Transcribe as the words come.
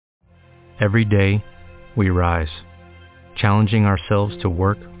Every day, we rise, challenging ourselves to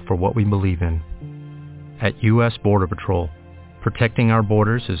work for what we believe in. At U.S. Border Patrol, protecting our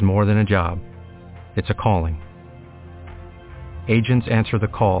borders is more than a job. It's a calling. Agents answer the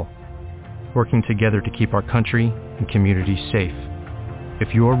call, working together to keep our country and communities safe.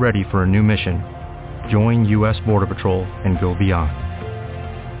 If you are ready for a new mission, join U.S. Border Patrol and go beyond.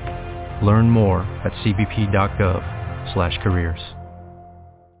 Learn more at cbp.gov/careers.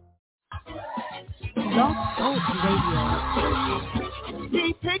 Blog Talk Radio.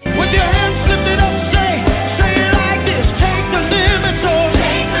 With your hands lifted up, say it like this. Take the limits off.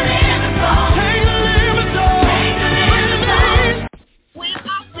 Take the limits off. Take the limits off. Take the limits off. When I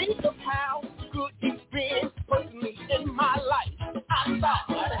think of how good it's been for me in my life, I thought,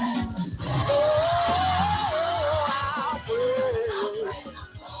 oh, I will.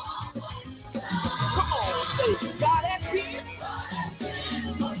 Come on, say, God has been.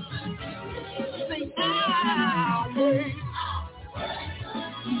 Say, I will.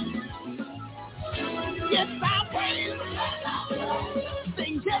 Yes, I will. Say,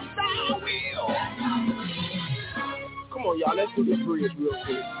 yes, I will. Come on, y'all, let's do this bridge real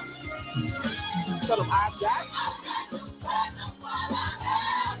quick. Tell them I got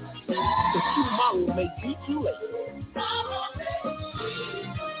the tomorrow may be too late.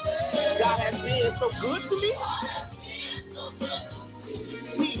 God has been so good to me.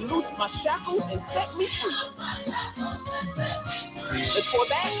 He loosed my shackles and set me free. And for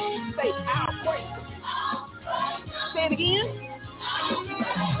that, say, I'll pray. Say it again.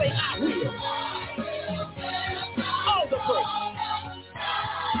 Say, I will. All the praise.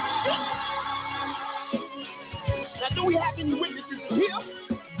 Now, do we have any witnesses here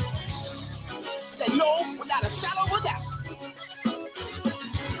that know without a shadow of a doubt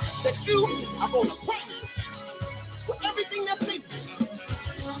that you are going to praise Him for everything that's in you?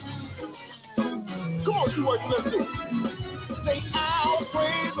 Come on, two words, let's do it. Say, I'll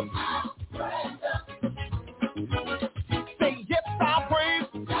praise Him. Say, yes, I'll praise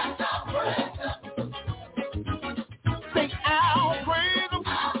Him. Say, I'll praise Him.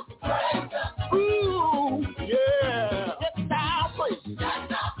 Ooh, yeah. Yes, I'll praise Him.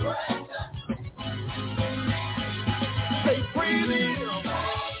 Say, praise Him.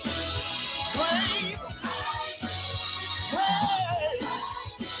 Praise Him. Praise.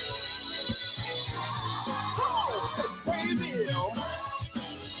 Come on, say, praise Him.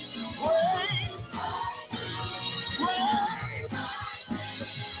 Praise. Praise.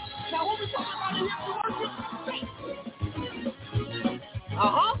 Now, what we talking about in here to worship?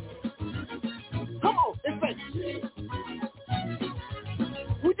 Come on, it's faith.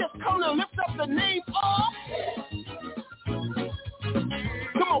 We just come to lift up the name of.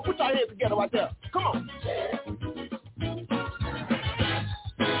 Come on, put your hands together right there. Come on.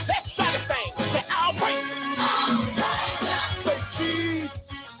 Let's try to sing. Say, I'll praise Him. Say, Jesus.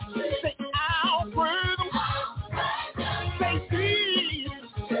 Say, I'll praise Him. Say, Jesus.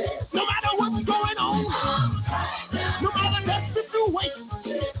 No matter what's going on, no matter the situation,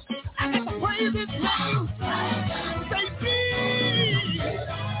 I got to praise His name. Say, Jesus.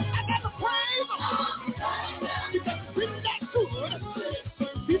 I got to praise Him. Because He's been that good.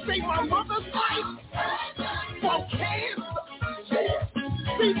 He saved my mother's life from cancer.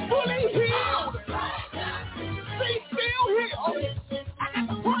 She's fully healed. She's still healed. I got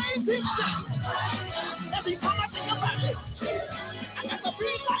to praise His name. Every time I think about it, I got to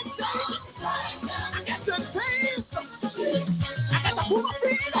be like David. I got to taste Him. I got to put my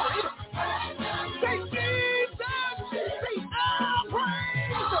feet on it. Say, Jesus. Say, I'll praise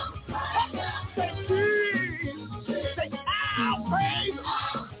Him. Say, Jesus. Say, I'll praise Him.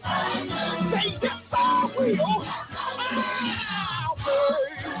 Say, yes, I will. I'll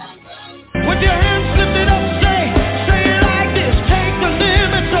praise Him. With your hands lifted up, say it like this. Take the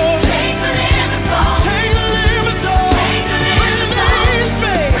limits off. Take the limits off. Take the limits off. Take the limits off. Release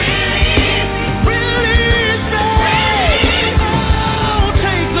me. Release me. Oh,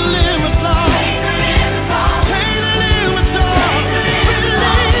 take the limits off. Take the limits off. Take the limits off.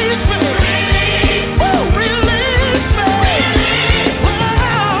 Release me. Oh, release me.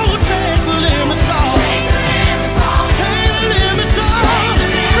 Oh, take the limits off. Take the limits off. Take the limits off.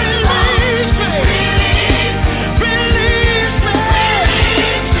 Release me. Release me.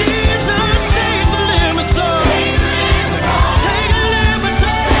 Jesus, take the limits off. Take the limits off. Take the limits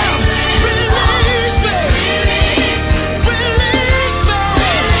off. Release me. Release me.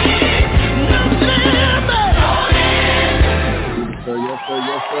 No limit.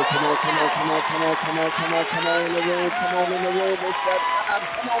 Yes, sir. Come on in the room. It's that time.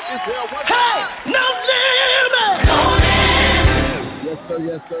 Come on, Israel. Hey, no limit. No limit. Yes, sir.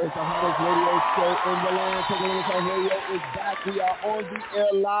 Yes, sir. It's the hottest radio show in the land. Take a look at radio is back. We are on the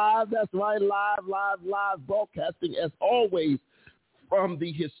air live. That's right, live, broadcasting as always from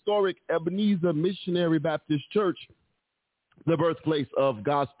the historic Ebenezer Missionary Baptist Church, the birthplace of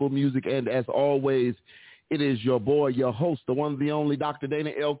gospel music. And as always, it is your boy, your host, the one, the only Dr.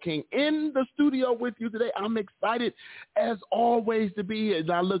 Dana L. King in the studio with you today. I'm excited as always to be here.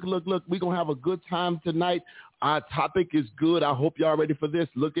 Now look, we're going to have a good time tonight. Our topic is good. I hope y'all ready for this.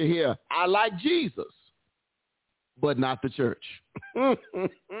 Look at here. I like Jesus, but not the church. Oh,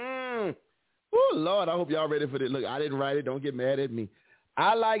 Lord, I hope y'all ready for this. Look, I didn't write it. Don't get mad at me.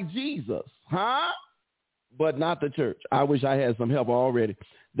 I like Jesus, but not the church. I wish I had some help already.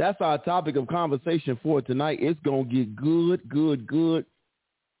 That's our topic of conversation for tonight. It's going to get good.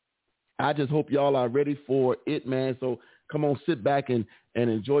 I just hope y'all are ready for it, man. So come on, sit back and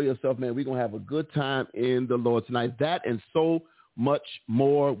enjoy yourself, man. We're going to have a good time in the Lord tonight. That and so much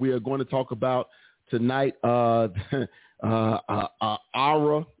more we are going to talk about tonight. Ara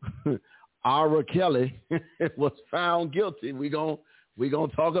Kelly was found guilty. We're going to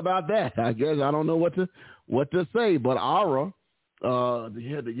talk about that. I guess I don't know what to say, but Ara,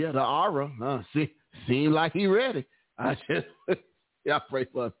 the Ara, seemed like he ready. I just, pray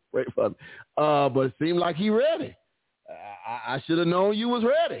for him. But it seemed like he ready. I should have known you was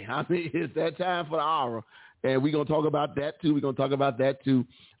ready. I mean, it's that time for the Ara. And we're going to talk about that, too.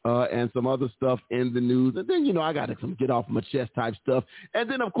 And some other stuff in the news. And then, I got some get off my chest type stuff. And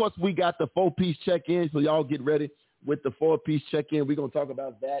then, of course, we got the 4-piece check-in. So y'all get ready with the 4-piece check-in. We're going to talk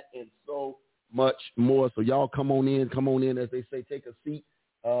about that and so much more. So y'all come on in, as they say, take a seat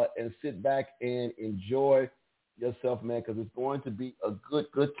and sit back and enjoy yourself, man, because it's going to be a good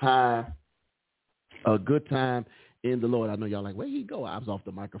time in the Lord. I know y'all like, where he go? I was off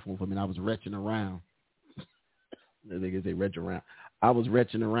the microphone for a minute. I was retching around. The niggas say retch around. I was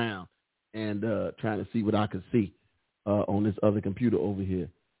retching around and trying to see what I could see on this other computer over here,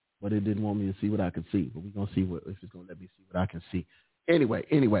 but it didn't want me to see what I could see. But we're gonna see if it's gonna let me see what I can see. Anyway,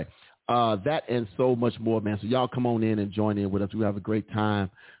 that and so much more, man. So y'all come on in and join in with us. We have a great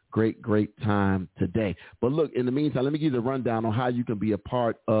time today. But look, in the meantime, let me give you the rundown on how you can be a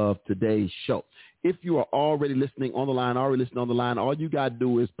part of today's show. If you are already listening on the line, all you got to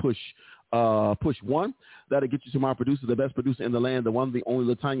do is push 1. That'll get you to my producer, the best producer in the land, the one, the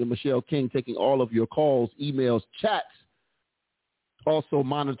only LaTanya Michelle King, taking all of your calls, emails, chats, also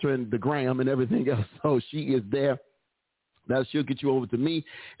monitoring the gram and everything else. So she is there. She'll get you over to me,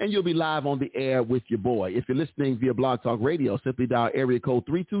 and you'll be live on the air with your boy. If you're listening via Blog Talk Radio, simply dial area code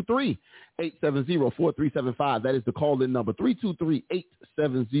 323-870-4375. That is the call-in number.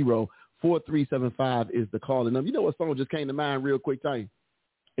 323-870-4375 is the call-in number. You know what song just came to mind real quick, Tanya?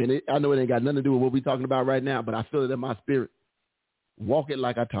 And I know it ain't got nothing to do with what we're talking about right now, but I feel it in my spirit. Walk it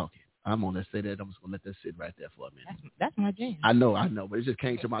like I talk it. I'm going to say that. I'm just going to let that sit right there for a minute. That's my jam. I know, but it just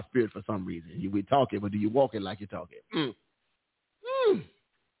came to my spirit for some reason. We talk it, but do you walk it like you talk it?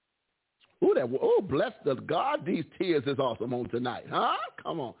 Oh, bless the God. These tears is awesome on tonight. Huh?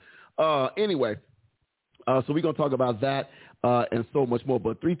 Come on. Anyway, so we're going to talk about that and so much more.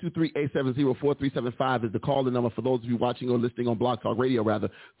 But 323-870-4375 is the call-in number for those of you watching or listening on Blog Talk Radio, rather.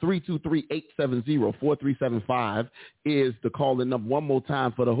 323-870-4375 is the call-in number. One more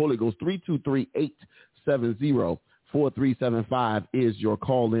time for the Holy Ghost. 323-870-4375 is your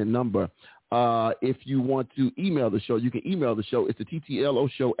call-in number. If you want to email the show, you can email the show. It's the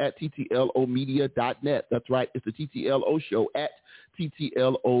TTLO@TTLOmedia.net. That's right. It's the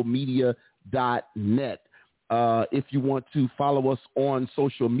TTLO@TTLOmedia.net. If you want to follow us on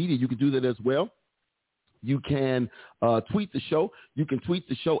social media, you can do that as well. You can tweet the show. You can tweet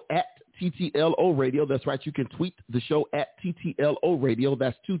the show at TTLO Radio. That's right. You can tweet the show at TTLO Radio.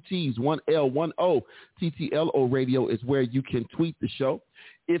 That's 2 T's, 1 L, 1 O. TTLO Radio is where you can tweet the show.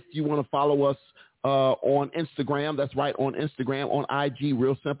 If you want to follow us on Instagram, that's right, on Instagram, on IG,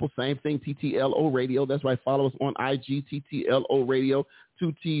 real simple, same thing, TTLO Radio. That's right, follow us on IG, TTLO Radio,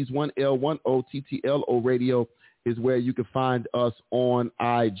 2 T's, 1 L, 1 O. TTLO Radio is where you can find us on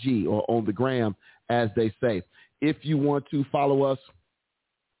IG or on the gram, as they say. If you want to follow us,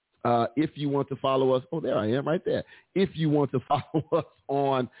 oh, there I am right there. If you want to follow us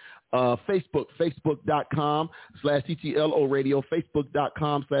on Facebook, facebook.com/TTLO Radio,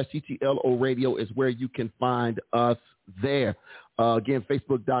 facebook.com/TTLO Radio is where you can find us there. Again,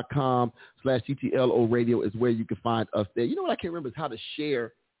 facebook.com/TTLO Radio is where you can find us there. You know what I can't remember is how to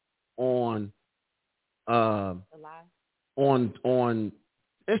share on on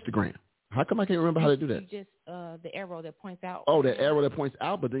Instagram. How come I can't remember how to do that? Just the arrow that points out. Oh, the arrow that points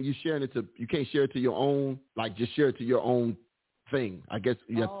out, but then you can't share it to your own, like just share it to your own thing. I guess.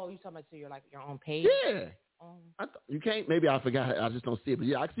 you talking about to your own page? Yeah. You can't. Maybe I forgot. I just don't see it. But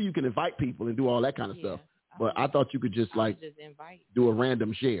yeah, I see you can invite people and do all that kind of stuff. But I thought you could just invite. do a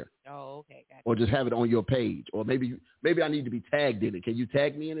random share. Oh, okay, gotcha. Or just have it on your page. Or maybe I need to be tagged in it. Can you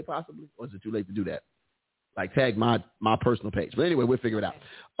tag me in it possibly? Or is it too late to do that? Like tag my personal page. But anyway, we'll figure it out.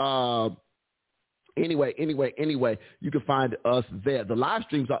 Anyway, you can find us there. The live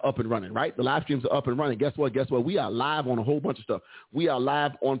streams are up and running, right? The live streams are up and running. Guess what? We are live on a whole bunch of stuff. We are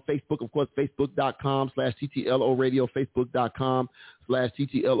live on Facebook, of course, facebook.com/TTLO Radio,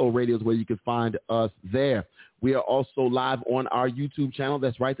 facebook.com/TTLO Radio is where you can find us there. We are also live on our YouTube channel.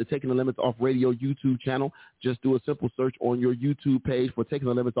 That's right, the Taking the Limits Off Radio YouTube channel. Just do a simple search on your YouTube page for Taking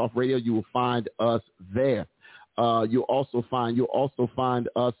the Limits Off Radio. You will find us there. You'll also find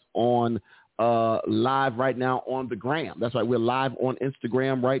us on live right now on the gram. That's right. We're live on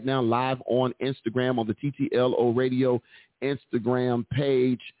Instagram right now, live on Instagram on the TTLO Radio Instagram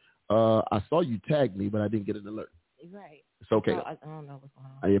page. I saw you tag me, but I didn't get an alert. Right. It's okay. I don't know what's going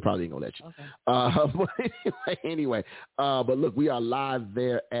on. You probably ain't gonna let you. Okay. But look, we are live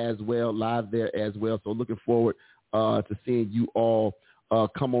there as well. So looking forward to seeing you all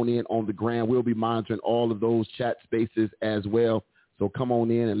come on in on the gram. We'll be monitoring all of those chat spaces as well. So come on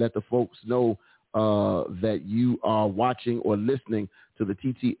in and let the folks know that you are watching or listening to the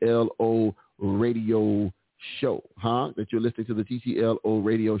TTLO Radio Show, that you're listening to the TTLO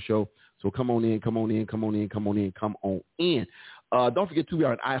Radio Show. So come on in. Don't forget, too, we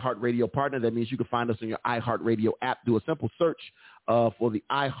are an iHeartRadio partner. That means you can find us on your iHeartRadio app. Do a simple search for the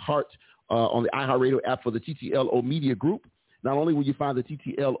on the iHeartRadio app for the TTLO Media Group. Not only will you find the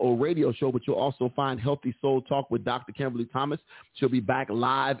TTLO Radio Show, but you'll also find Healthy Soul Talk with Dr. Kimberly Thomas. She'll be back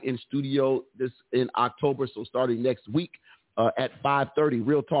live in studio in October, so starting next week at 5:30.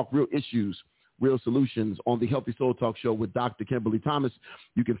 Real talk, real issues, real solutions on the Healthy Soul Talk Show with Dr. Kimberly Thomas.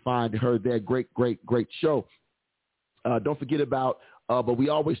 You can find her there. Great show. Don't forget about, but we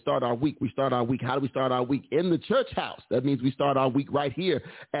always start our week. How do we start our week? In the church house. That means we start our week right here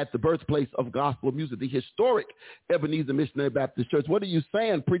at the birthplace of gospel music, the historic Ebenezer Missionary Baptist Church. What are you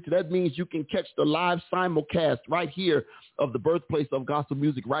saying, preacher? That means you can catch the live simulcast right here of the birthplace of gospel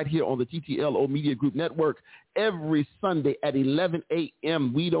music right here on the TTLO Media Group Network every Sunday at 11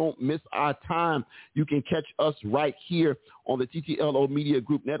 a.m. We don't miss our time. You can catch us right here on the TTLO Media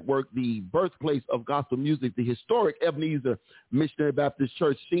Group Network, the birthplace of gospel music, the historic Ebenezer Missionary Baptist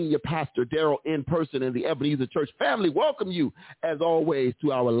Church. Senior Pastor Darrell in person and the Ebenezer Church family welcome you, as always,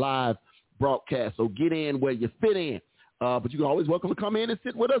 to our live broadcast. So get in where you fit in. But you can always welcome to come in and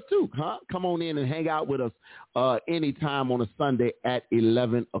sit with us too, Come on in and hang out with us anytime on a Sunday at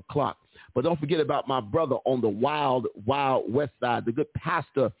 11 o'clock. But don't forget about my brother on the wild west side, the good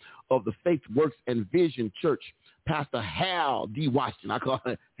pastor of the Faith Works and Vision Church, Pastor Hal D. Washington. I call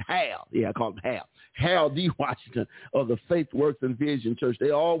him Hal. Yeah, I call him Hal. Hal D. Washington of the Faith Works and Vision Church.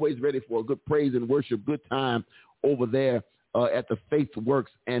 They're always ready for a good praise and worship, good time over there at the Faith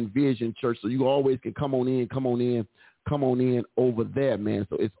Works and Vision Church. So you always can come on in over there, man.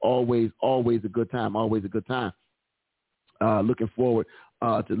 So it's always a good time, looking forward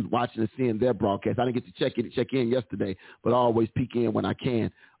to watching and seeing their broadcast. I didn't get to check in yesterday, but I always peek in when I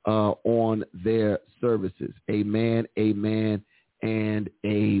can on their services. Amen, and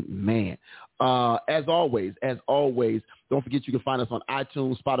amen. As always, don't forget you can find us on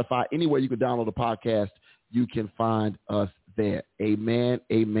iTunes, Spotify, anywhere you can download a podcast, you can find us there. Amen,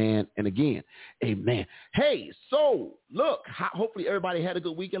 and again, amen. Hey, so look, hopefully everybody had a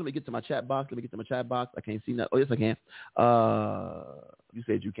good weekend. Let me get to my chat box. I can't see nothing. Oh, yes, I can. You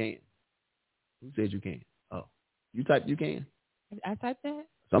said you can. Who said you can? Oh, you typed you can? I typed that?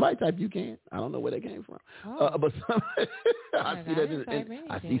 Somebody typed you can. I don't know where they came from. But I see that.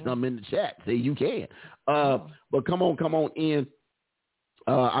 I see something in the chat. Say you can. But come on in.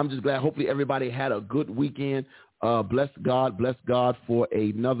 I'm just glad. Hopefully everybody had a good weekend. Bless God for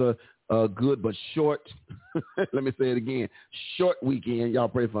another good but short, let me say it again, short weekend. Y'all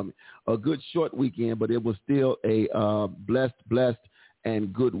pray for me. A good short weekend, but it was still a blessed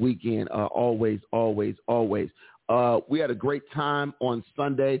and good weekend. Always. We had a great time on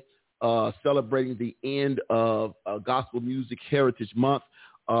Sunday celebrating the end of Gospel Music Heritage Month.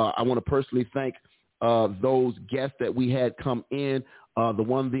 I want to personally thank those guests that we had come in, the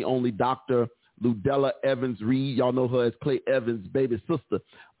one, the only Dr. Ludella Evans-Reed. Y'all know her as Clay Evans' baby sister.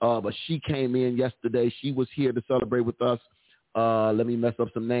 But she came in yesterday. She was here to celebrate with us. Let me mess up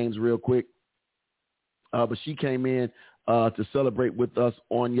some names real quick. But she came in to celebrate with us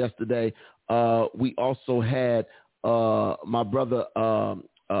on yesterday. We also had my brother,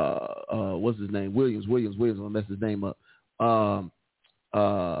 what's his name? Williams. I'll mess his name up.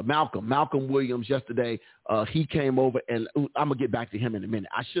 Malcolm Williams yesterday. He came over, and I'm going to get back to him in a minute.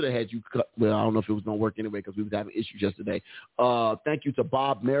 I should have had you cut. Well, I don't know if it was going to work anyway because we was having issues yesterday. Thank you to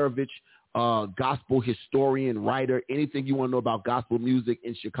Bob Maravich, gospel historian, writer. Anything you want to know about gospel music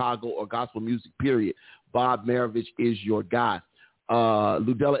in Chicago or gospel music, period, Bob Maravich is your guy.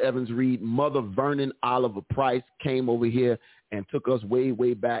 Ludella Evans-Reed, Mother Vernon Oliver Price came over here and took us way,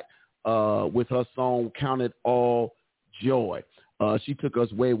 way back with her song Count It All Joy. She took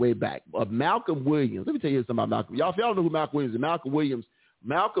us way, way back. Malcolm Williams. Let me tell you something about Malcolm. Y'all, if y'all know who Malcolm Williams is,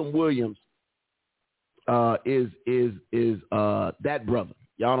 Malcolm Williams is that brother.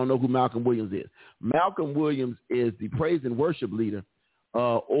 Y'all don't know who Malcolm Williams is. Malcolm Williams is the praise and worship leader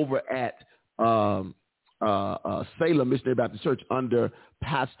over at Salem Missionary Baptist Church under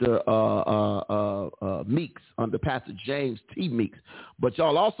Pastor Meeks, under Pastor James T. Meeks. But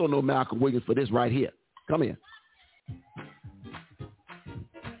y'all also know Malcolm Williams for this right here. Come in.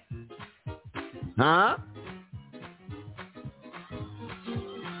 Huh?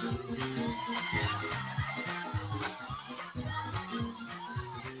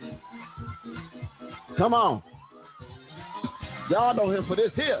 Come on. Y'all know him for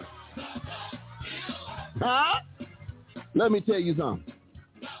this here. Huh? Let me tell you something.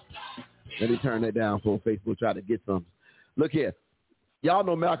 Let me turn that down for Facebook, try to get some. Look here. Y'all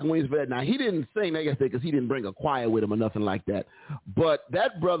know Malcolm Williams for that. Now, he didn't sing, I guess, because he didn't bring a choir with him or nothing like that. But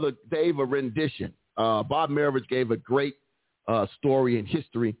that brother gave a rendition. Bob Maravich gave a great story and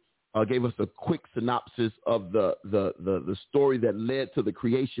history, gave us a quick synopsis of the story that led to the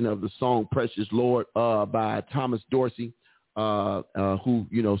creation of the song Precious Lord by Thomas Dorsey, who,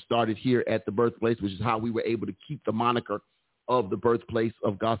 started here at the birthplace, which is how we were able to keep the moniker of the birthplace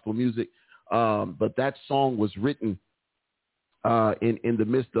of gospel music. But that song was written in the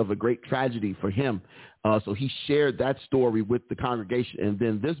midst of a great tragedy for him. So he shared that story with the congregation. And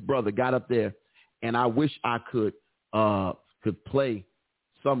then this brother got up there, and I wish I could play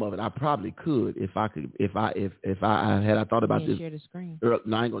some of it. I probably could if I had thought about this. Share the screen.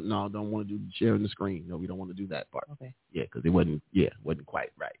 No, don't want to do sharing the screen. No, we don't want to do that part. Okay. Yeah, because it wasn't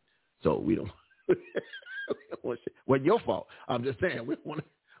quite right. So we don't. Wasn't your fault. I'm just saying we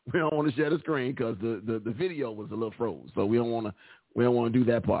don't want to share the screen because the video was a little froze. So we don't want to do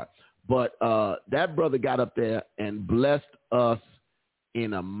that part. But that brother got up there and blessed us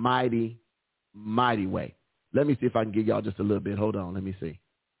in a mighty, mighty way. Let me see if I can give y'all just a little bit. Hold on. Let me see.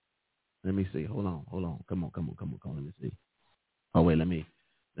 Hold on. Come on. Let me see. Oh, wait. Let me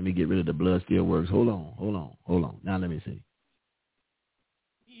get rid of the blood still works. Hold on. Now let me see.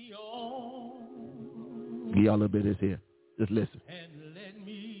 Give y'all a little bit of this here. Just listen. And let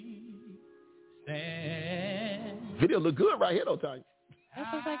me stand. Video look good right here, though, Tanya.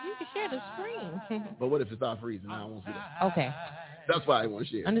 That's just like you can share the screen. But what if it starts freezing? I don't want to see that. Okay. That's why I want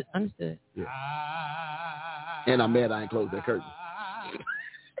to share. Understood. Yeah. And I'm mad I ain't closed that curtain.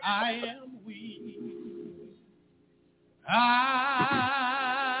 I am weak.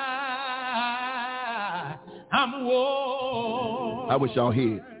 I'm worn. I wish y'all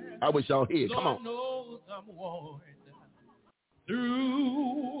here. Come on. Lord knows I'm worn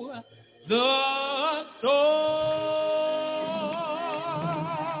through the storm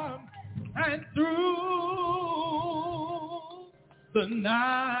and through the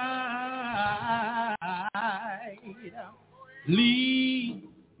night. Lead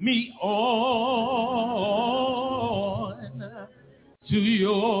me on to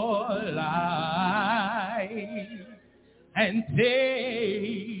your light and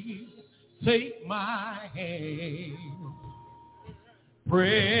take my hand,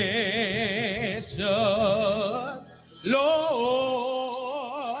 precious Lord.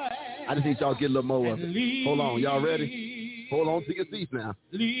 I just need y'all to get a little more of it. Hold on, y'all ready? Hold on to your seats now.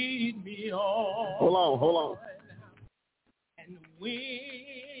 Lead me on. Hold on. And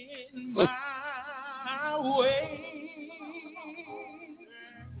win my way.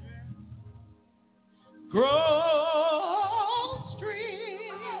 Grow strength.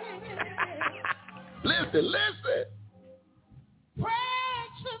 Listen.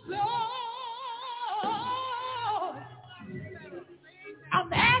 Precious Lord,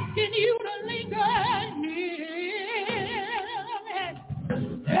 I'm asking you to linger near.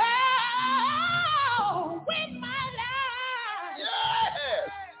 Oh, win my life. Yes.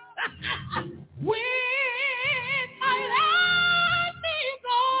 Win my life is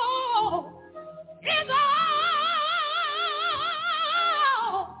all. It's all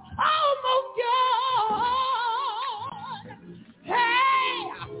almost yours.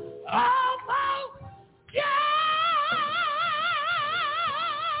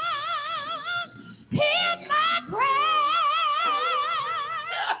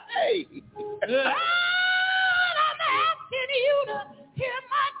 Lord, I'm asking you to hear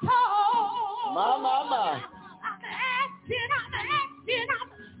my call. My. I'm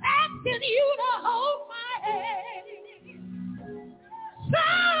asking you to hold my hand.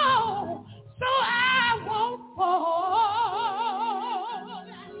 So I won't fall.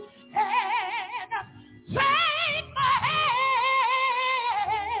 And take my hand.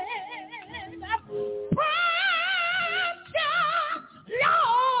 Precious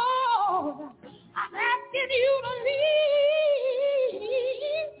Lord, I'm asking you to lead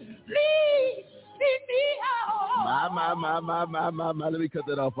me out. My. Let me cut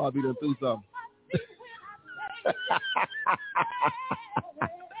that off. I'll be done through something.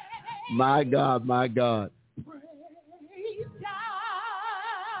 My God.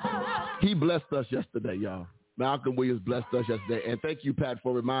 He blessed us yesterday, y'all. Malcolm Williams blessed us yesterday. And thank you, Pat,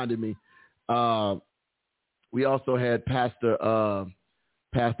 for reminding me. We also had Pastor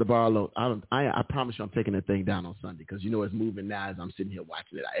Barlow. I promise you I'm taking that thing down on Sunday because, it's moving now as I'm sitting here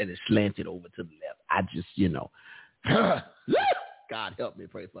watching it. And it's slanted over to the left. I just, God help me,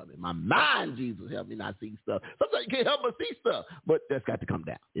 pray for me. My mind, Jesus, help me not see stuff. Sometimes you can't help but see stuff. But that's got to come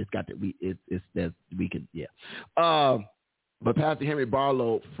down. It's got to, we can. But Pastor Henry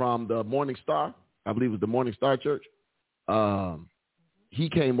Barlow from the Morning Star, I believe it was the Morning Star Church, he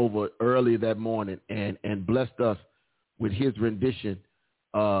came over early that morning and blessed us with his rendition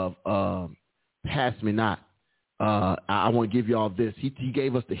of Pass Me Not. I want to give you all this. He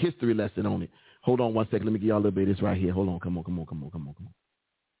gave us the history lesson on it. Hold on one second. Let me give y'all a little bit of this right here. Hold on. Come on.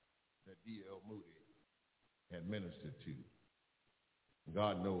 That D.L. Moody had ministered to.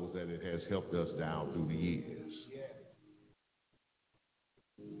 God knows that it has helped us down through the years.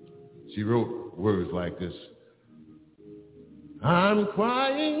 She wrote words like this. I'm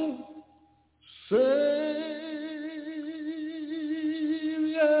crying, Savior,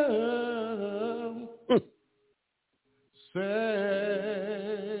 Savior,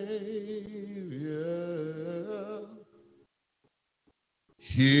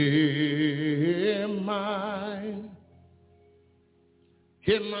 hear my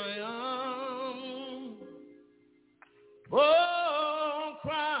arms, oh,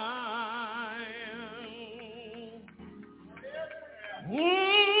 crying,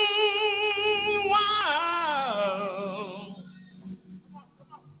 while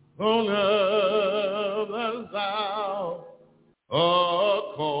on other side a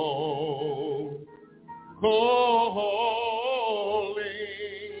calling,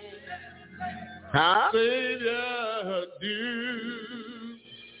 Savior,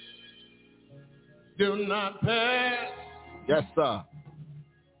 do not pass. Yes, sir.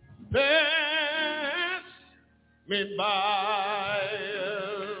 Pass me by.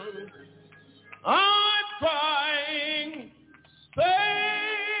 I'm crying, Savior.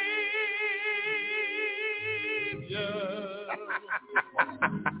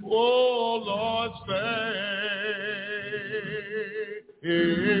 Oh, Lord, Savior.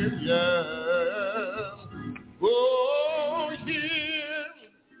 Oh,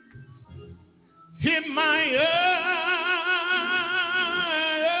 hear my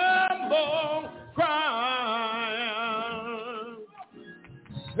humble cry.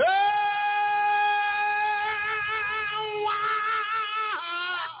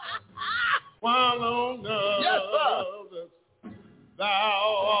 While on earth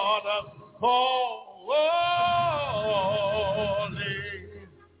thou art calling,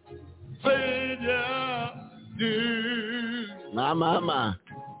 Savior, do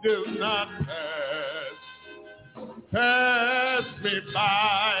not pass me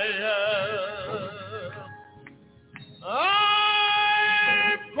by.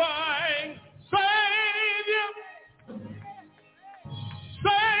 I'm crying, Savior,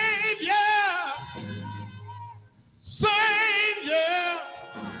 Savior, Savior,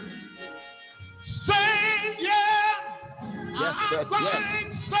 Savior. Yes, I'm crying,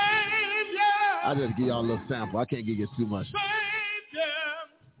 Savior. I just give y'all a little sample. I can't give you too much. Savior.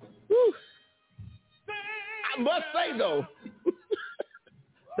 Whew. I must say though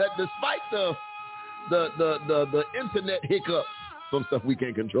that despite the internet hiccup, some stuff we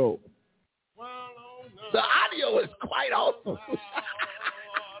can't control, the audio is quite awesome.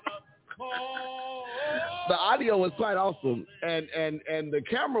 The audio was quite awesome, and the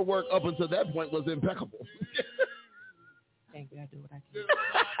camera work up until that point was impeccable. Thank you. I do what I can.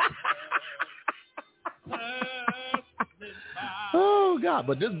 Oh God!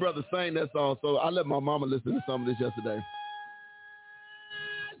 But this brother sang that song, so I let my mama listen to some of this yesterday.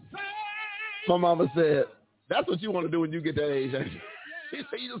 My mama said, "That's what you want to do when you get that age." She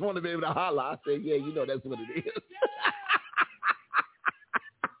said, "You just want to be able to holler." I said, "Yeah, that's what it is."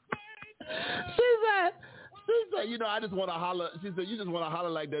 said, you know, I just want to holler. She said, you just want to holler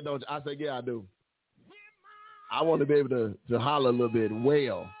like that, don't you? I said, yeah, I do. I want to be able to holler a little bit,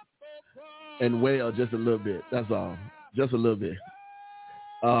 wail just a little bit. That's all. Just a little bit.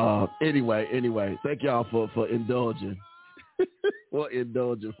 Anyway, thank y'all for indulging. For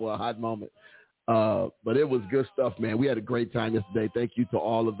a hot moment. But it was good stuff, man. We had a great time yesterday. Thank you to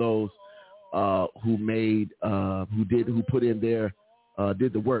all of those who put in there,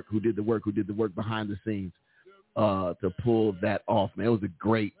 did the work behind the scenes to pull that off, man. It was a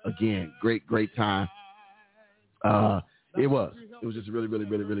great time. It was just a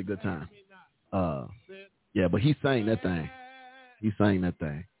really good time. Yeah, but he sang that thing.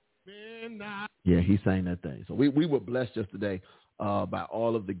 Yeah, he sang that thing. So we were blessed yesterday by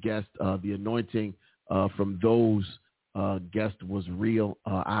all of the guests. The anointing from those guests was real.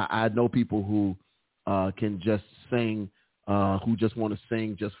 I know people who can just sing, who just want to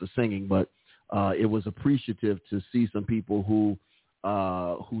sing just for singing, but it was appreciative to see some people who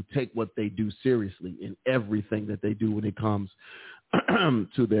take what they do seriously in everything that they do when it comes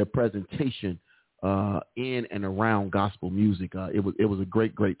to their presentation in and around gospel music. It was a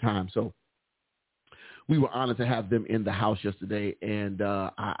great time. So we were honored to have them in the house yesterday, and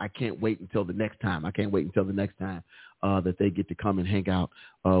I can't wait until the next time. That they get to come and hang out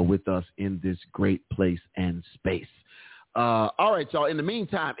with us in this great place and space. All right, y'all. In the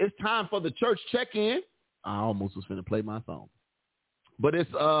meantime, it's time for the church check-in. I almost was going to play my song, but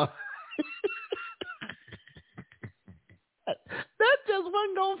it's that just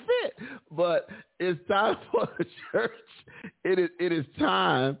wasn't gonna fit. But it's time for the church. It is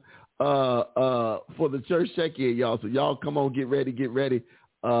time for the church check-in, y'all. So y'all come on, get ready,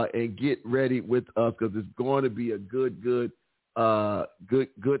 and get ready with us, because it's going to be a good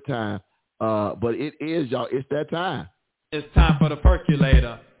time. But it is, y'all. It's that time. It's time for the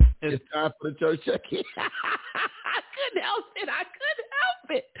percolator. It's time for the church check-in. I couldn't help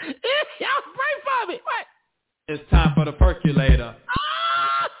it. Y'all pray for me. What? It's time for the percolator.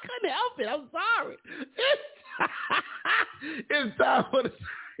 I couldn't help it. I'm sorry. It's time for the.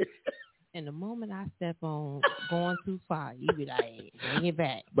 And the moment I step on going too far, you be like, bring it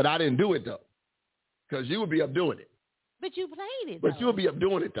back. But I didn't do it, though, because you would be up doing it. But you played it, But you would be up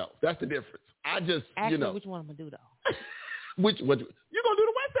doing it, though. That's the difference. I just, Actually, which one I'm going to do, though? What you going to do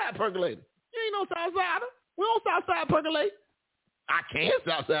the West Side percolator. You ain't no South Sider. We don't South Side percolate. I can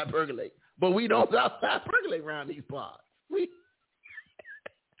South Side percolate, but we don't South Side percolate around these parts.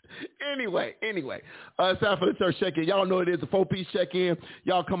 Anyway, it's time for the church check-in. Y'all know it is a 4-piece check-in.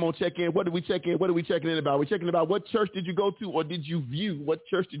 Y'all come on, check in. What did we check in? What are we checking in about? We're checking about what church did you go to, or did you view? What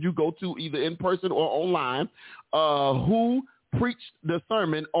church did you go to, either in person or online? Who preached the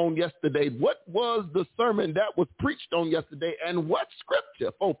sermon on yesterday? What was the sermon that was preached on yesterday? And what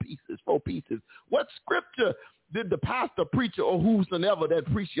scripture? 4 pieces. What scripture did the pastor, preacher, or whosoever that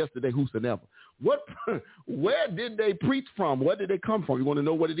preached yesterday, where did they preach from? Where did they come from? You want to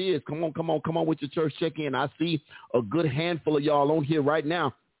know what it is? Come on with your church check-in. I see a good handful of y'all on here right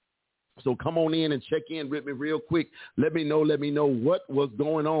now. So come on in and check in with me real quick. Let me know what was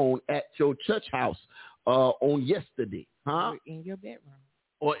going on at your church house on yesterday. Huh? In your bedroom.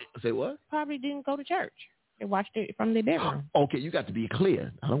 Or say what? Probably didn't go to church. They watched it from their bedroom. Okay, you got to be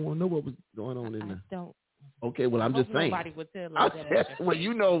clear. I don't want to know what was going on in there. I don't. Okay, well, I'm just saying. Nobody would tell like that. Well,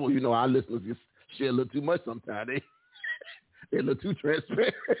 you know, our listeners just share a little too much sometimes. They're a little too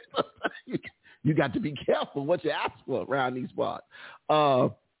transparent. You got to be careful what you ask for around these spots.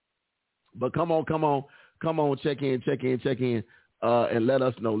 But come on, check in, and let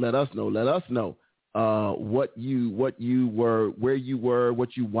us know what you were, where you were,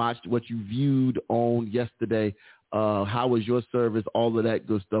 what you watched, what you viewed on yesterday. How was your service? All of that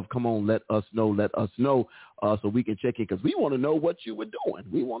good stuff. Come on, let us know, so we can check in, because we want to know what you were doing.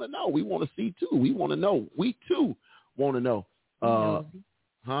 We want to know. We want to see too. We want to know. We too want to know.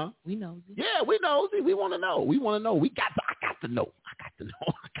 Huh? We nosy. Yeah, we nosy. We want to know. I got to know.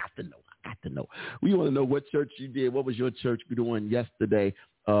 We want to know what church you did. What was your church doing yesterday?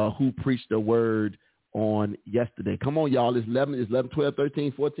 Who preached the word on yesterday? Come on, y'all. It's 11, 12,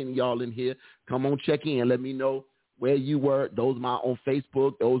 13, 14 of y'all in here. Come on, check in. Let me know where you were. Those are on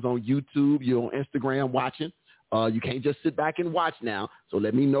Facebook. Those on YouTube. You're on Instagram watching. You can't just sit back and watch now. So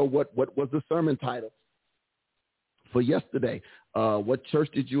let me know what was the sermon title for yesterday. What church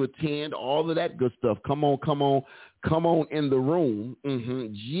did you attend? All of that good stuff. Come on in the room.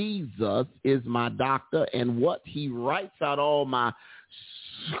 Jesus is my doctor, and what he writes out all my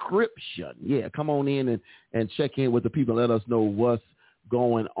scripture. Yeah, come on in and check in with the people. Let us know what's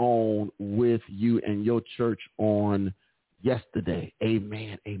going on with you and your church on yesterday.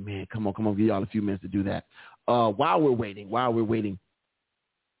 Amen. Come on. Give y'all a few minutes to do that. while we're waiting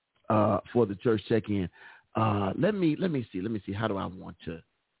for the church check-in, let me see. How do I want?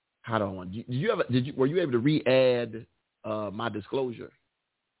 Were you able to re-add my disclosure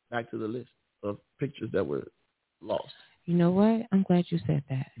back to the list of pictures that were lost? You know what? I'm glad you said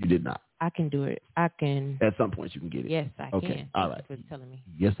that. You did not. I can do it. I can. At some point, you can get it. Yes, I okay. can. All right. Thank you for telling me.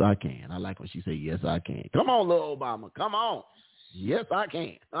 Yes, I can. I like when she said, yes, I can. Come on, little Obama. Come on. Yes, I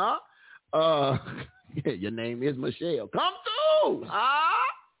can. Huh? Your name is Michelle. Come through. Huh?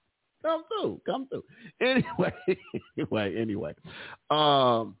 Come through. Anyway.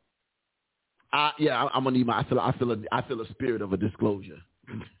 I'm gonna need I feel a spirit of a disclosure.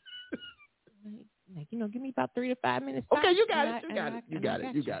 Like, give me about 3 to 5 minutes. Okay, you got it. You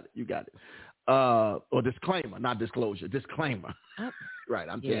got it. Or disclaimer, not disclosure. Disclaimer. Right,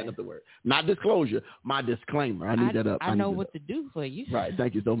 I'm tearing up the word. Not disclosure, my disclaimer. I need that up. I know what to do for you. Right,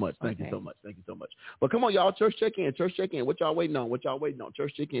 thank you so much. Thank you so much. But come on, y'all, church check-in. What y'all waiting on?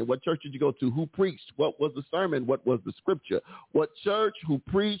 Church check-in. What church did you go to? Who preached? What was the sermon? What was the scripture? What church? Who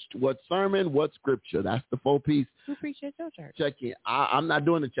preached? What sermon? What scripture? That's the 4-piece. Who preached at your church? Check-in. I'm not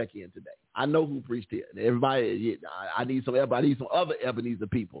doing the check-in today. I know who preached here. Everybody, I need some other Ebenezer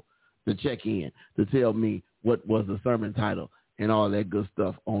people to check in to tell me what was the sermon title and all that good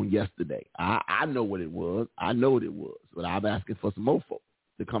stuff on yesterday. I know what it was. But I'm asking for some more folks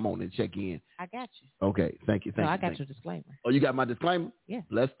to come on and check in. I got you. Okay, thank you. I got your disclaimer. Oh, you got my disclaimer? Yeah.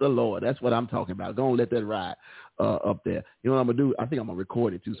 Bless the Lord. That's what I'm talking about. Go and let that ride up there. You know what I'm going to do? I think I'm going to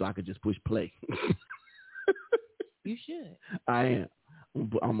record it, too, so I can just push play. You should. I am.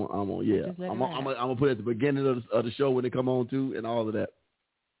 I'm gonna put it at the beginning of the show when they come on too, and all of that.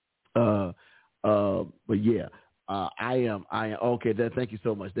 But yeah, I am okay. Thank you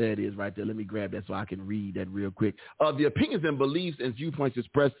so much. There it is, right there. Let me grab that so I can read that real quick. The opinions and beliefs and viewpoints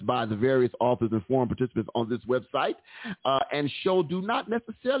expressed by the various authors and forum participants on this website and show do not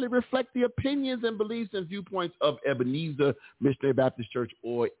necessarily reflect the opinions and beliefs and viewpoints of Ebenezer Missionary Baptist Church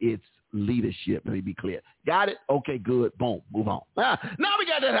or its leadership. Let me be clear. Got it? Okay, good. Boom. Move on. Now we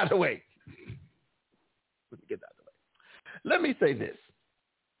got that out of the way. Let me say this.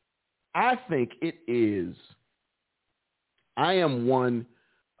 I think it is. I am one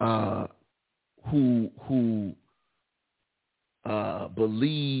who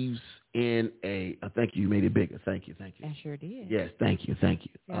believes in a. Thank you. You made it bigger. Thank you. I sure did. Yes. Thank you. Come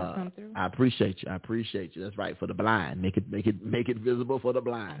through. I appreciate you. That's right. For the blind, make it visible for the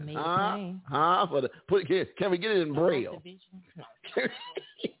blind. Can we get it in Braille?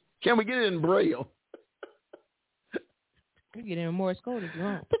 Can we get it in Braille? You get in Morse code if you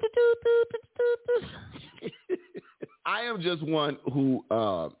want. I am just one who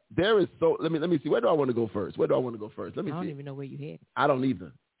there is so. Let me see. Where do I want to go first? Let me see. I don't even know where you headed. I don't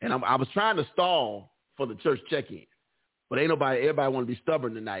either. And I was trying to stall for the church check-in, but everybody want to be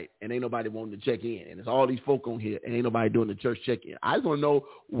stubborn tonight, and ain't nobody wanting to check in. And it's all these folk on here, and ain't nobody doing the church check-in. I just want to know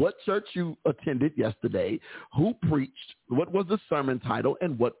what church you attended yesterday, who preached, what was the sermon title,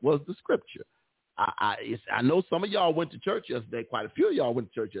 and what was the scripture. I know some of y'all went to church yesterday. Quite a few of y'all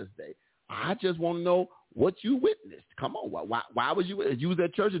went to church yesterday. I just want to know what you witnessed. Come on. Why was you was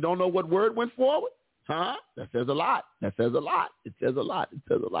at church and don't know what word went forward? Huh? That says a lot. It says a lot.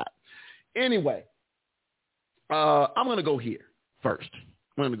 Anyway, I'm going to go here first.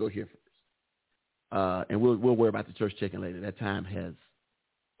 And we'll worry about the church check-in later. That time has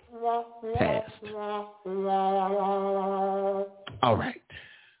passed. All right.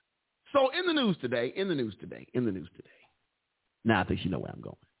 So in the news today. Now I think you know where I'm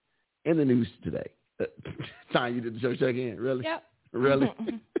going. In the news today. Tanya, you did the church check-in? Really? Yep. Really?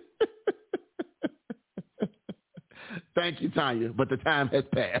 Thank you, Tanya, but the time has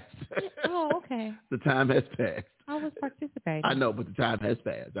passed. Oh, okay. The time has passed. I was participating. I know, but the time has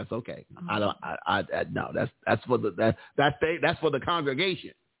passed. That's okay. No, that's for the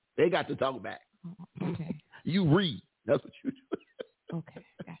congregation. They got to talk back. Okay. You read. That's what you do. Okay.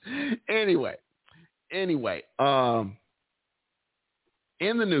 Gotcha. Anyway. In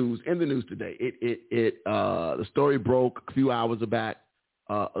the news today, the story broke a few hours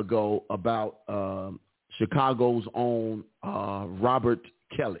ago about Chicago's own Robert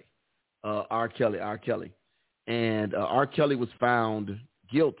Kelly, R. Kelly. And R. Kelly was found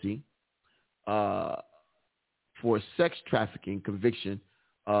guilty for sex trafficking conviction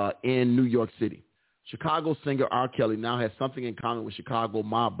in New York City. Chicago singer R. Kelly now has something in common with Chicago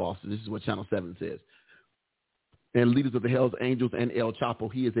mob bosses. This is what Channel 7 says. And leaders of the Hells Angels and El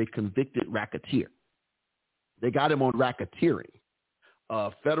Chapo. He is a convicted racketeer. They got him on racketeering.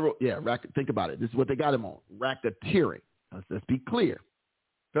 Think about it. This is what they got him on, racketeering. Let's be clear.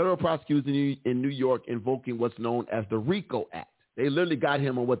 Federal prosecutors in New York invoking what's known as the RICO Act. They literally got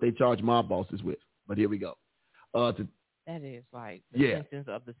him on what they charge mob bosses with. But here we go. That is like the sentence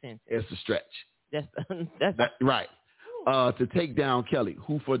of the sentence. It's a stretch. That's right. To take down Kelly,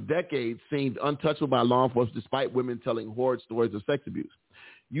 who for decades seemed untouchable by law enforcement despite women telling horrid stories of sex abuse.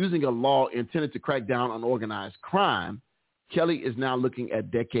 Using a law intended to crack down on organized crime, Kelly is now looking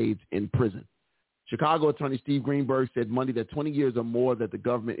at decades in prison. Chicago attorney Steve Greenberg said Monday that 20 years or more that the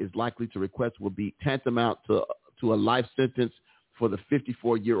government is likely to request will be tantamount to a life sentence for the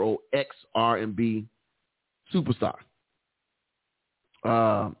 54-year-old ex-R&B superstar.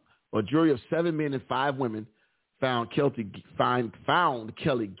 A jury of 7 men and 5 women found Kelly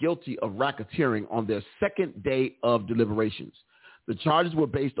guilty of racketeering on their second day of deliberations. The charges were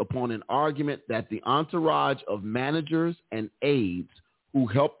based upon an argument that the entourage of managers and aides who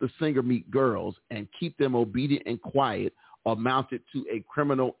helped the singer meet girls and keep them obedient and quiet amounted to a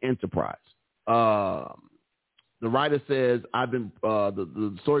criminal enterprise. The writer says,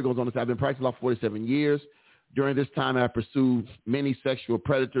 the story goes on to say, I've been practicing law for 47 years. During this time, I pursued many sexual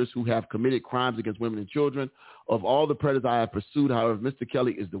predators who have committed crimes against women and children. Of all the predators I have pursued, however, Mr.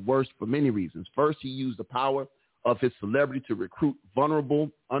 Kelly is the worst for many reasons. First, he used the power of his celebrity to recruit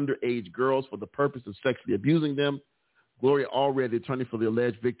vulnerable underage girls for the purpose of sexually abusing them. Gloria Allred, the attorney for the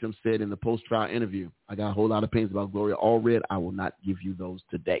alleged victim, said in the post-trial interview, I got a whole lot of opinions about Gloria Allred. I will not give you those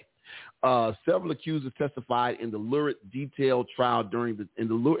today. Several accusers testified in the lurid detail during the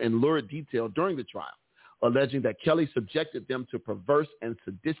trial, alleging that Kelly subjected them to perverse and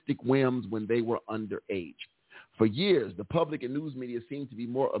sadistic whims when they were underage. For years, the public and news media seemed to be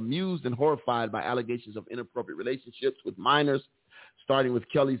more amused and horrified by allegations of inappropriate relationships with minors, starting with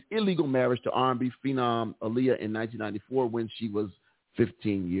Kelly's illegal marriage to R&B phenom Aaliyah in 1994 when she was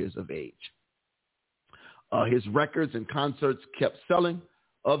 15 years of age. His records and concerts kept selling.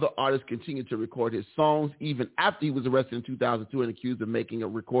 Other artists continued to record his songs even after he was arrested in 2002 and accused of making a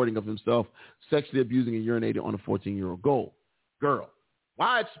recording of himself sexually abusing and urinating on a 14-year-old girl.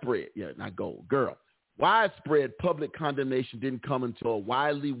 Widespread public condemnation didn't come until a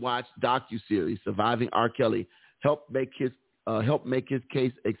widely watched docuseries, Surviving R. Kelly, helped make his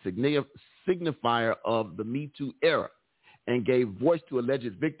case a signifier of the Me Too era and gave voice to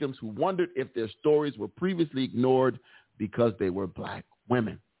alleged victims who wondered if their stories were previously ignored because they were black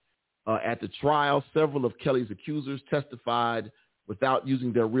women. At the trial, several of Kelly's accusers testified without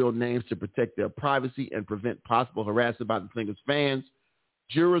using their real names to protect their privacy and prevent possible harassment by the singer's fans.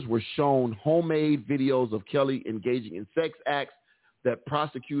 Jurors were shown homemade videos of Kelly engaging in sex acts that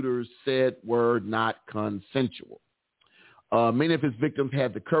prosecutors said were not consensual. Many of his victims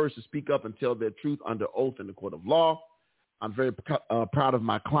had the courage to speak up and tell their truth under oath in the court of law. I'm very proud of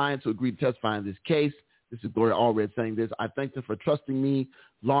my clients who agreed to testify in this case. This is Gloria Allred saying this. I thank them for trusting me,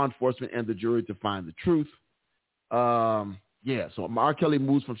 law enforcement, and the jury to find the truth. So R. Kelly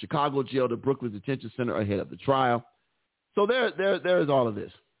moves from Chicago jail to Brooklyn Detention Center ahead of the trial. So there is all of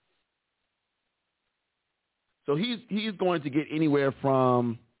this. So he's going to get anywhere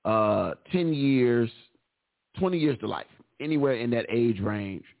from 10 years, 20 years to life, anywhere in that age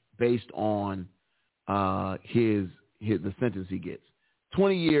range based on the sentence he gets.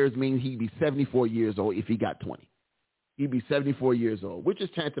 20 years means he'd be 74 years old if he got 20. He'd be 74 years old, which is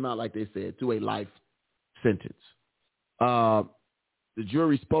tantamount, like they said, to a life sentence. The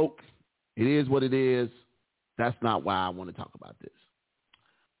jury spoke. It is what it is. That's not why I want to talk about this.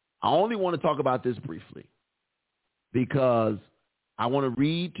 I only want to talk about this briefly because I want to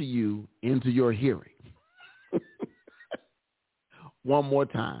read to you into your hearing one more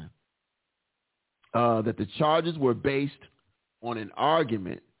time that the charges were based on an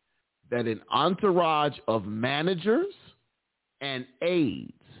argument that an entourage of managers and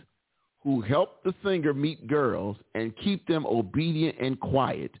aides who helped the singer meet girls and keep them obedient and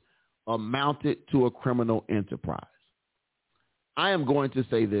quiet amounted to a criminal enterprise. I am going to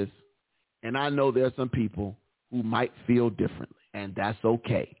say this, and I know there are some people who might feel differently, and that's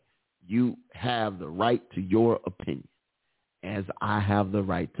okay. You have the right to your opinion, as I have the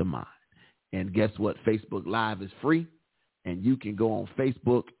right to mine. And guess what? Facebook Live is free, and you can go on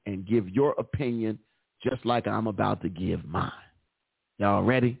Facebook and give your opinion just like I'm about to give mine. Y'all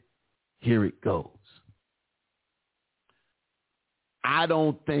ready? Here it goes. I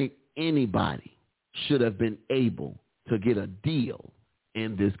don't think anybody should have been able to get a deal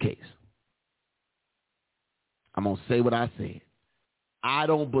in this case. I'm going to say what I said. I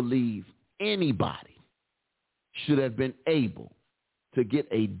don't believe anybody should have been able to get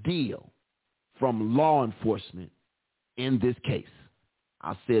a deal from law enforcement in this case.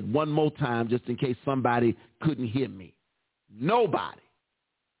 I'll say it one more time just in case somebody couldn't hear me. Nobody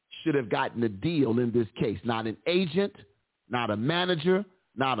should have gotten a deal in this case. Not an agent, not a manager,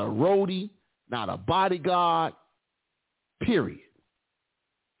 not a roadie, not a bodyguard, period.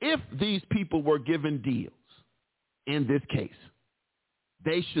 If these people were given deals in this case,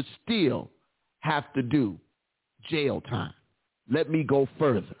 they should still have to do jail time. Let me go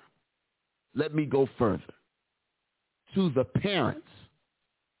further. To the parents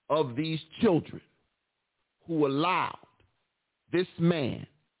of these children who allowed this man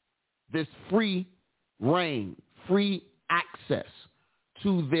this free reign, free access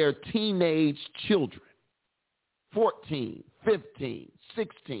to their teenage children, 14, 15,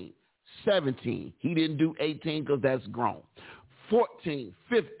 16, 17. He didn't do 18 because that's grown. 14,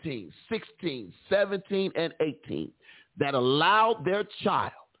 15, 16, 17, and 18 that allowed their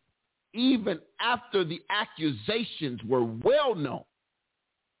child, even after the accusations were well known,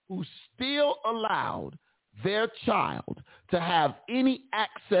 who still allowed their child to have any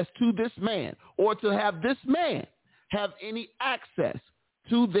access to this man or to have this man have any access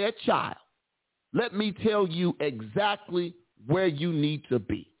to their child. Let me tell you exactly where you need to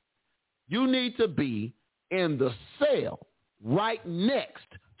be. You need to be in the cell right next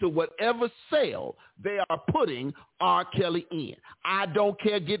to whatever cell they are putting R. Kelly in. I don't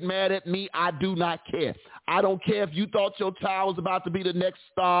care. Get mad at me. I do not care. I don't care if you thought your child was about to be the next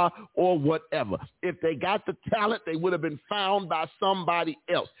star or whatever. If they got the talent, they would have been found by somebody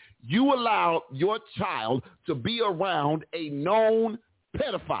else. You allowed your child to be around a known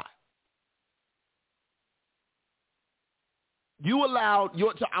pedophile. You allowed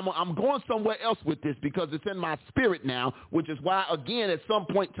your child. I'm going somewhere else with this because it's in my spirit now, which is why, again, at some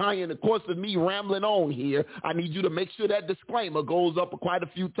point, Tanya, in the course of me rambling on here, I need you to make sure that disclaimer goes up quite a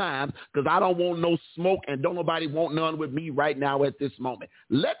few times because I don't want no smoke and don't nobody want none with me right now at this moment.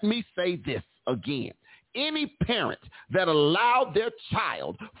 Let me say this again. Any parent that allowed their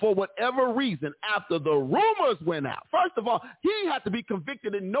child for whatever reason after the rumors went out, first of all, he didn't have to be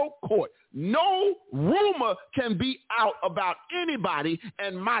convicted in no court. No rumor can be out about anybody,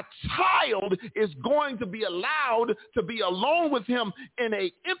 and my child is going to be allowed to be alone with him in an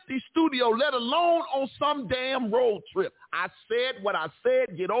empty studio, let alone on some damn road trip. I said what I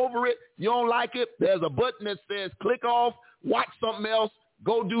said. Get over it. You don't like it? There's a button that says click off, watch something else,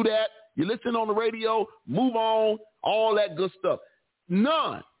 go do that. You listen on the radio, move on, all that good stuff.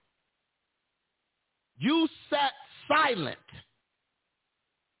 None. You sat silent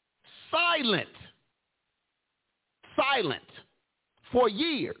for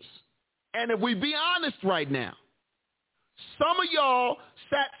years. And if we be honest right now, some of y'all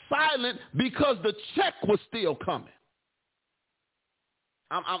sat silent because the check was still coming.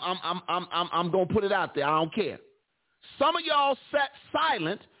 I'm going to put it out there. I don't care. Some of y'all sat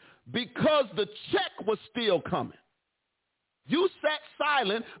silent because the check was still coming. You sat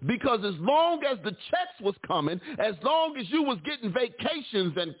silent because as long as the checks was coming, as long as you was getting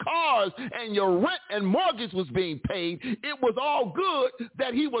vacations and cars and your rent and mortgage was being paid, it was all good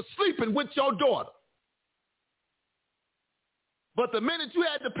that he was sleeping with your daughter. But the minute you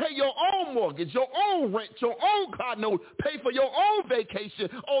had to pay your own mortgage, your own rent, your own car note, pay for your own vacation,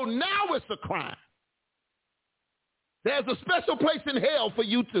 oh, now it's a crime. There's a special place in hell for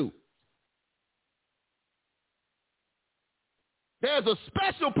you too. There's a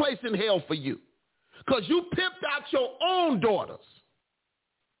special place in hell for you because you pimped out your own daughters.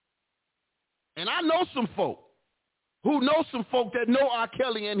 And I know some folk who know some folk that know R.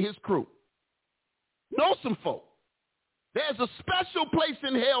 Kelly and his crew. Know some folk. There's a special place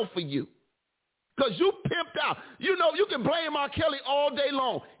in hell for you because you pimped out. You know, you can blame R. Kelly all day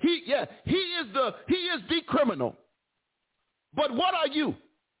long. He is the criminal. But what are you?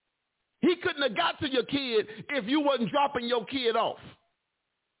 He couldn't have got to your kid if you wasn't dropping your kid off.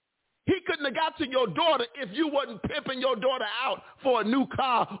 He couldn't have got to your daughter if you wasn't pimping your daughter out for a new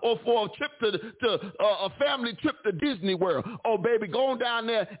car or for a trip to a family trip to Disney World. Oh, baby, go on down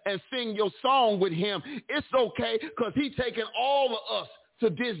there and sing your song with him. It's okay because he's taking all of us to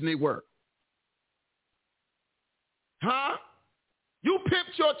Disney World. Huh? You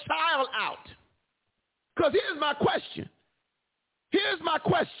pimped your child out. Because here's my question. Here is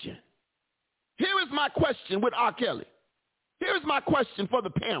my question with R. Kelly. Here's my question for the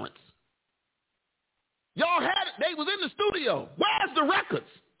parents. Y'all had it. They was in the studio. Where's the records?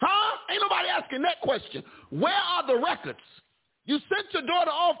 Huh? Ain't nobody asking that question. Where are the records? You sent your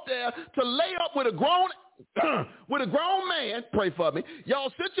daughter off there to lay up with a grown man. Pray for me.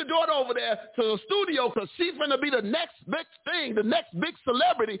 Y'all sent your daughter over there to the studio because she's going to be the next big thing, the next big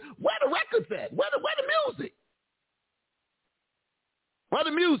celebrity. Where the records at? Where the music? Where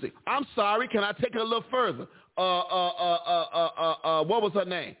the music? I'm sorry. Can I take it a little further? What was her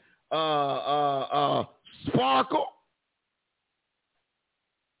name? Sparkle.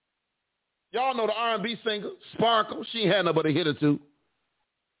 Y'all know the R&B singer, Sparkle. She ain't had nobody to hit her to.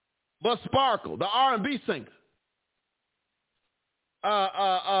 But Sparkle, the R&B singer.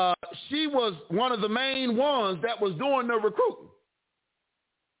 She was one of the main ones that was doing the recruiting.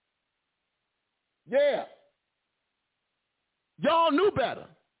 Yeah. Y'all knew better.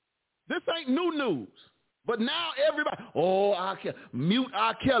 This ain't new news. But now everybody, mute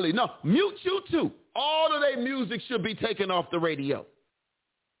R. Kelly. No, mute you too. All of their music should be taken off the radio.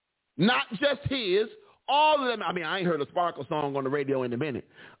 Not just his. All of them. I mean, I ain't heard a Sparkle song on the radio in a minute.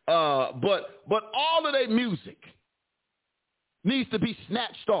 But all of their music needs to be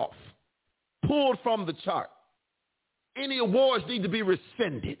snatched off, pulled from the chart. Any awards need to be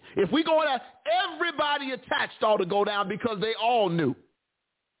rescinded. If we go down, everybody attached ought to go down because they all knew.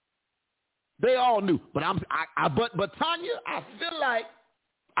 They all knew. But but Tanya, I feel like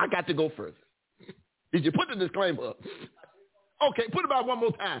I got to go further. Did you put the disclaimer up? Okay, put it about one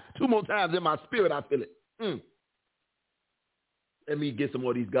more time. 2 more times in my spirit, I feel it. Let me get some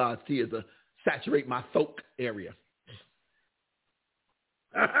more of these God's tears to saturate my throat area.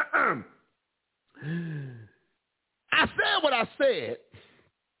 I said what I said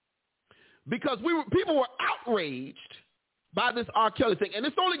because people were outraged by this R. Kelly thing. And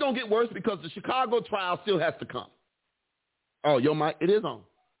it's only going to get worse because the Chicago trial still has to come. Oh, your mic, it is on.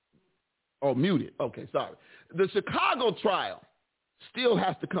 Oh, muted. Okay, sorry. The Chicago trial still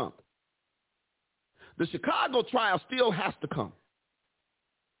has to come. The Chicago trial still has to come.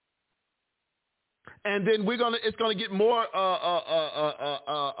 And then it's gonna get more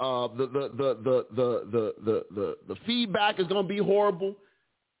the feedback is gonna be horrible.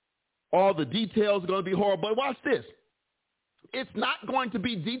 All the details are gonna be horrible. But watch this. It's not going to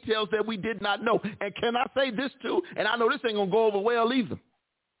be details that we did not know. And can I say this too? And I know this ain't gonna go over well either.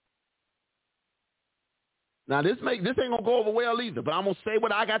 Now this ain't gonna go over well either, but I'm gonna say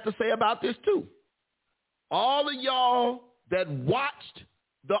what I got to say about this too. All of y'all that watched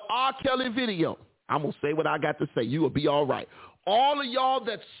the R. Kelly video, I'm going to say what I got to say. You will be all right. All of y'all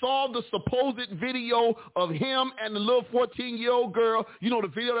that saw the supposed video of him and the little 14-year-old girl, you know, the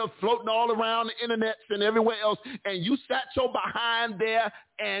video that was floating all around the internet and everywhere else, and you sat your behind there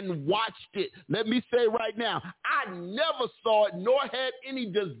and watched it. Let me say right now, I never saw it nor had any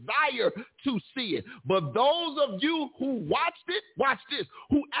desire to see it. But those of you who watched it, watch this,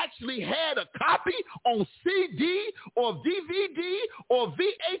 who actually had a copy on CD or DVD or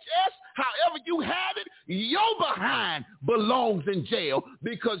VHS, however you had it, your behind belongs in jail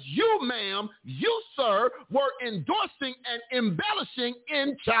because you, ma'am, you, sir, were endorsing and embellishing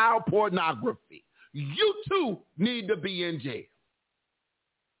in child pornography. You too need to be in jail.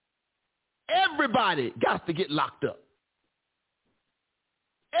 Everybody got to get locked up.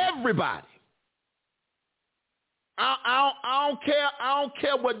 Everybody. I don't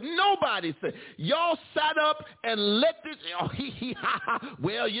care what nobody said. Y'all sat up and let this,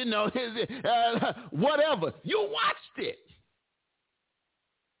 well, you know, whatever. You watched it.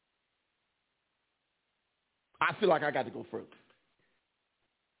 I feel like I got to go further.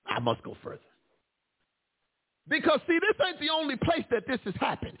 I must go further. Because, see, this ain't the only place that this has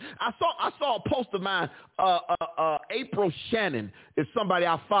happened. I saw a post of mine. April Shannon is somebody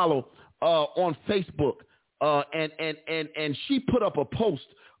I follow on Facebook. And she put up a post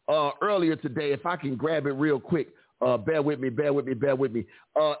earlier today. If I can grab it real quick, bear with me.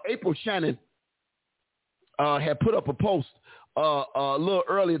 April Shannon had put up a post a little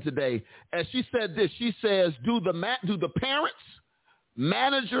earlier today, and she said this. She says, do the parents,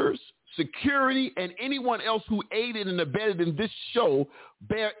 managers, security, and anyone else who aided and abetted in this show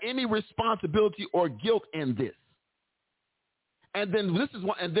bear any responsibility or guilt in this? And then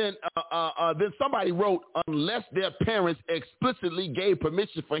then somebody wrote, unless their parents explicitly gave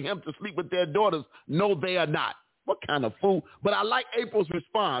permission for him to sleep with their daughters, no, they are not. What kind of fool? But I like April's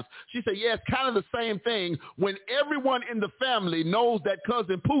response. She said, yeah, it's kind of the same thing when everyone in the family knows that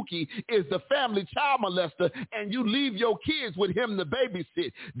cousin Pookie is the family child molester and you leave your kids with him to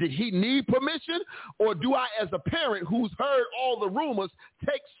babysit. Did he need permission? Or do I, as a parent who's heard all the rumors,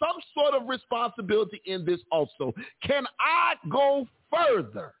 take some sort of responsibility in this also? Can I go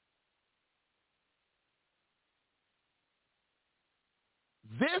further?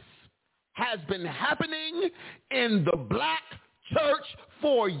 This has been happening in the black church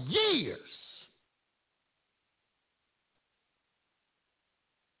for years.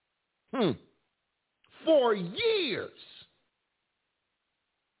 For years.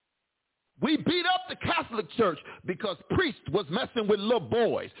 We beat up the Catholic Church because priest was messing with little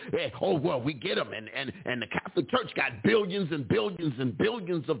boys. Oh, well, we get them. And the Catholic Church got billions and billions and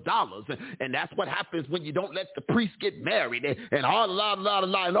billions of dollars. And that's what happens when you don't let the priest get married and all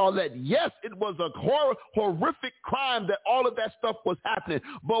and all that. Yes, it was a horrific crime that all of that stuff was happening.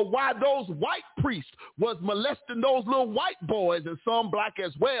 But why those white priests was molesting those little white boys and some black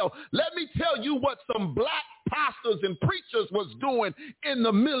as well, let me tell you what some black pastors and preachers was doing in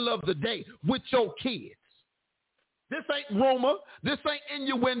the middle of the day with your kids. This ain't rumor. This ain't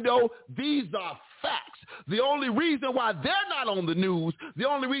innuendo. These are facts. The only reason why they're not on the news, the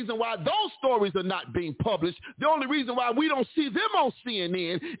only reason why those stories are not being published, the only reason why we don't see them on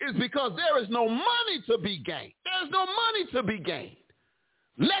CNN is because there is no money to be gained. There's no money to be gained.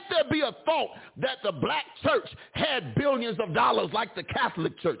 Let there be a thought that the black church had billions of dollars like the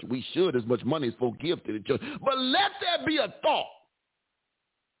Catholic Church. We should, as much money as folk give to the church. But let there be a thought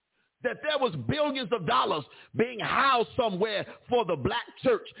that there was billions of dollars being housed somewhere for the black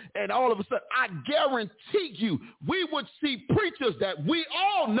church. And all of a sudden, I guarantee you, we would see preachers that we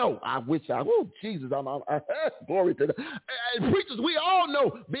all know. Glory to God. Preachers we all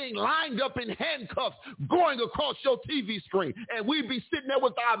know being lined up in handcuffs, going across your TV screen. And we'd be sitting there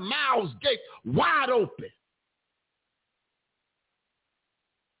with our mouths gaped wide open.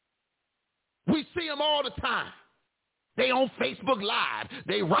 We see them all the time. They on Facebook Live.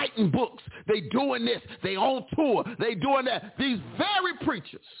 They writing books. They doing this. They on tour. They doing that. These very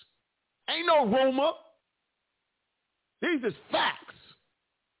preachers. Ain't no rumor. These is facts.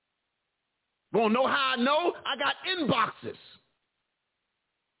 Want to know how I know? I got inboxes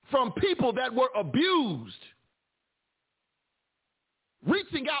from people that were abused,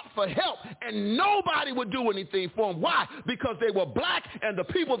 reaching out for help, and nobody would do anything for them. Why? Because they were black, and the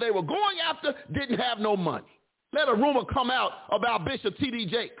people they were going after didn't have no money. Let a rumor come out about Bishop T.D.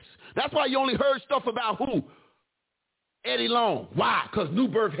 Jakes. That's why you only heard stuff about who? Eddie Long. Why? Because New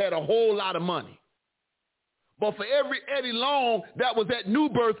Birth had a whole lot of money. But for every Eddie Long that was at New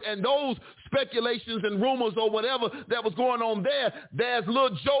Birth and those speculations and rumors or whatever that was going on there, there's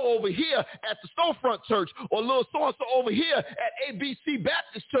little Joe over here at the Storefront Church, or little so-and-so over here at ABC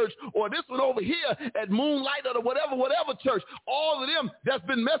Baptist Church, or this one over here at Moonlight or whatever church. All of them that's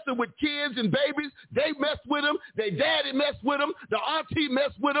been messing with kids and babies, they messed with them. Their daddy messed with them. The auntie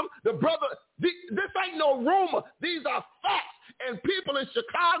messed with them. The brother. This ain't no rumor. These are facts. And people in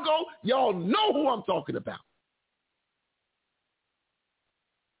Chicago, y'all know who I'm talking about.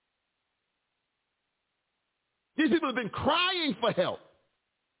 These people have been crying for help.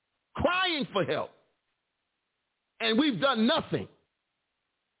 And we've done nothing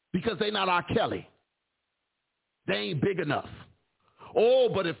because they're not R. Kelly. They ain't big enough. Oh,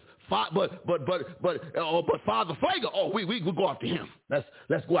 but Father Flager, oh, we go after him. Let's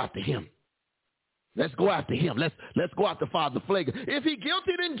go after him. Let's go after him. Let's go after Father Flager. If he's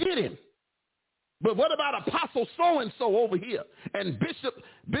guilty, then get him. But what about Apostle so-and-so over here and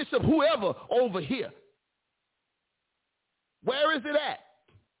Bishop whoever over here? Where is it at?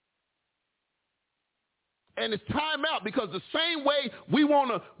 And it's time out, because the same way we want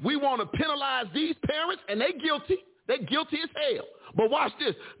to penalize these parents, and they're guilty as hell. But watch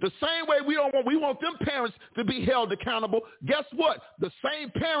this. The same way we want them parents to be held accountable. Guess what? The same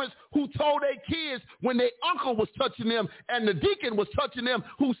parents who told their kids when their uncle was touching them and the deacon was touching them,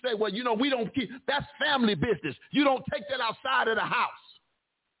 who say, well, we don't keep, that's family business. You don't take that outside of the house.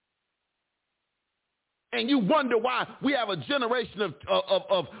 And you wonder why we have a generation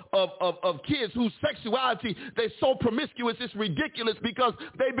of kids whose sexuality, they're so promiscuous, it's ridiculous, because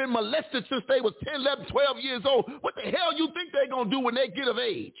they've been molested since they was 10, 11, 12 years old. What the hell you think they're going to do when they get of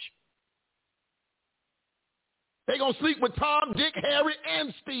age? They're going to sleep with Tom, Dick, Harry,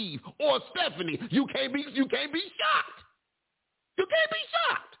 and Steve, or Stephanie. You can't be shocked. You can't be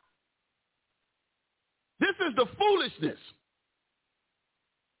shocked. This is the foolishness.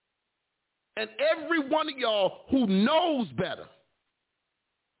 And every one of y'all who knows better,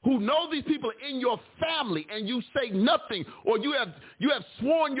 who know these people in your family, and you say nothing, or you have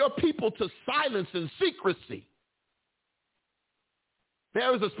sworn your people to silence and secrecy,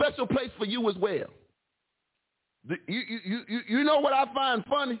 there is a special place for you as well. You know what I find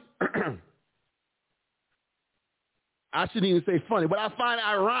funny? I shouldn't even say funny, but I find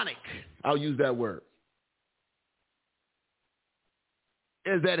ironic, I'll use that word,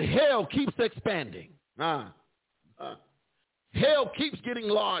 is that hell keeps expanding. Hell keeps getting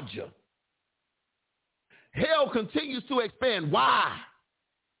larger. Hell continues to expand. Why?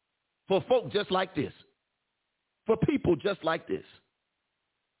 For folk just like this. For people just like this.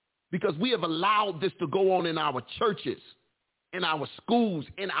 Because we have allowed this to go on in our churches. in our schools,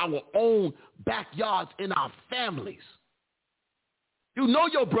 in our own backyards, in our families. You know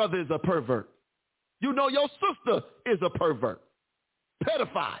your brother is a pervert. You know your sister is a pervert.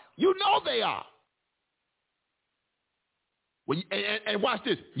 Pedophile. You know they are. Well, and watch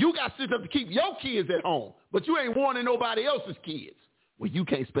this. You got system to keep your kids at home, but you ain't warning nobody else's kids. Well, you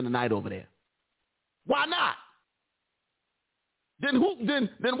can't spend the night over there. Why not? Then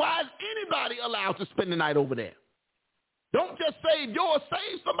why is anybody allowed to spend the night over there? Don't just save yours,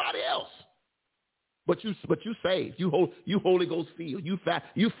 save somebody else. But you saved. You Holy Ghost filled. You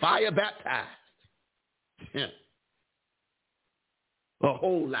fire baptized. A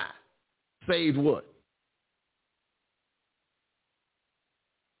whole lot. Saved what?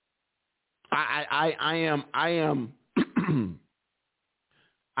 I am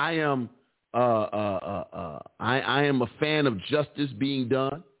a fan of justice being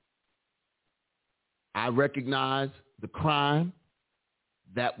done. I recognize the crime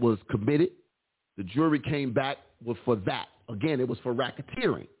that was committed. The jury came back for that. Again, it was for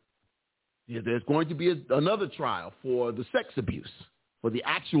racketeering. Yeah, there's going to be another trial for the sex abuse, for the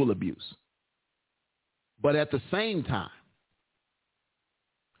actual abuse. But at the same time,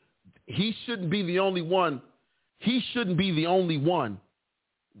 he shouldn't be the only one. He shouldn't be the only one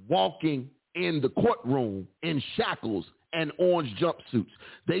walking in the courtroom in shackles and orange jumpsuits.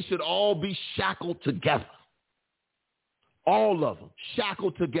 They should all be shackled together. All of them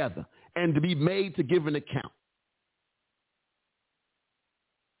shackled together and to be made to give an account.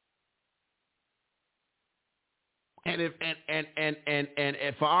 And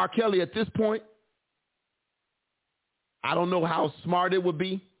for R. Kelly at this point, I don't know how smart it would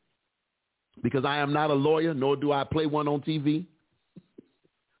be, because I am not a lawyer, nor do I play one on TV.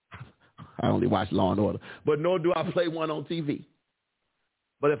 I only watch Law and Order, but nor do I play one on TV.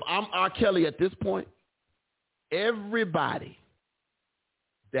 But if I'm R. Kelly at this point, everybody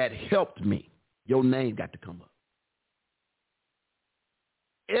that helped me, your name got to come up.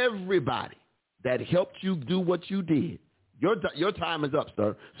 Everybody that helped you do what you did, your time is up,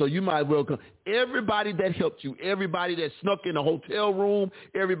 sir. So you might as well come. Everybody that helped you, everybody that snuck in a hotel room,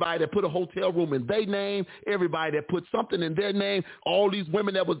 everybody that put a hotel room in their name, everybody that put something in their name, all these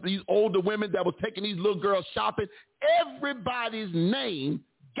women these older women that was taking these little girls shopping, everybody's name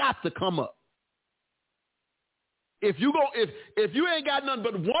got to come up. If you ain't got nothing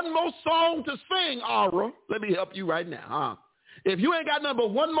but one more song to sing, Aura, let me help you right now, huh? If you ain't got nothing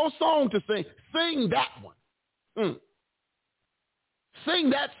but one more song to sing, sing that one.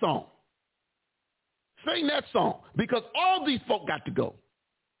 Sing that song. Sing that song. Because all these folk got to go.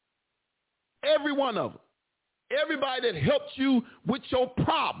 Every one of them. Everybody that helped you with your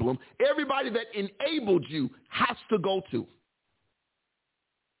problem, everybody that enabled you has to go too.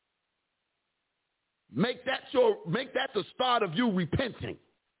 Make that the start of you repenting.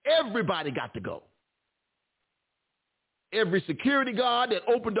 Everybody got to go. Every security guard that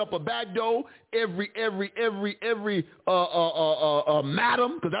opened up a back door, every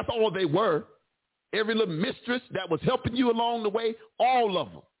madam, because that's all they were, every little mistress that was helping you along the way, all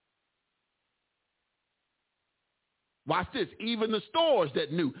of them. Watch this. Even the stores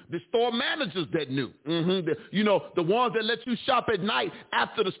that knew, the store managers that knew, the ones that let you shop at night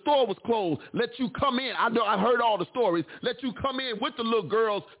after the store was closed, let you come in. I know I've heard all the stories. Let you come in with the little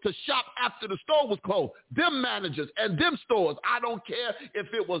girls to shop after the store was closed. Them managers and them stores, I don't care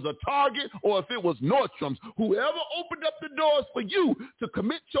if it was a Target or if it was Nordstrom's, whoever opened up the doors for you to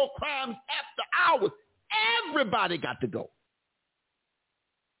commit your crimes after hours, everybody got to go.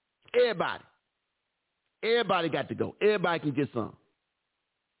 Everybody. Everybody got to go. Everybody can get some.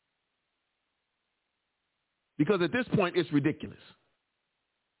 Because at this point, it's ridiculous.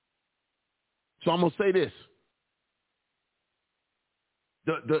 So I'm going to say this.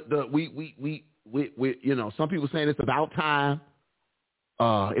 Some people saying it's about time.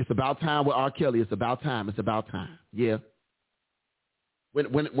 It's about time with R. Kelly. It's about time. It's about time. Yeah. When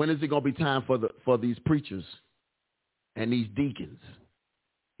is it going to be time for these preachers and these deacons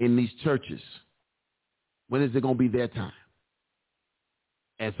in these churches? When is it going to be their time?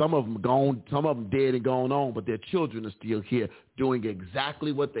 And some of them gone, some of them dead and gone on, but their children are still here doing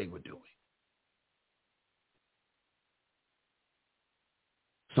exactly what they were doing.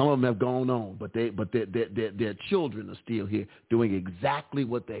 Some of them have gone on, but their children are still here doing exactly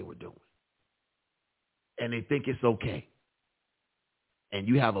what they were doing. And they think it's okay. And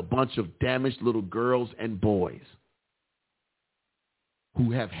you have a bunch of damaged little girls and boys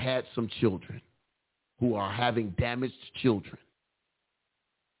who have had some children, who are having damaged children,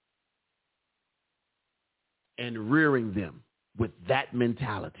 and rearing them with that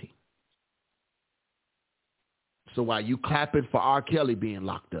mentality. So while you clapping for R. Kelly being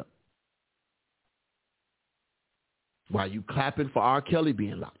locked up,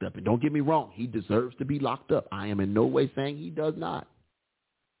 and don't get me wrong, he deserves to be locked up. I am in no way saying he does not.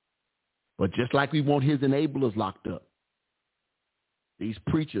 But just like we want his enablers locked up, these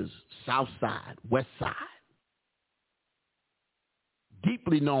preachers, South Side, West Side,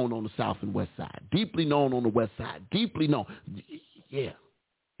 deeply known on the South and West Side, deeply known on the West Side, deeply known. Yeah,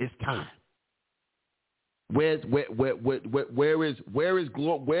 it's time. Where is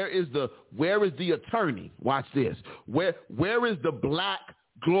the attorney? Watch this. Where is the black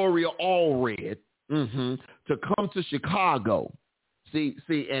Gloria Allred to come to Chicago? See,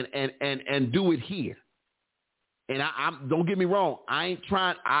 and do it here. And I don't get me wrong. I ain't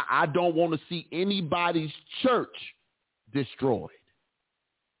trying. I don't want to see anybody's church destroyed.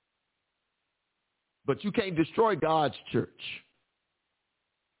 But you can't destroy God's church.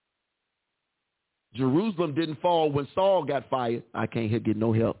 Jerusalem didn't fall when Saul got fired. I can't get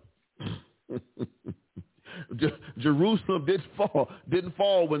no help. Jerusalem didn't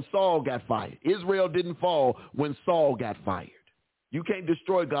fall when Saul got fired. Israel didn't fall when Saul got fired. You can't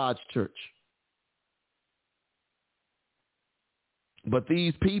destroy God's church. But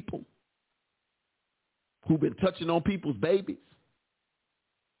these people who've been touching on people's babies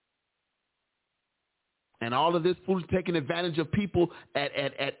and all of this food, taking advantage of people at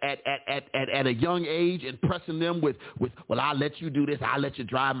a young age and pressing them with, well, I'll let you do this. I'll let you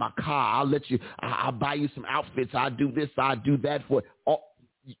drive my car. I'll buy you some outfits. I'll do this. I'll do that for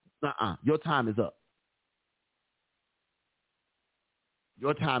your time is up.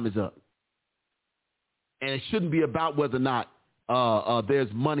 Your time is up. And it shouldn't be about whether or not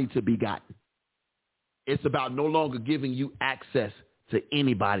there's money to be gotten. It's about no longer giving you access to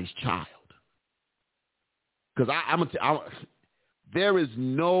anybody's child. Because there is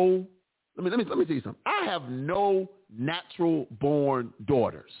no, let me tell you something. I have no natural born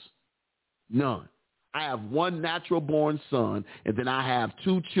daughters. None. I have one natural born son, and then I have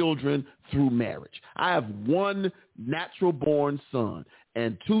 2 children through marriage. I have one natural born son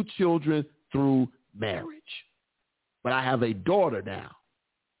and 2 children through marriage. But I have a daughter now.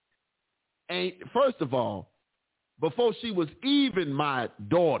 And first of all, before she was even my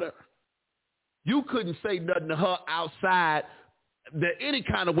daughter, you couldn't say nothing to her outside that any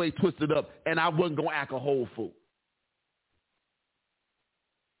kind of way twisted up, and I wasn't going to act a whole fool.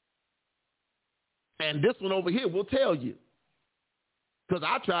 And this one over here will tell you. Because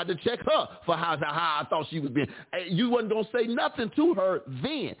I tried to check her for how I thought she was being. You wasn't going to say nothing to her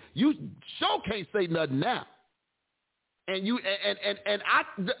then. You sure can't say nothing now. And I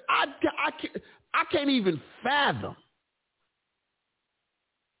can't even fathom.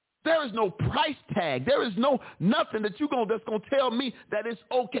 There is no price tag. There is nothing that that's going to tell me that it's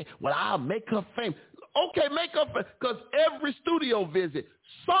okay. Well, I'll make her famous. Okay, make her famous. Because every studio visit,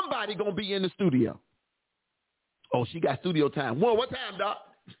 somebody going to be in the studio. Oh, she got studio time. Well, what time, Doc?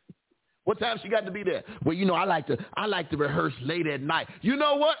 What time she got to be there? Well, I like to rehearse late at night. You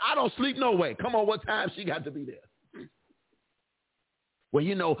know what? I don't sleep no way. Come on, what time she got to be there?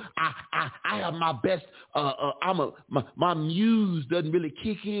 Well, I have my best, my muse doesn't really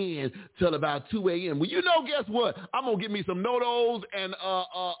kick in till about 2 a.m. Well, guess what? I'm going to get me some Nodos and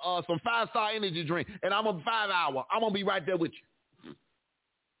some 5-star energy drink, and I'm a 5 hour. I'm going to be right there with you.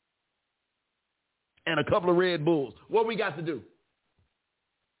 And a couple of Red Bulls. What we got to do?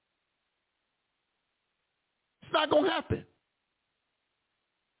 It's not going to happen.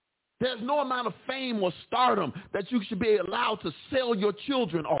 There's no amount of fame or stardom that you should be allowed to sell your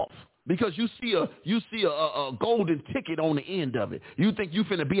children off because you see a golden ticket on the end of it. You think you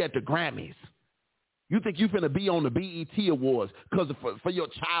finna be at the Grammys. You think you finna be on the BET Awards for your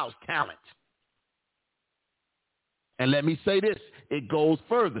child's talent. And let me say this, it goes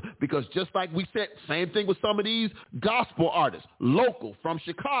further because just like we said, same thing with some of these gospel artists, local from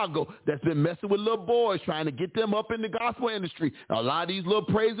Chicago, that's been messing with little boys, trying to get them up in the gospel industry. A lot of these little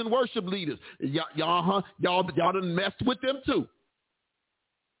praise and worship leaders, y'all done messed with them too.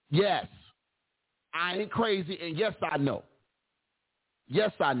 Yes, I ain't crazy, and yes, I know.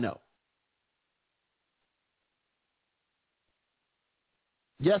 Yes, I know.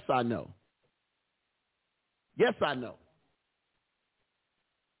 Yes, I know. Yes, I know.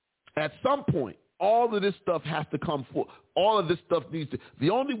 At some point, all of this stuff has to come forth. All of this stuff needs to. The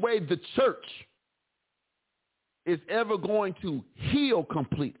only way the church is ever going to heal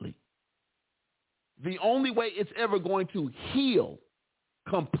completely, the only way it's ever going to heal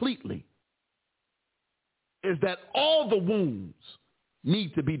completely is that all the wounds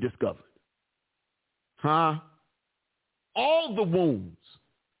need to be discovered. All the wounds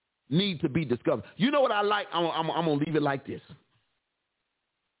need to be discovered. You know what I like? I'm going to leave it like this.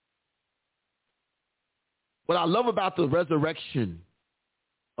 What I love about the resurrection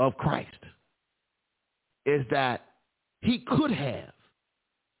of Christ is that he could have,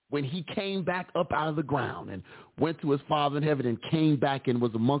 when he came back up out of the ground and went to his Father in heaven and came back and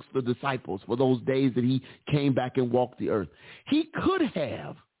was amongst the disciples for those days that he came back and walked the earth, he could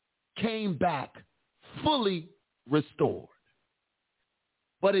have came back fully restored.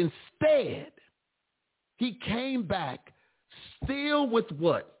 But instead, he came back still with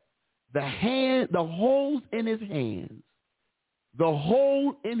what? The holes in his hands, the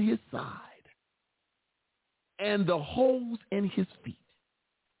hole in his side, and the holes in his feet.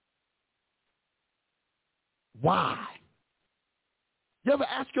 Why? You ever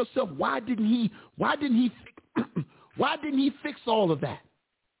ask yourself, why didn't he fix all of that?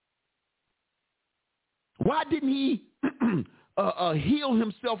 Why didn't he heal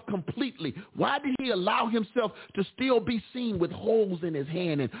himself completely? Why did he allow himself to still be seen with holes in his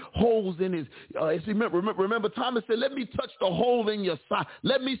hand and holes in his, remember Thomas said, let me touch the hole in your side.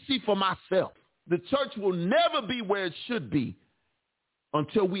 Let me see for myself. The church will never be where it should be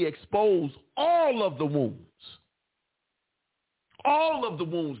until we expose all of the wounds. All of the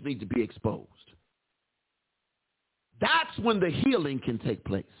wounds need to be exposed. That's when the healing can take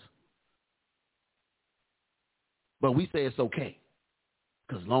place. But we say it's okay.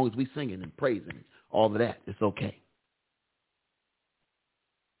 Because as long as we singing and praising and all of that, it's okay.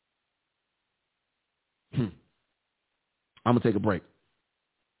 I'm going to take a break.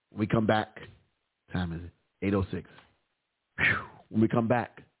 When we come back, time is 8:06. When we come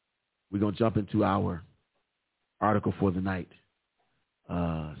back, we're going to jump into our article for the night,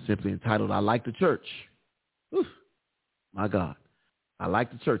 simply entitled, I Like the Church. Oof, my God. I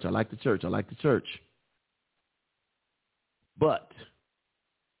like the church. I like the church. I like the church. But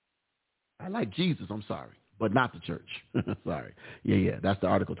I like Jesus, I'm sorry, but not the church. Sorry. Yeah, that's the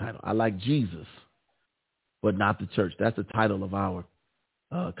article title. I like Jesus, but not the church. That's the title of our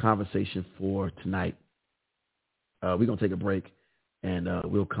conversation for tonight. We're going to take a break, and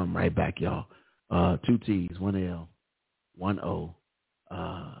we'll come right back, y'all. 2 T's, 1 L, 1 O.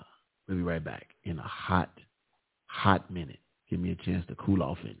 We'll be right back in a hot minute. Give me a chance to cool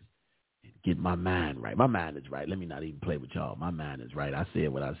off and get my mind right. My mind is right. Let me not even play with y'all. My mind is right. I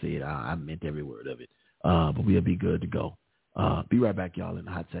said what I said. I meant every word of it. But we'll be good to go. Be right back, y'all, in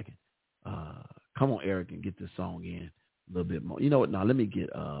a hot second. Come on, Eric, and get this song in a little bit more. You know what? Now, let me get,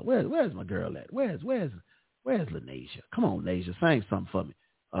 where's my girl at? Where's LaNasia? Come on, Nasia. Sing something for me.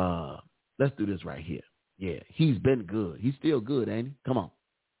 Let's do this right here. Yeah, he's been good. He's still good, ain't he? Come on.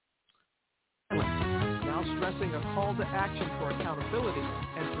 Now stressing a call to action for accountability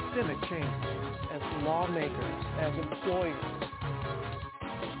and systemic change as lawmakers, as employers.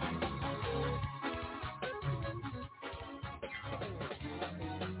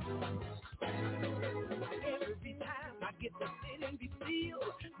 Every time I get to sit and be still,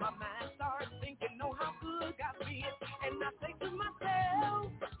 my mind starts thinking, oh, how good God feels. And I say to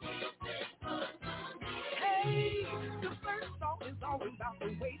myself, hey, the first song is all about the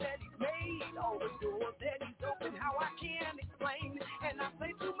way that he's made, all the doors that he's opened, how I can't explain. And I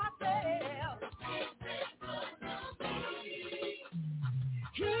say to myself,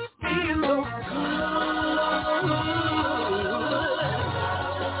 he feels so good.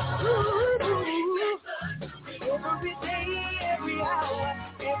 Every day, every hour,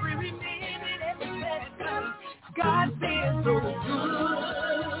 every minute, every second, God feels so good.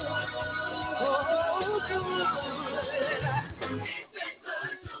 Oh, good.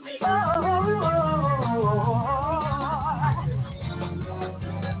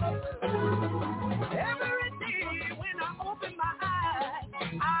 Every day when I open my eyes,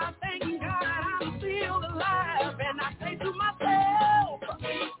 I thank God I'm still alive, and I say to myself,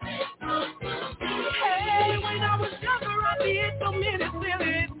 hey, when I was younger I did so many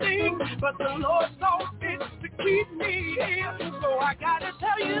silly things, but the Lord saw fit to keep me here, so I gotta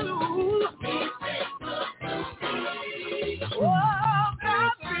tell you, oh,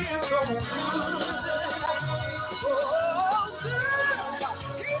 God feels so good. Oh, good.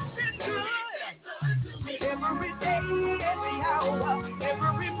 He's been good. Every day, every hour,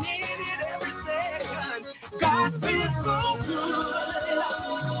 every minute, every second, God feels so good.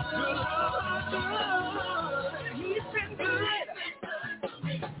 Good. He's been good.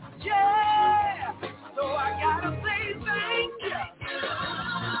 Yeah. So I gotta say thank you.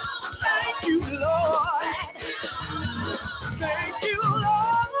 Thank you, Lord. Thank you,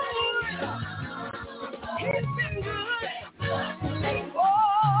 Lord. He's been good.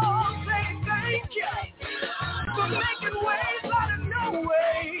 Oh, say thank you for making ways out of no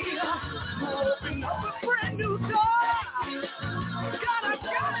way.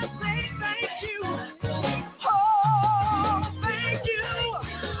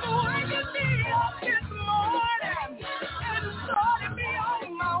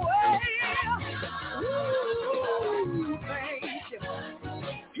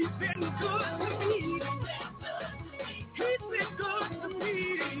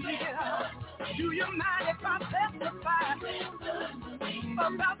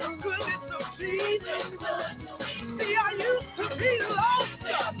 about the goodness of Jesus. See, I used to be lost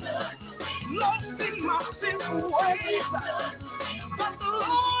in my sinful ways. But the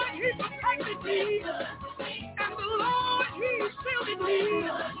Lord, He protected me. And the Lord, He shielded me.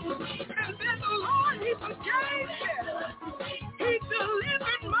 And then the Lord, He forgave me. He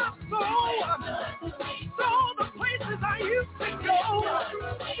delivered my soul. So the places I used to go,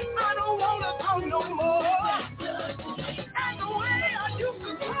 I don't want to go no more. And the way I used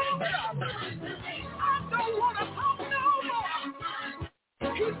to talk, I don't want to talk no more.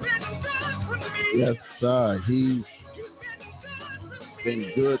 He's been good for me. Yes, sir. He's been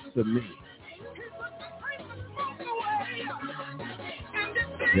good to me.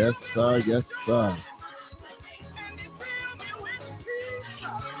 Yes, sir. Yes, sir.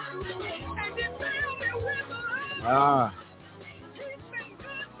 Ah.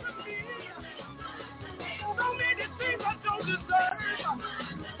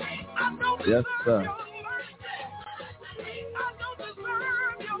 Yes, sir.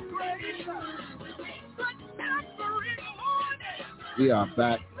 We are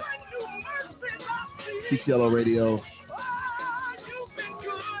back. TTLO Radio.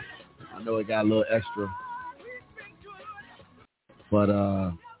 I know it got a little extra, but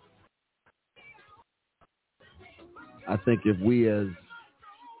I think if we as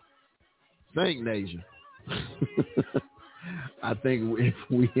Saint Nation, I think if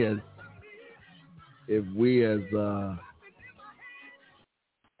we as a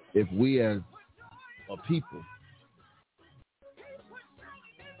people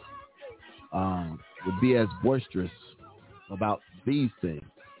would be as boisterous about these things,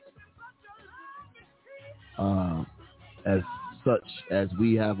 as such as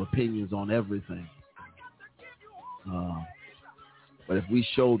we have opinions on everything. But if we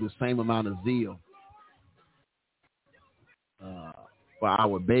show the same amount of zeal for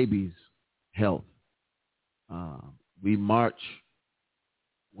our babies' health, we march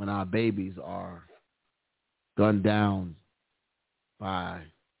when our babies are gunned down by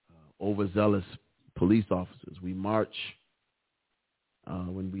overzealous police officers. We march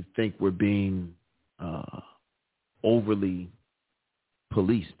when we think we're being overly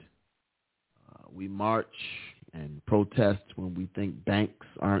policed. We march and protest when we think banks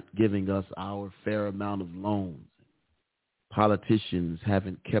aren't giving us our fair amount of loans. Politicians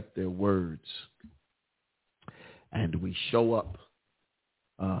haven't kept their words. And we show up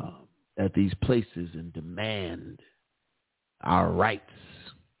at these places and demand our rights.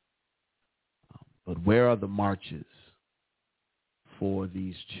 But where are the marches for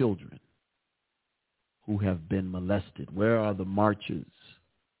these children who have been molested? Where are the marches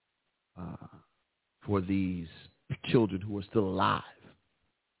for these children who are still alive?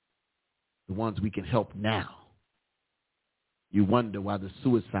 The ones we can help now. You wonder why the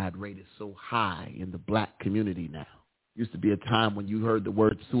suicide rate is so high in the black community now. Used to be a time when you heard the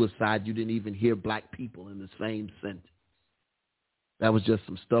word suicide, you didn't even hear black people in the same sentence. That was just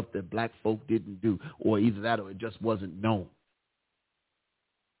some stuff that black folk didn't do, or either that or it just wasn't known.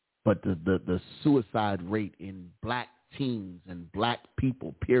 But the suicide rate in black teens and black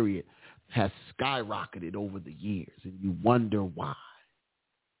people, period, has skyrocketed over the years, and you wonder why.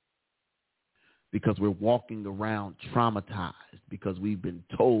 Because we're walking around traumatized, because we've been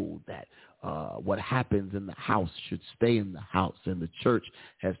told that what happens in the house should stay in the house. And the church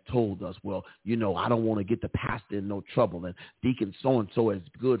has told us, well, you know, I don't want to get the pastor in no trouble. And Deacon so-and-so is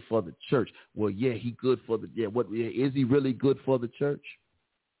good for the church. Well, yeah, he good for the, is he really good for the church?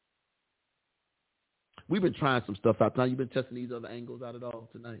 We've been trying some stuff out. Now, you've been testing these other angles out at all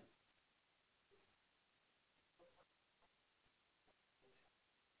tonight?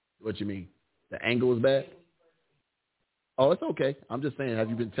 What you mean? The angle is bad? Oh, it's okay. I'm just saying, have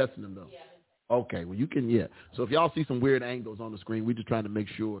you been testing them, though? Yeah. Okay, well, you can, yeah. So if y'all see some weird angles on the screen, we're just trying to make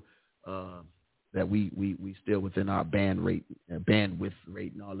sure that we still within our bandwidth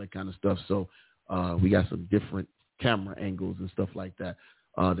rate and all that kind of stuff. So we got some different camera angles and stuff like that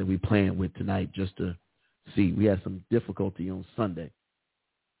that we playing with tonight just to see. We had some difficulty on Sunday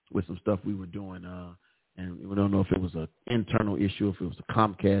with some stuff we were doing, and we don't know if it was an internal issue, if it was a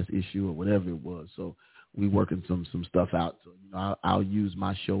Comcast issue or whatever it was. So we working some stuff out. So I'll use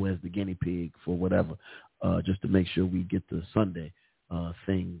my show as the guinea pig for whatever, just to make sure we get the Sunday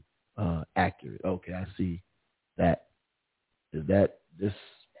thing accurate. Okay, I see that. Is that this?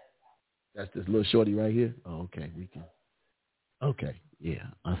 That's this little shorty right here. Oh, okay, we can. Okay, yeah,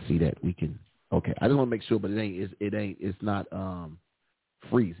 I see that. We can. Okay, I just want to make sure, but it's not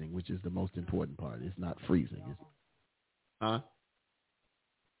freezing, which is the most important part. It's not freezing, is it? Huh?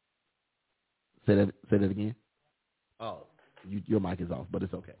 Say that again. Oh, Your mic is off, but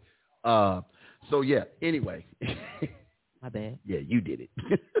it's okay. So yeah. Anyway. My bad. Yeah, you did it.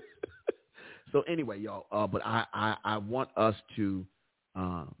 So anyway, y'all. But I want us to,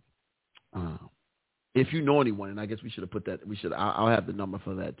 if you know anyone, and I guess we should have put that. I'll have the number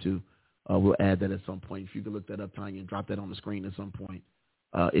for that too. We'll add that at some point. If you can look that up, Tanya, and drop that on the screen at some point.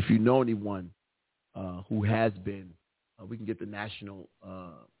 If you know anyone who has been, we can get the national.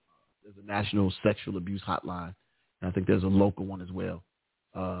 There's a national sexual abuse hotline, and I think there's a local one as well.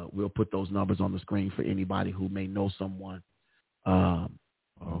 We'll put those numbers on the screen for anybody who may know someone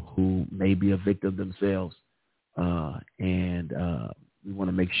who may be a victim themselves, and we want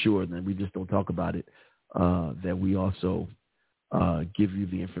to make sure that we just don't talk about it, that we also give you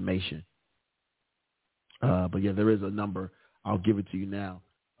the information. But yeah, there is a number. I'll give it to you now.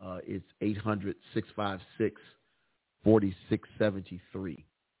 It's 800-656-4673.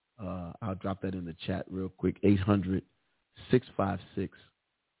 I'll drop that in the chat real quick. 800-656-4673.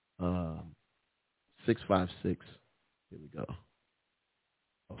 Here we go.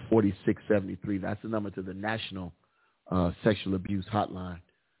 4673. That's the number to the National Sexual Abuse Hotline.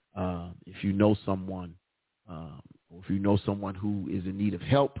 If you know someone, or if you know someone who is in need of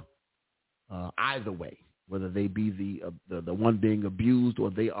help, either way, whether they be the one being abused or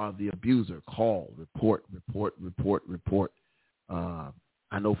they are the abuser, call, report.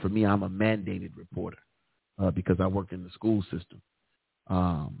 I know for me, I'm a mandated reporter because I work in the school system.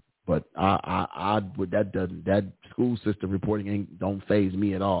 But that school system reporting don't faze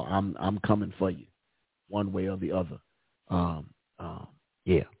me at all. I'm coming for you, one way or the other.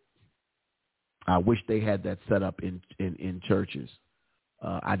 Yeah. I wish they had that set up in churches.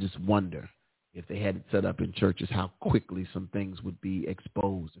 I just wonder if they had it set up in churches, how quickly some things would be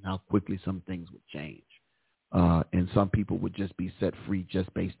exposed and how quickly some things would change. And some people would just be set free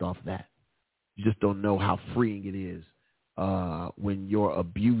just based off that. You just don't know how freeing it is when your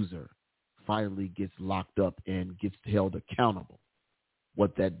abuser finally gets locked up and gets held accountable,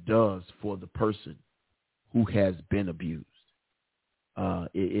 what that does for the person who has been abused.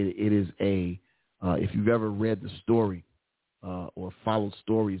 It is if you've ever read the story or followed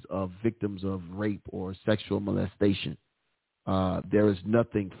stories of victims of rape or sexual molestation, there is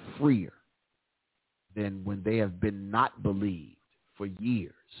nothing freer than when they have been not believed for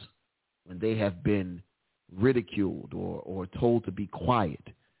years, when they have been ridiculed or told to be quiet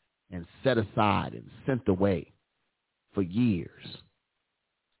and set aside and sent away for years.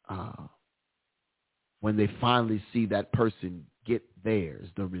 When they finally see that person get theirs,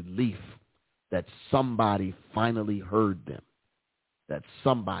 the relief that somebody finally heard them, that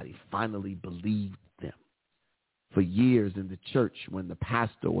somebody finally believed them. For years in the church, when the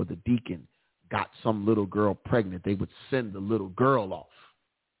pastor or the deacon got some little girl pregnant, they would send the little girl off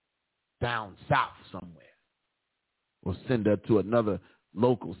down south somewhere or send her to another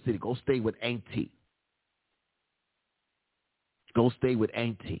local city. Go stay with auntie. Go stay with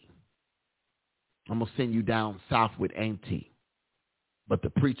auntie. I'm going to send you down south with auntie. But the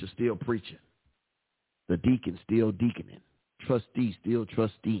preacher still preaching. The deacon still deaconing. Trustee still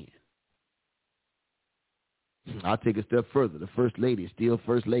trusteeing. I'll take a step further. The first lady is still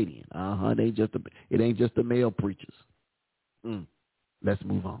first ladying. It ain't just the male preachers. Let's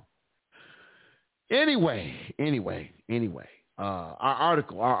move on. Anyway. Our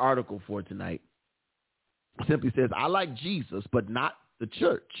article for tonight simply says, I like Jesus, but not the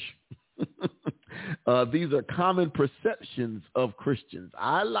church. These are common perceptions of Christians.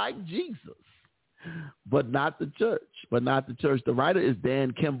 I like Jesus, but not the church. The writer is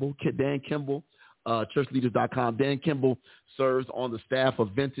Dan Kimball. Churchleaders.com. Dan Kimball serves on the staff of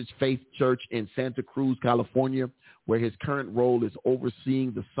Vintage Faith Church in Santa Cruz, California, where his current role is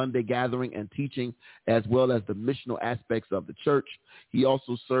overseeing the Sunday gathering and teaching, as well as the missional aspects of the church. He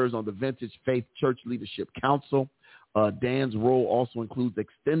also serves on the Vintage Faith Church Leadership Council. Dan's role also includes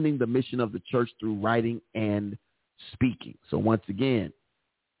extending the mission of the church through writing and speaking. So once again,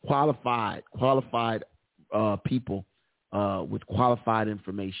 qualified people with qualified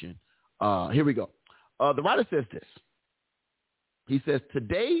information. Here we go. The writer says this. He says,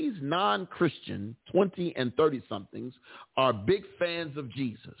 today's non-Christian 20 and 30-somethings are big fans of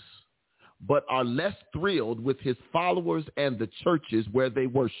Jesus, but are less thrilled with his followers and the churches where they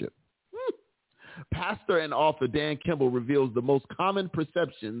worship. Pastor and author Dan Kimball reveals the most common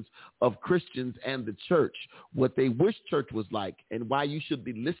perceptions of Christians and the church, what they wish church was like, and why you should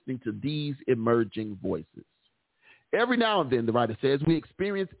be listening to these emerging voices. Every now and then, the writer says, we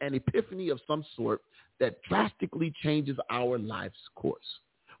experience an epiphany of some sort that drastically changes our life's course.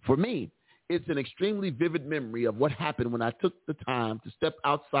 For me, It's an extremely vivid memory of what happened when I took the time to step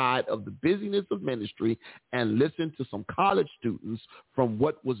outside of the busyness of ministry and listen to some college students from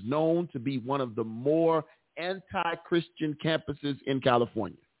what was known to be one of the more anti-Christian campuses in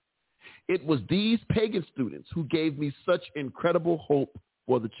California. It was these pagan students who gave me such incredible hope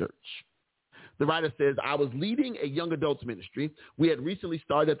for the church. The writer says, I was leading a young adults ministry. We had recently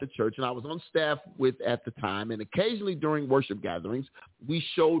started at the church, and I was on staff with at the time, and occasionally during worship gatherings, we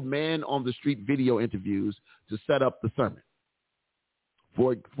showed man-on-the-street video interviews to set up the sermon.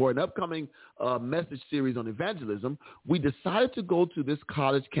 For an upcoming message series on evangelism, we decided to go to this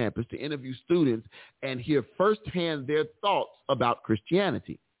college campus to interview students and hear firsthand their thoughts about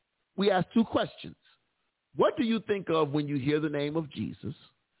Christianity. We asked 2 questions. What do you think of when you hear the name of Jesus?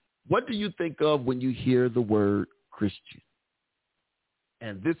 What do you think of when you hear the word Christian?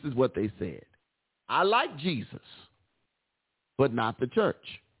 And this is what they said. I like Jesus, but not the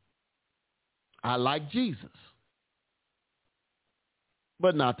church. I like Jesus,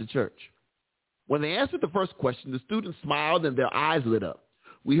 but not the church. When they answered the first question, the students smiled and their eyes lit up.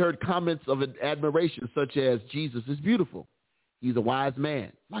 We heard comments of admiration such as, Jesus is beautiful. He's a wise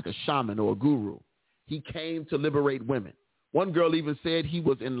man, like a shaman or a guru. He came to liberate women. One girl even said he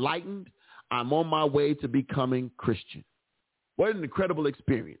was enlightened. I'm on my way to becoming Christian. What an incredible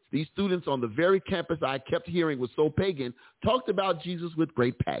experience. These students on the very campus I kept hearing was so pagan talked about Jesus with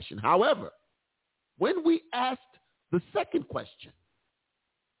great passion. However, when we asked the second question,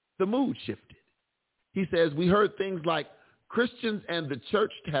 the mood shifted. He says, we heard things like Christians and the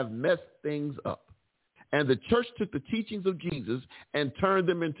church have messed things up. And the church took the teachings of Jesus and turned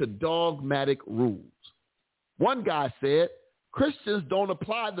them into dogmatic rules. One guy said, Christians don't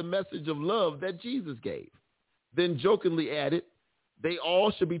apply the message of love that Jesus gave. Then jokingly added, they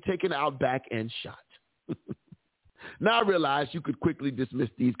all should be taken out back and shot. Now I realize you could quickly dismiss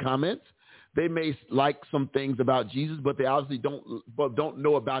these comments. They may like some things about Jesus, but they obviously don't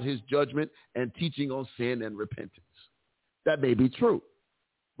know about his judgment and teaching on sin and repentance. That may be true.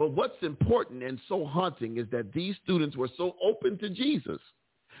 But what's important and so haunting is that these students were so open to Jesus.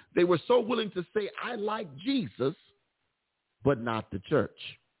 They were so willing to say, I like Jesus, but not the church.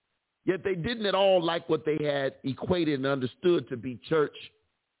 Yet they didn't at all like what they had equated and understood to be church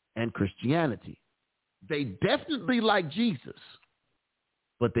and Christianity. They definitely liked Jesus,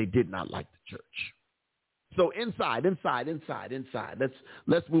 but they did not like the church. So inside.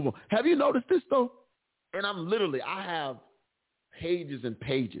 Let's move on. Have you noticed this, though? And I have pages and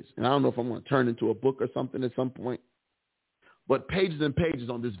pages, and I don't know if I'm going to turn into a book or something at some point, but pages and pages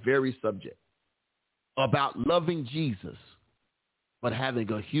on this very subject about loving Jesus, but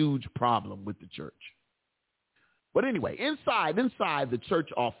having a huge problem with the church. But anyway, inside the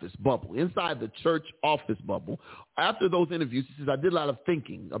church office bubble, after those interviews, he says, I did a lot of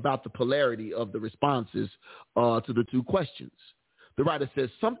thinking about the polarity of the responses to the 2 questions. The writer says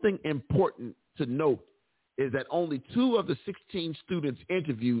something important to note is that only 2 of the 16 students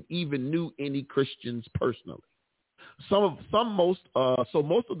interviewed even knew any Christians personally. Most of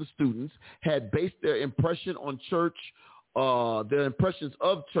the students had based their impressions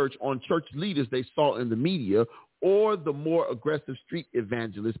of church on church leaders they saw in the media or the more aggressive street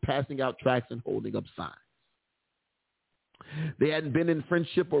evangelists passing out tracts and holding up signs. They hadn't been in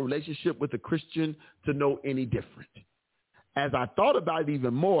friendship or relationship with a Christian to know any different. As I thought about it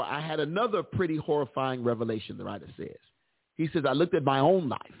even more, I had another pretty horrifying revelation, the writer says. He says, I looked at my own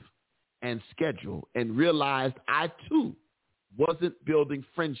life and schedule and realized I too wasn't building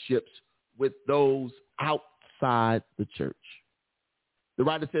friendships with those outside the church. The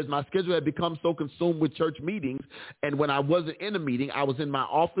writer says my schedule had become so consumed with church meetings, and when I wasn't in a meeting, I was in my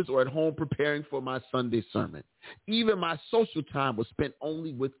office or at home preparing for my Sunday sermon. Even my social time was spent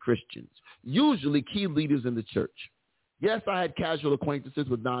only with Christians, usually key leaders in the church. Yes, I had casual acquaintances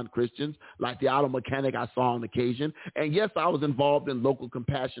with non-Christians, like the auto mechanic I saw on occasion. And yes, I was involved in local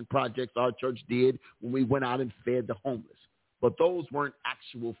compassion projects our church did when we went out and fed the homeless. But those weren't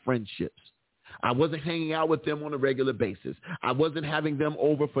actual friendships. I wasn't hanging out with them on a regular basis. I wasn't having them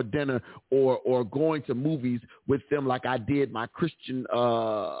over for dinner or going to movies with them like I did my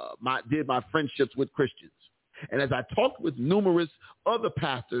friendships with Christians. And as I talked with numerous other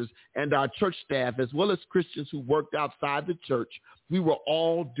pastors and our church staff, as well as Christians who worked outside the church, we were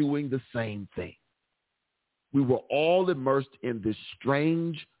all doing the same thing. We were all immersed in this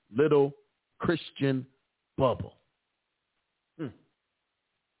strange little Christian bubble.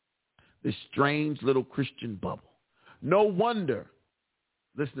 This strange little Christian bubble. No wonder,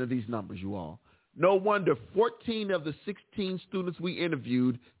 listen to these numbers, you all. No wonder 14 of the 16 students we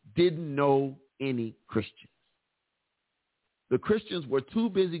interviewed didn't know any Christians. The Christians were too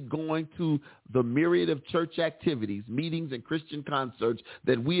busy going to the myriad of church activities, meetings, and Christian concerts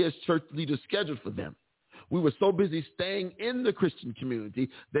that we as church leaders scheduled for them. We were so busy staying in the Christian community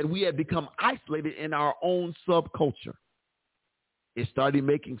that we had become isolated in our own subculture. It started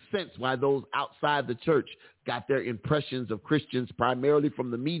making sense why those outside the church got their impressions of Christians primarily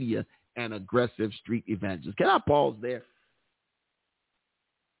from the media and aggressive street evangelists. Can I pause there?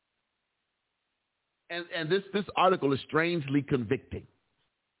 And this article is strangely convicting.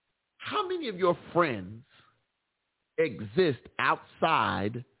 How many of your friends exist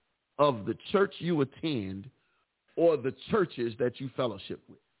outside of the church you attend or the churches that you fellowship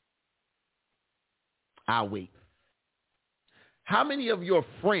with? I'll wait. How many of your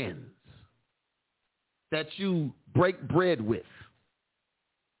friends that you break bread with,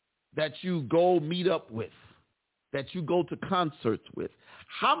 that you go meet up with, that you go to concerts with,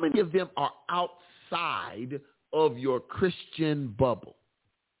 how many of them are outside of your Christian bubble?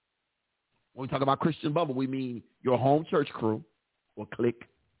 When we talk about Christian bubble, we mean your home church crew or clique,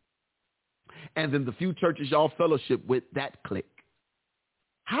 and then the few churches y'all fellowship with, that clique.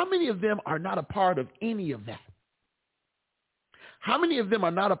 How many of them are not a part of any of that? How many of them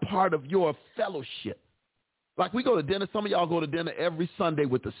are not a part of your fellowship? Like we go to dinner, some of y'all go to dinner every Sunday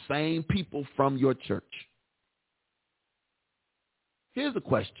with the same people from your church. Here's the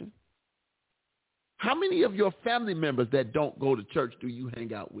question. How many of your family members that don't go to church do you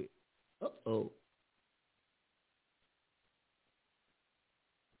hang out with? Uh-oh.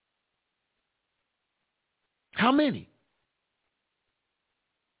 How many?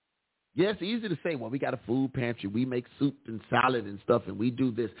 Yes, it's easy to say, well, we got a food pantry. We make soup and salad and stuff, and we do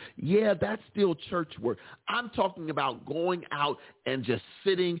this. Yeah, that's still church work. I'm talking about going out and just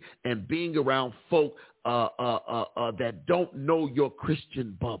sitting and being around folk that don't know your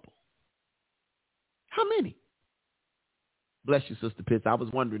Christian bubble. How many? Bless you, Sister Pitts. I was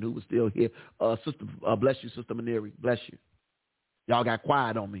wondering who was still here. Sister, bless you, Sister Maneri. Bless you. Y'all got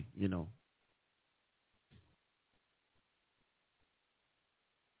quiet on me, you know.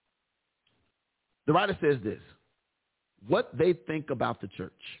 The writer says this, what they think about the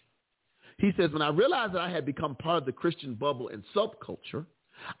church. He says, when I realized that I had become part of the Christian bubble and subculture,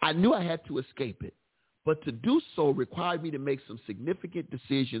 I knew I had to escape it. But to do so required me to make some significant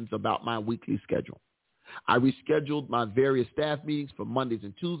decisions about my weekly schedule. I rescheduled my various staff meetings for Mondays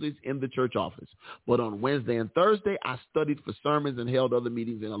and Tuesdays in the church office. But on Wednesday and Thursday, I studied for sermons and held other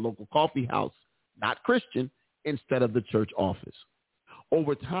meetings in a local coffee house, not Christian, instead of the church office.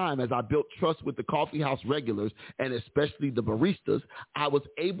 Over time, as I built trust with the coffee house regulars and especially the baristas, I was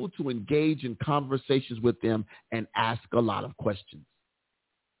able to engage in conversations with them and ask a lot of questions.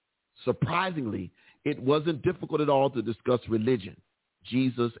 Surprisingly, it wasn't difficult at all to discuss religion,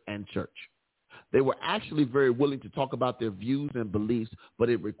 Jesus, and church. They were actually very willing to talk about their views and beliefs, but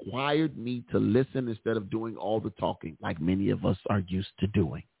it required me to listen instead of doing all the talking like many of us are used to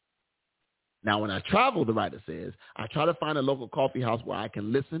doing. Now, when I travel, the writer says, I try to find a local coffee house where I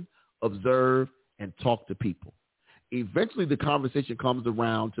can listen, observe, and talk to people. Eventually, the conversation comes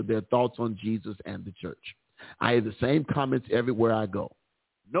around to their thoughts on Jesus and the church. I hear the same comments everywhere I go.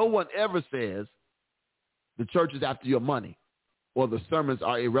 No one ever says the church is after your money or the sermons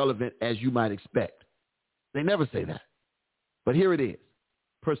are irrelevant as you might expect. They never say that. But here it is.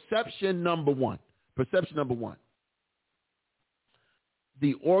 Perception number one. Perception number one.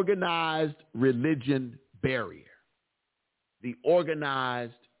 The organized religion barrier. The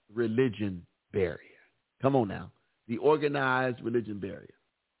organized religion barrier. Come on now. The organized religion barrier.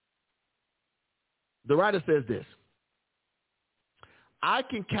 The writer says this. I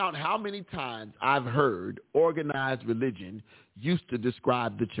can count how many times I've heard organized religion used to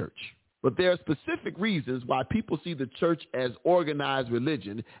describe the church. But there are specific reasons why people see the church as organized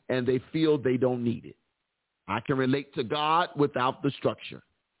religion and they feel they don't need it. I can relate to God without the structure.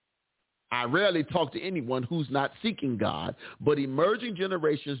 I rarely talk to anyone who's not seeking God, but emerging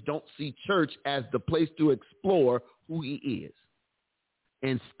generations don't see church as the place to explore who he is.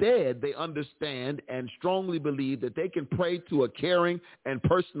 Instead, they understand and strongly believe that they can pray to a caring and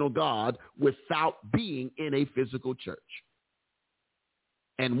personal God without being in a physical church.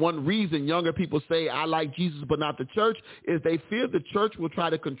 And one reason younger people say, I like Jesus but not the church, is they fear the church will try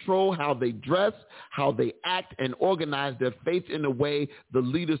to control how they dress, how they act, and organize their faith in a way the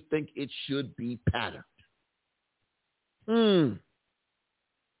leaders think it should be patterned. The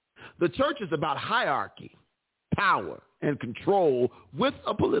church is about hierarchy, power, and control with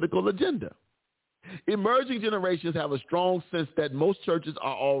a political agenda. Emerging generations have a strong sense that most churches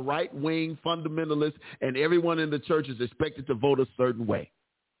are all right-wing fundamentalists, and everyone in the church is expected to vote a certain way.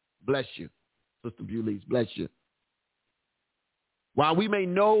 Bless you, Sister Bulis. Bless you. While we may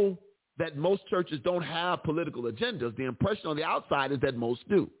know that most churches don't have political agendas, the impression on the outside is that most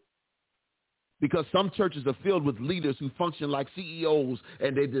do. Because some churches are filled with leaders who function like CEOs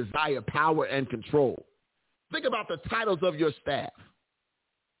and they desire power and control. Think about the titles of your staff.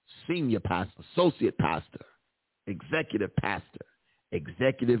 Senior pastor, associate pastor, executive pastor,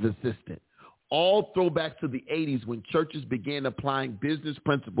 executive assistant. All throwbacks to the 80s when churches began applying business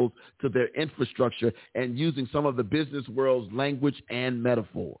principles to their infrastructure and using some of the business world's language and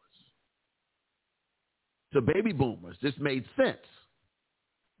metaphors. To baby boomers, this made sense.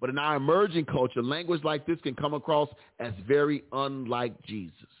 But in our emerging culture, language like this can come across as very unlike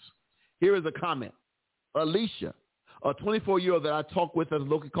Jesus. Here is a comment. Alicia, a 24-year-old that I talked with at a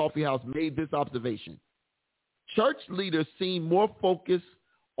local coffee house, made this observation. Church leaders seem more focused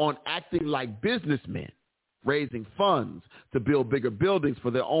on acting like businessmen, raising funds to build bigger buildings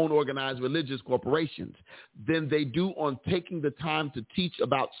for their own organized religious corporations, than they do on taking the time to teach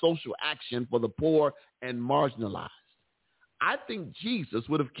about social action for the poor and marginalized. I think Jesus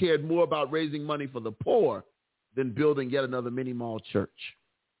would have cared more about raising money for the poor than building yet another mini-mall church.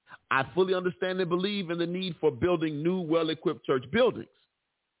 I fully understand and believe in the need for building new, well-equipped church buildings.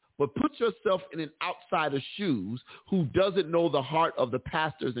 But put yourself in an outsider's shoes who doesn't know the heart of the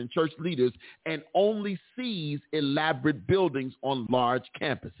pastors and church leaders and only sees elaborate buildings on large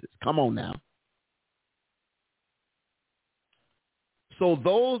campuses. Come on now. So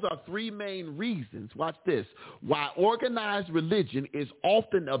those are three main reasons, watch this, why organized religion is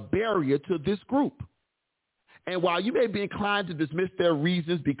often a barrier to this group. And while you may be inclined to dismiss their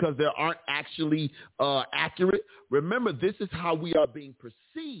reasons because they aren't actually accurate, remember this is how we are being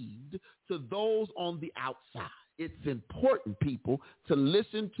perceived to those on the outside. It's important, people, to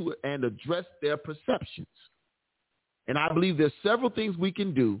listen to and address their perceptions. And I believe there's several things we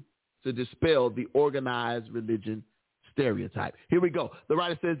can do to dispel the organized religion stereotype. Here we go. The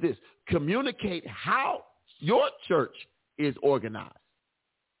writer says this: communicate how your church is organized.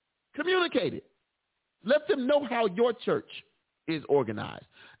 Communicate it. Let them know how your church is organized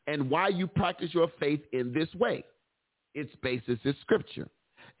and why you practice your faith in this way. Its basis is Scripture.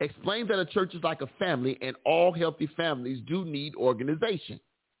 Explain that a church is like a family and all healthy families do need organization.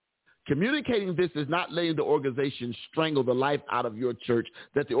 Communicating this is not letting the organization strangle the life out of your church.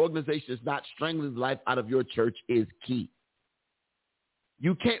 That the organization is not strangling the life out of your church is key.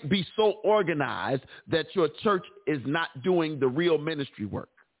 You can't be so organized that your church is not doing the real ministry work.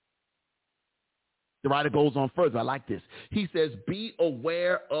 The writer goes on further. I like this. He says, be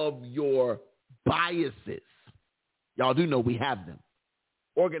aware of your biases. Y'all do know we have them.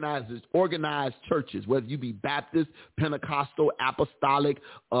 Organized churches, whether you be Baptist, Pentecostal, Apostolic,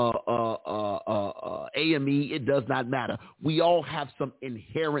 AME, it does not matter. We all have some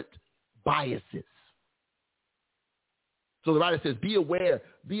inherent biases. So the writer says, be aware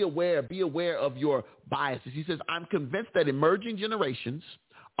of your biases. He says, I'm convinced that emerging generations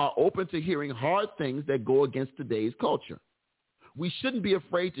are open to hearing hard things that go against today's culture. We shouldn't be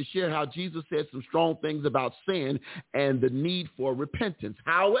afraid to share how Jesus said some strong things about sin and the need for repentance.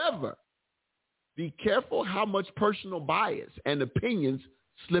 However, be careful how much personal bias and opinions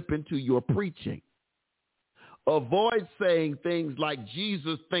slip into your preaching. Avoid saying things like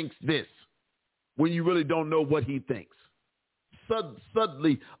Jesus thinks this when you really don't know what he thinks.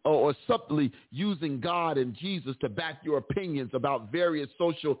 Subtly using God and Jesus to back your opinions about various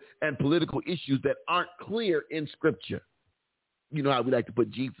social and political issues that aren't clear in Scripture. You know how we like to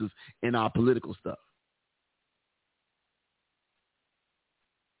put Jesus in our political stuff.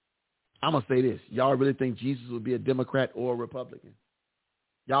 I'm going to say this. Y'all really think Jesus would be a Democrat or a Republican?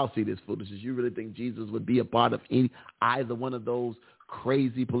 Y'all see this foolishness. You really think Jesus would be a part of either one of those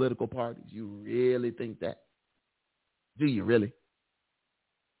crazy political parties? You really think that? Do you really?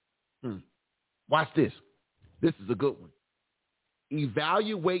 Watch this. This is a good one.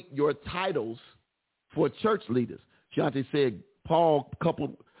 Evaluate your titles for church leaders. Shante said,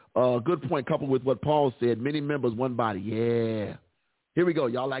 good point coupled with what Paul said, many members, one body. Yeah. Here we go.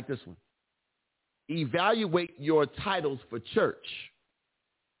 Y'all like this one. Evaluate your titles for church.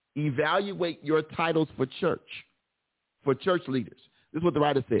 Evaluate your titles for church leaders. This is what the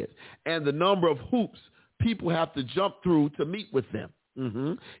writer says. And the number of hoops people have to jump through to meet with them.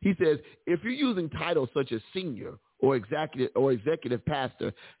 He says, if you're using titles such as senior or executive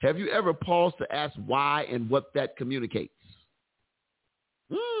pastor, have you ever paused to ask why and what that communicates?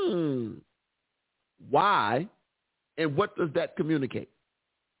 Why and what does that communicate?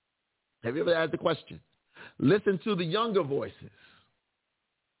 Have you ever asked the question? Listen to the younger voices.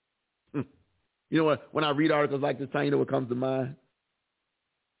 You know what? When I read articles like this, you know what comes to mind?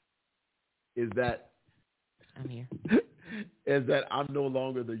 Is that I'm here. is that I'm no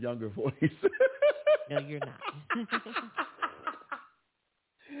longer the younger voice. No, you're not.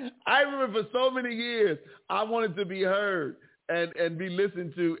 I remember for so many years, I wanted to be heard and be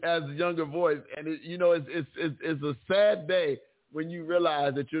listened to as a younger voice. And, it's a sad day when you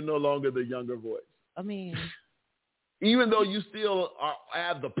realize that you're no longer the younger voice. I mean. Even though you still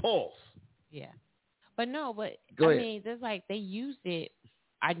have the pulse. Yeah. But no, Go ahead. mean, there's like they used it.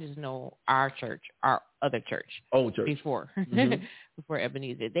 I just know our church, our other church. Old church. Before. Before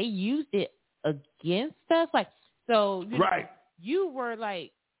Ebenezer. They used it against us. Like, so. Right. You were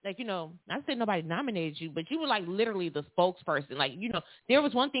like, not saying nobody nominated you, but you were like literally the spokesperson. Like, there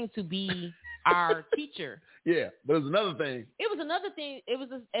was one thing to be our teacher. Yeah, but it was another thing. It was another thing. It was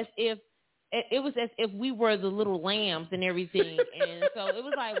as if we were the little lambs and everything. And so it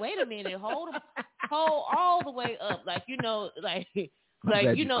was like, wait a minute, hold all the way up. Like, I'm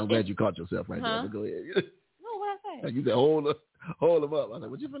glad you caught yourself right there. But go ahead. No, what I say? You said hold them up. I was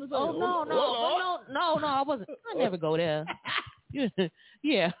like, what you finna say? Oh, no, I wasn't. I never go there.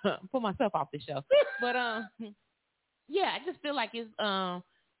 Yeah, put myself off the show. But yeah, I just feel like it's when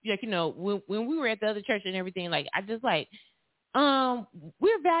we were at the other church and everything, like I just like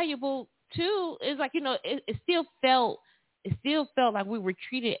we're valuable too. It's like it still felt like we were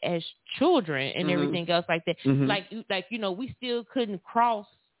treated as children and everything else like that. Like we still couldn't cross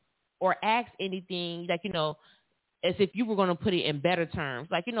or ask anything as if you were going to put it in better terms.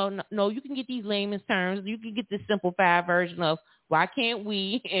 Like, no, you can get these layman's terms. You can get the simplified version of why can't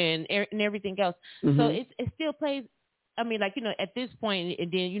we and everything else. So it still plays. I mean, at this point,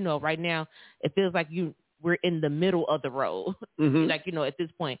 and then, right now, it feels like we're in the middle of the road. At this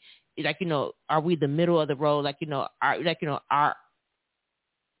point, are we the middle of the road? Are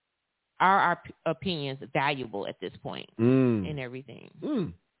our opinions valuable at this point and everything?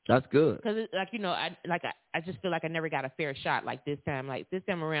 That's good. Because I just feel like I never got a fair shot like this time. Like this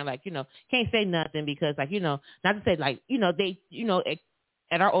time around, can't say nothing because not to say they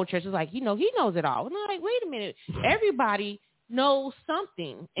at our old church it's like he knows it all. And I'm like, wait a minute, everybody knows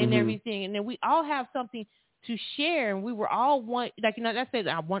something and everything, and then we all have something to share, and we were all one. I said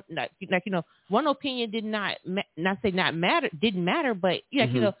I want one opinion did not didn't matter, but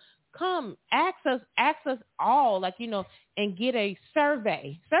come ask us all, and get a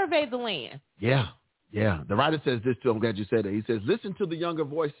survey the land. Yeah. The writer says this too. I'm glad you said it. He says, listen to the younger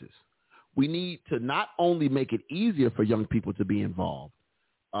voices. We need to not only make it easier for young people to be involved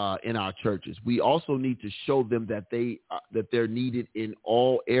in our churches, we also need to show them that they're needed in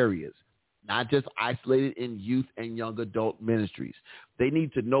all areas, not just isolated in youth and young adult ministries. They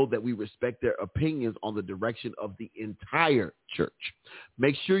need to know that we respect their opinions on the direction of the entire church.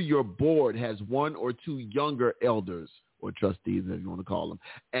 Make sure your board has one or two younger elders or trustees, if you want to call them,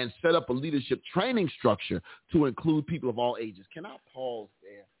 and set up a leadership training structure to include people of all ages. Can I pause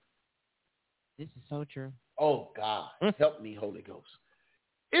there? This is so true. Oh, God, help me, Holy Ghost.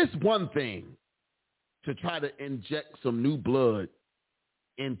 It's one thing to try to inject some new blood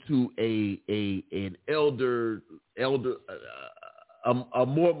into an elder, a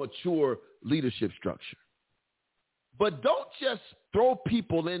more mature leadership structure. But don't just throw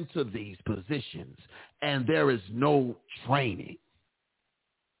people into these positions and there is no training.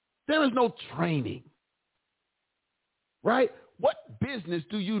 There is no training, right? What business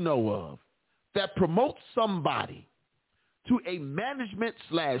do you know of that promotes somebody to a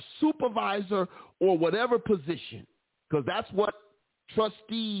management/supervisor or whatever position? Because that's what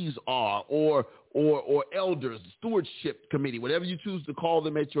trustees are, or elders, stewardship committee, whatever you choose to call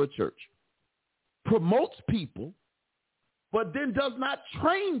them at your church, promotes people, but then does not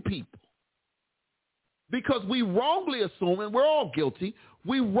train people. Because we wrongly assume, and we're all guilty,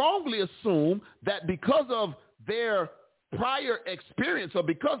 we wrongly assume that because of their prior experience or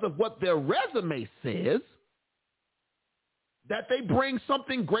because of what their resume says, that they bring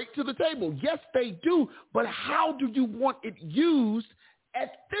something great to the table. Yes, they do, but how do you want it used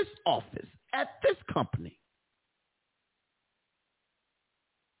at this office, at this company?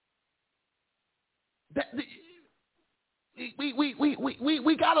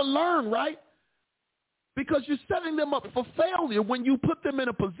 We got to learn, right? Because you're setting them up for failure when you put them in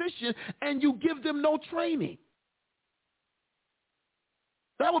a position and you give them no training.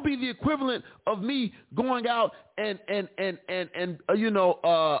 That would be the equivalent of me going out and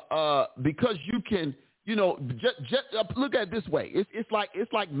because you can, just look at it this way. It's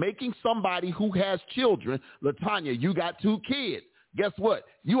like making somebody who has children. LaTanya, you got 2 kids. Guess what?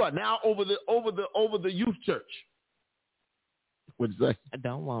 You are now over the youth church. What'd you say? I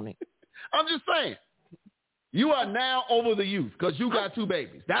don't want it. I'm just saying. You are now over the youth because you got 2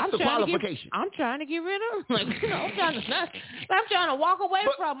 babies. That's the qualification. I'm trying to get rid of them. Like, I'm trying to walk away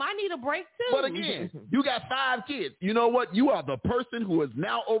from them. I need a break too. But again, you got 5 kids. You know what? You are the person who is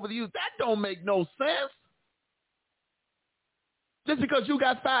now over the youth. That don't make no sense. Just because you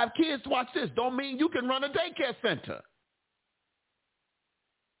got 5 kids, watch this, don't mean you can run a daycare center.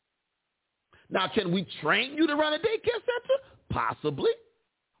 Now, can we train you to run a daycare center? Possibly.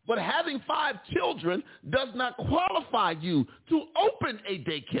 But having 5 children does not qualify you to open a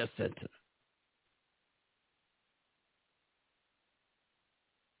daycare center.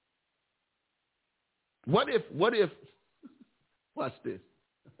 What if, watch this.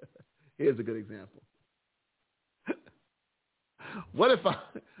 Here's a good example. What if I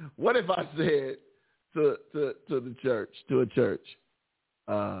said to a church,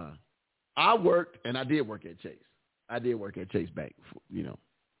 I worked, and I did work at Chase. I did work at Chase Bank, you know,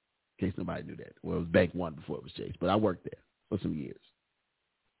 in case nobody knew that. Well, it was Bank One before it was Chase, but I worked there for some years.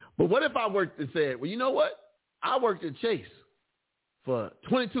 But what if I worked and said, well, you know what? I worked at Chase for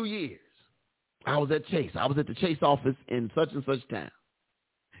 22 years. I was at Chase. I was at the Chase office in such and such town.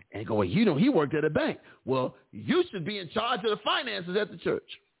 And go, well, you know, he worked at a bank. Well, you should be in charge of the finances at the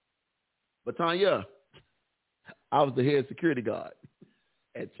church. But Tanya, I was the head security guard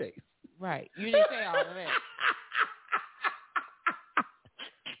at Chase. Right. You didn't say all of that.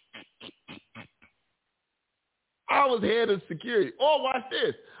 I was head of security. Oh, watch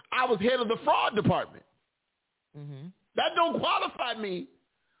this. I was head of the fraud department. Mm-hmm. That don't qualify me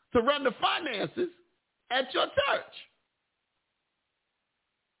to run the finances at your church.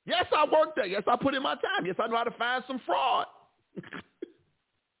 Yes, I worked there. Yes, I put in my time. Yes, I know how to find some fraud.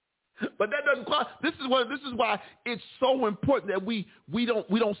 But that doesn't qualify. This is why it's so important that we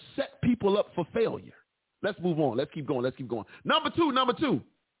don't set people up for failure. Let's move on. Let's keep going. Number two.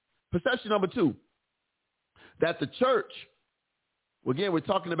 Perception number 2. That the church, again, we're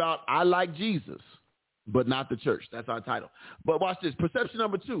talking about I like Jesus, but not the church. That's our title. But watch this. Perception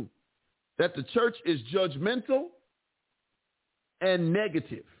number 2, that the church is judgmental and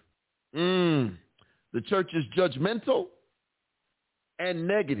negative. The church is judgmental and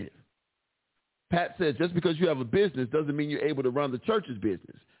negative. Pat says just because you have a business doesn't mean you're able to run the church's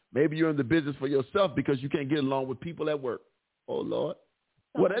business. Maybe you're in the business for yourself because you can't get along with people at work. Oh, Lord.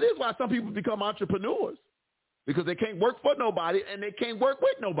 Well, that is why some people become entrepreneurs, because they can't work for nobody and they can't work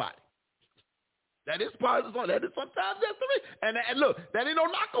with nobody. That is part of the That is sometimes that's the reason. And look, that ain't no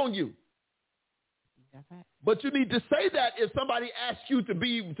knock on you. But you need to say that if somebody asks you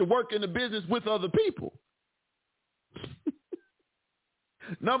to work in the business with other people.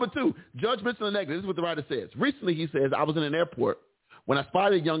 Number 2, judgments and negative. This is what the writer says. Recently, he says, I was in an airport when I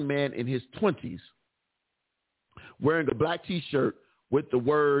spotted a young man in his 20s wearing a black T-shirt with the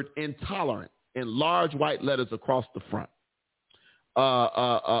word intolerant in large white letters across the front.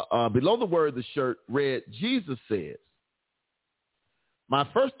 Below the word, the shirt read, Jesus says. My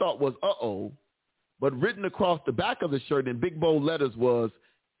first thought was, uh-oh. But written across the back of the shirt in big bold letters was,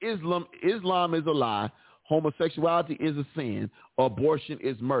 Islam is a lie, homosexuality is a sin, abortion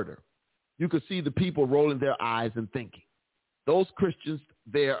is murder. You could see the people rolling their eyes and thinking, those Christians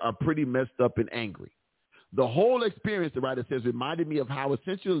there are pretty messed up and angry. The whole experience, the writer says, reminded me of how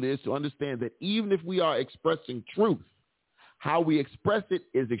essential it is to understand that even if we are expressing truth, how we express it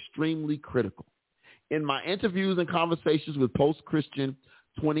is extremely critical. In my interviews and conversations with post-Christian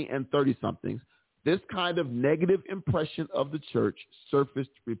 20 and 30-somethings, this kind of negative impression of the church surfaced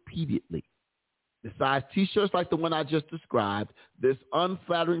repeatedly. Besides T-shirts like the one I just described, this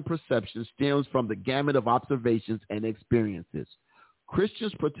unflattering perception stems from the gamut of observations and experiences.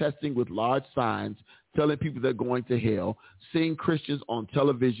 Christians protesting with large signs, telling people they're going to hell, seeing Christians on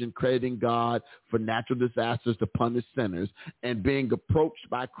television crediting God for natural disasters to punish sinners, and being approached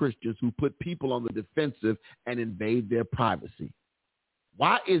by Christians who put people on the defensive and invade their privacy.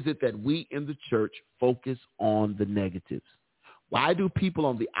 Why is it that we in the church focus on the negatives? Why do people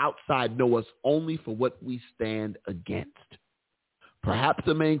on the outside know us only for what we stand against? Perhaps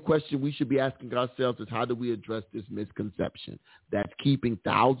the main question we should be asking ourselves is, how do we address this misconception that's keeping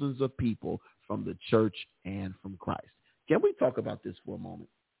thousands of people from the church and from Christ? Can we talk about this for a moment?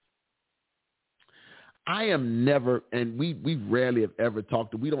 I am never, and we rarely have ever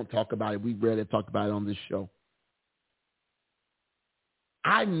talked, we don't talk about it, we rarely have talked about it on this show.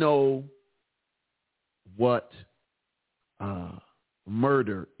 I know what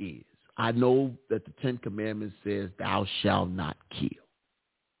murder is. I know that the 10 Commandments says, thou shalt not kill.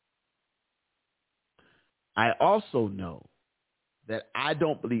 I also know that I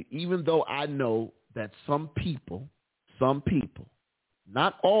don't believe, even though I know that some people,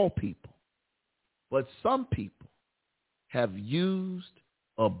 not all people, But some people have used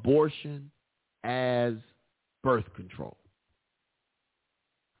abortion as birth control.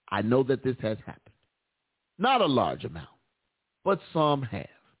 I know that this has happened. Not a large amount, but some have.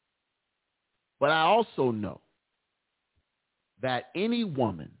 But I also know that any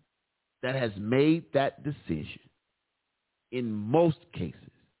woman that has made that decision, in most cases,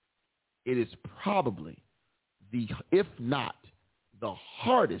 it is probably if not the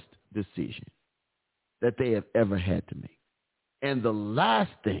hardest decision that they have ever had to make. And the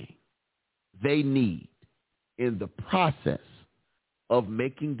last thing they need in the process of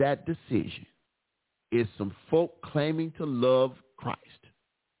making that decision is some folk claiming to love Christ,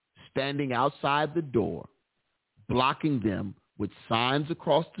 standing outside the door, blocking them with signs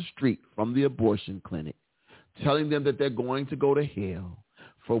across the street from the abortion clinic, telling them that they're going to go to hell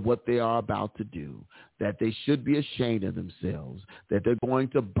for what they are about to do, that they should be ashamed of themselves, that they're going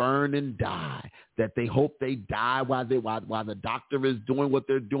to burn and die, that they hope they die while the doctor is doing what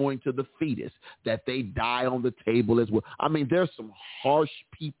they're doing to the fetus, that they die on the table as well. I mean, there's some harsh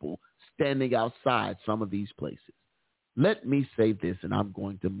people standing outside some of these places. Let me say this, and I'm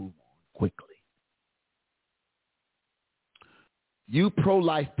going to move on quickly. You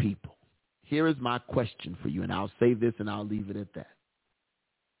pro-life people, here is my question for you, and I'll say this and I'll leave it at that.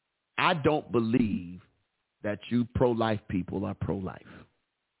 I don't believe that you pro-life people are pro-life.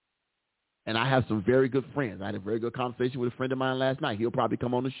 And I have some very good friends. I had a very good conversation with a friend of mine last night. He'll probably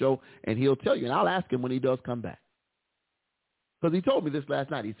come on the show and he'll tell you, and I'll ask him when he does come back. Because he told me this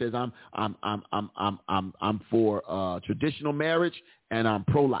last night. He says, I'm for traditional marriage and I'm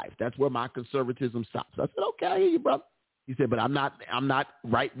pro-life. That's where my conservatism stops. I said, okay, I hear you, brother. He said, but I'm not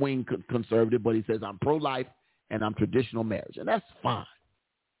right-wing conservative, but he says I'm pro-life and I'm traditional marriage. And that's fine.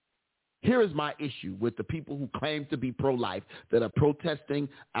 Here is my issue with the people who claim to be pro-life that are protesting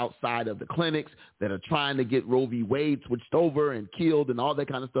outside of the clinics, that are trying to get Roe v. Wade switched over and killed and all that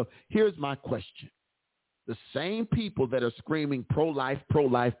kind of stuff. Here's my question. The same people that are screaming pro-life,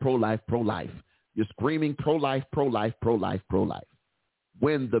 pro-life, pro-life, pro-life, you're screaming pro-life, pro-life, pro-life, pro-life.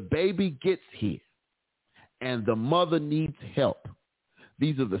 When the baby gets here and the mother needs help,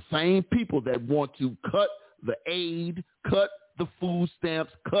 these are the same people that want to cut the aid, cut the food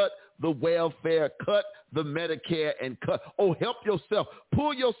stamps, cut the welfare, cut the Medicare, and cut, help yourself.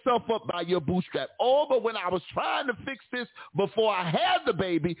 Pull yourself up by your bootstrap. But when I was trying to fix this before I had the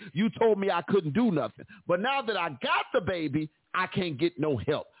baby, you told me I couldn't do nothing. But now that I got the baby, I can't get no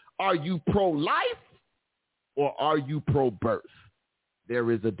help. Are you pro-life or are you pro-birth? There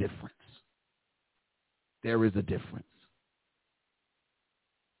is a difference. There is a difference.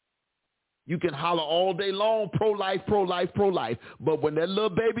 You can holler all day long, pro-life, pro-life, pro-life. But when that little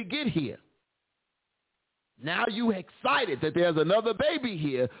baby get here, now you excited that there's another baby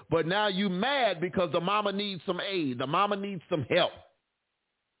here, but now you mad because the mama needs some aid. The mama needs some help.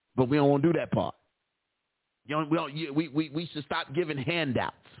 But we don't want to do that part. We should stop giving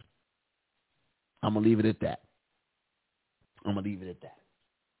handouts. I'm going to leave it at that.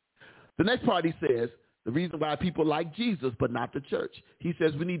 The next part he says, the reason why people like Jesus but not the church. He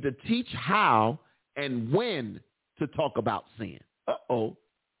says we need to teach how and when to talk about sin.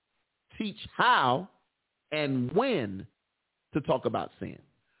 Teach how and when to talk about sin.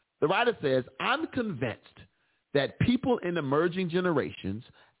 The writer says, I'm convinced that people in emerging generations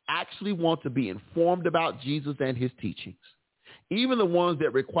actually want to be informed about Jesus and his teachings, even the ones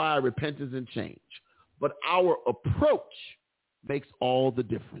that require repentance and change. But our approach makes all the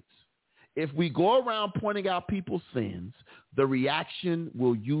difference. If we go around pointing out people's sins, the reaction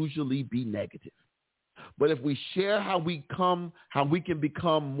will usually be negative. But if we share how we can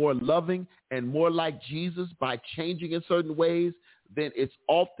become more loving and more like Jesus by changing in certain ways, then it's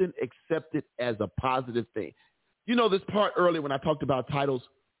often accepted as a positive thing. You know, this part earlier when I talked about titles,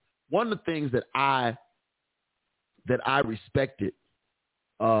 one of the things that I respected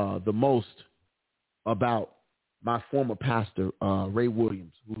the most about my former pastor, Ray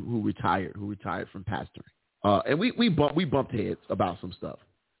Williams, who retired from pastoring. And we bumped heads about some stuff,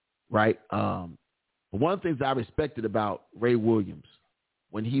 right? But one of the things I respected about Ray Williams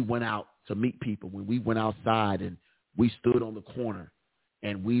when he went out to meet people, when we went outside and we stood on the corner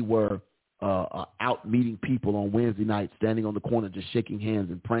and we were out meeting people on Wednesday night, standing on the corner, just shaking hands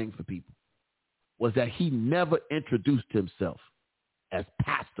and praying for people, was that he never introduced himself as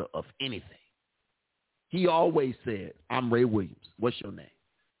pastor of anything. He always said, I'm Ray Williams. What's your name?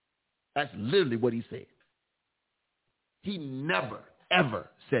 That's literally what he said. He never, ever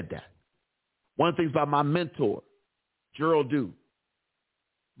said that. One of the things about my mentor, Gerald Dew,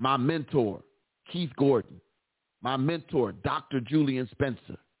 my mentor, Keith Gordon, my mentor, Dr. Julian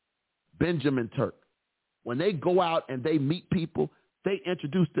Spencer, Benjamin Turk, when they go out and they meet people, they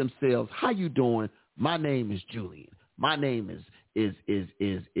introduce themselves. How you doing? My name is Julian. My name is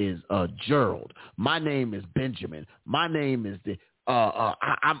Gerald. My name is Benjamin. My name is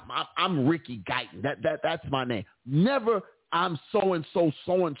I'm Ricky Guyton. That's my name. Never I'm so and so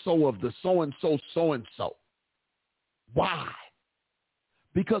of the so and so. Why?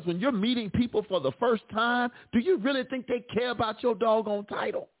 Because when you're meeting people for the first time, do you really think they care about your doggone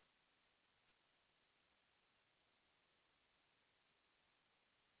title?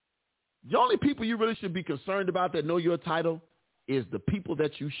 The only people you really should be concerned about that know your title is the people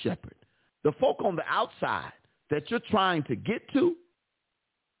that you shepherd. The folk on the outside that you're trying to get to,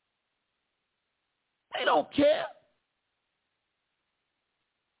 they don't care.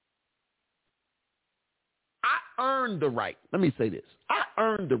 I earned the right. Let me say this. I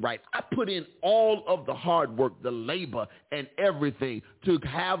earned the right. I put in all of the hard work, the labor, and everything to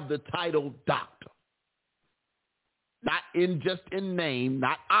have the title doctor. Not in just in name,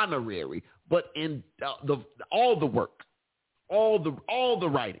 not honorary, but in all the work, all the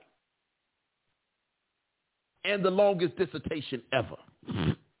writing, and the longest dissertation ever.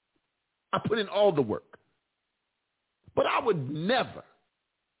 I put in all the work. But I would never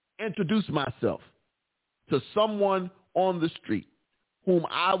introduce myself to someone on the street whom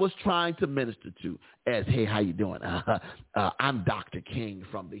I was trying to minister to as, hey, how you doing? I'm Dr. King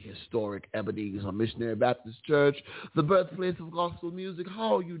from the historic Ebenezer Missionary Baptist Church, the birthplace of gospel music.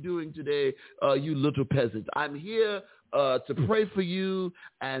 How are you doing today, you little peasant? I'm here to pray for you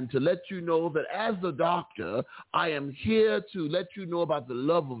and to let you know that as the doctor, I am here to let you know about the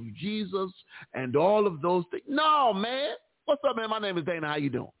love of Jesus and all of those things. No, man. What's up, man? My name is Dana. How you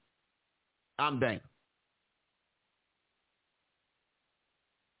doing? I'm Dana.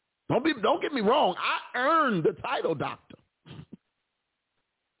 Don't get me wrong. I earned the title doctor.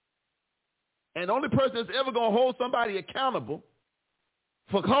 And the only person that's ever going to hold somebody accountable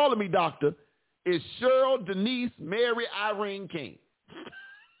for calling me doctor is Cheryl Denise Mary Irene King.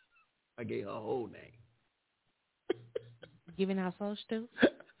 I gave her whole name. Giving out social too?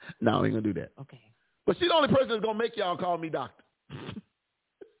 No, I ain't going to do that. Okay. But she's the only person that's going to make y'all call me doctor.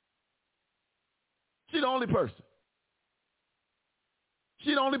 She's the only person.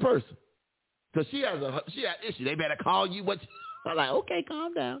 She's the only person. Because she has issue. They better call you what I'm like, okay,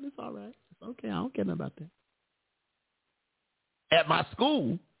 calm down. It's all right. It's okay. I don't care nothing about that. At my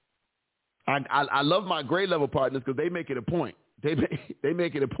school, I love my grade level partners because they make it a point. They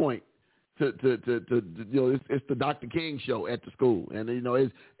make it a point to you know, it's the Dr. King show at the school. And you know,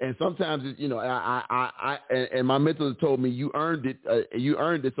 and sometimes it's, you know, and my mentor told me you earned it,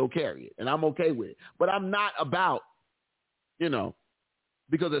 so carry it. And I'm okay with it. But I'm not about, you know,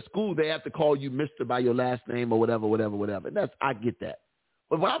 because at school, they have to call you Mr. by your last name or whatever. And I get that.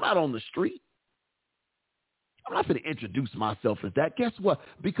 But when I'm out on the street, I'm not going to introduce myself as that. Guess what?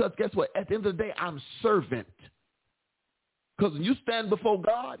 Because guess what? At the end of the day, I'm servant. Because when you stand before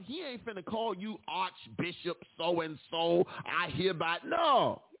God, he ain't finna call you Archbishop so-and-so. I hereby.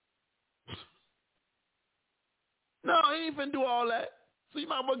 No. No, he ain't finna do all that. So you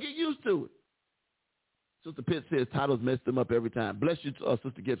might well get used to it. Sister Pitt says titles mess them up every time. Bless you,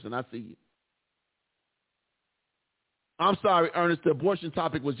 Sister Gibson. I see you. I'm sorry, Ernest. The abortion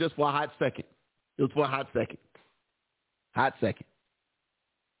topic was just for a hot second. It was for a hot second. Hot second.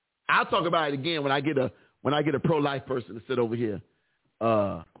 I'll talk about it again when I get a pro-life person to sit over here,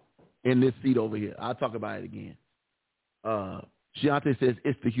 in this seat over here. I'll talk about it again. Shiante says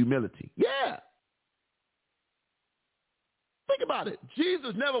it's the humility. Yeah. Think about it.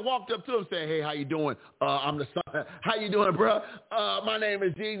 Jesus never walked up to him and said, hey, how you doing? I'm the son. How you doing, bro? My name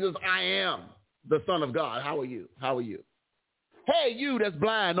is Jesus. I am the Son of God. How are you? How are you? Hey, you that's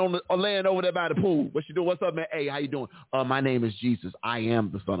blind laying over there by the pool. What you doing? What's up, man? Hey, how you doing? My name is Jesus. I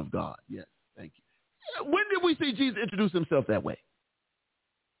am the Son of God. Yes, thank you. When did we see Jesus introduce himself that way?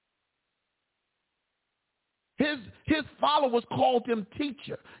 His followers called him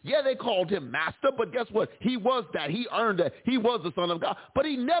teacher. Yeah, they called him master, but guess what? He was that. He earned that. He was the Son of God. But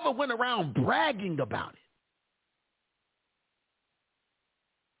he never went around bragging about it.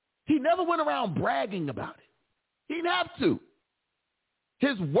 He never went around bragging about it. He didn't have to.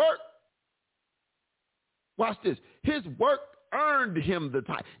 His work, watch this, his work earned him the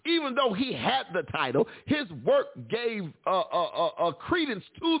title. Even though he had the title, his work gave a credence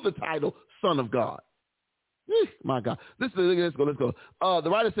to the title Son of God. My God. Let's go. The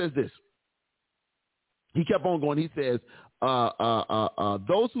writer says this. He kept on going. He says,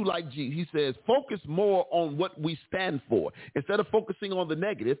 those who like Jesus, he says, focus more on what we stand for. Instead of focusing on the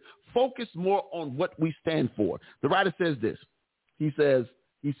negative, focus more on what we stand for. The writer says this. He says,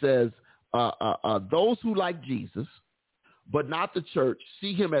 those who like Jesus, but not the church,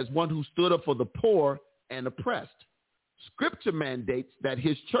 see him as one who stood up for the poor and oppressed. Scripture mandates that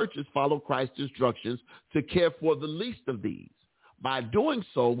his churches follow Christ's instructions to care for the least of these. By doing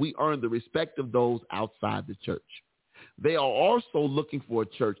so, we earn the respect of those outside the church. They are also looking for a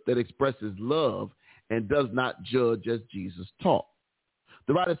church that expresses love and does not judge as Jesus taught.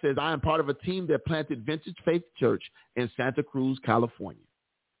 The writer says, I am part of a team that planted Vintage Faith Church in Santa Cruz, California.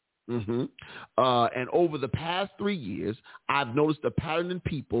 And over the past 3 years, I've noticed a pattern in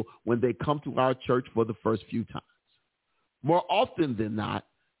people when they come to our church for the first few times. More often than not,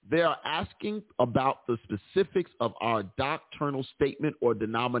 they are asking about the specifics of our doctrinal statement or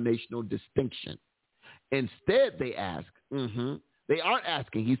denominational distinction. Instead, they ask, they aren't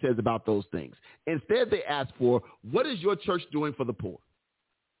asking, he says, about those things. Instead, they ask for, what is your church doing for the poor?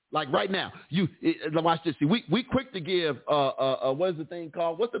 Like right now, watch this. See, we quick to give, what is the thing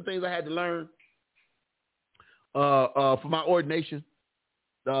called? What's the things I had to learn for my ordination?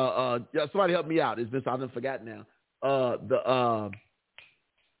 Somebody help me out. It's been, I've forgotten now.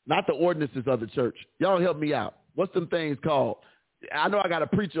 Not the ordinances of the church. Y'all help me out. What's them things called? I know I got a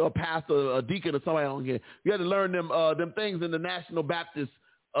preacher, a pastor, a deacon, or somebody on here. You had to learn them things in the National Baptist.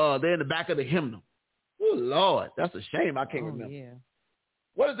 They're in the back of the hymnal. Oh Lord, that's a shame. I can't remember. Yeah.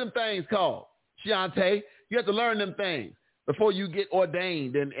 What is them things called? Shiante, you have to learn them things before you get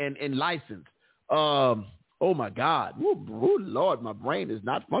ordained and licensed. Oh my God. Oh Lord, my brain is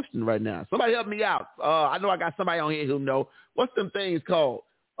not functioning right now. Somebody help me out. I know I got somebody on here who know. What's them things called?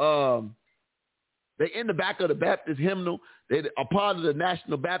 They in the back of the Baptist hymnal. They are part of the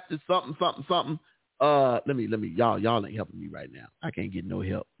National Baptist something. Let me, y'all ain't helping me right now. I can't get no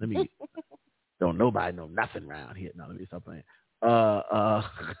help. Don't nobody know nothing around here. No, let me stop playing.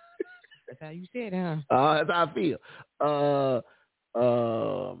 That's how you said, huh? That's how I feel.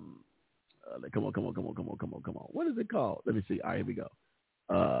 Come on. What is it called? Let me see. All right, here we go.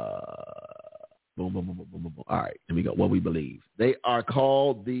 Boom. All right, here we go. What we believe. They are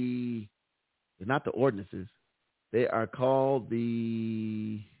called they're not the ordinances. They are called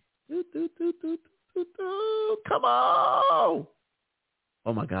the, come on.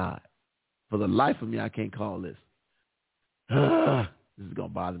 Oh my God. For the life of me, I can't call this. This is going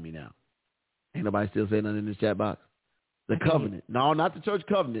to bother me now. Ain't nobody still saying nothing in this chat box? The covenant. No, not the church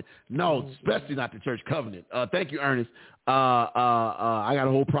covenant. No, especially not the church covenant. Thank you, Ernest. I got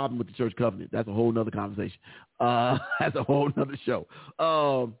a whole problem with the church covenant. That's a whole nother conversation. That's a whole nother show.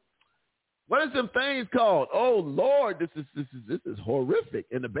 What is them things called? Oh Lord, this is horrific.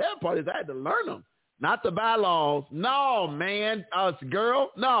 And the bad part is I had to learn them. Not the bylaws. No, man.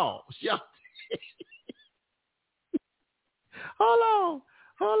 Girl, no. Hold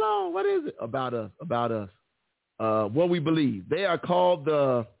on. What is it? About us. What we believe. They are called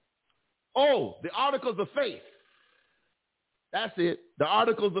the Articles of Faith. That's it. The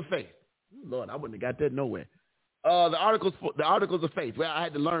Articles of Faith. Lord, I wouldn't have got that nowhere. The Articles of Faith. Well, you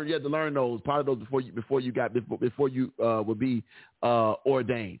had to learn those, part of those before you would be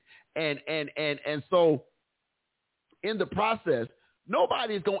ordained. And so in the process,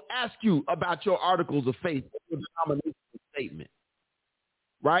 nobody is going to ask you about your Articles of Faith, your denomination statement.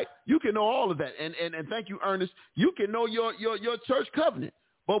 Right? You can know all of that. And thank you, Ernest. You can know your church covenant.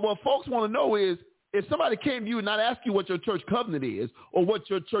 But what folks want to know is, if somebody came to you and not ask you what your church covenant is or what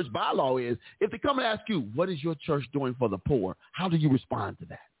your church bylaw is, if they come and ask you, what is your church doing for the poor? How do you respond to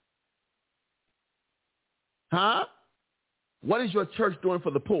that? Huh? What is your church doing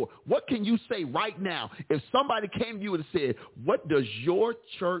for the poor? What can you say right now if somebody came to you and said, what does your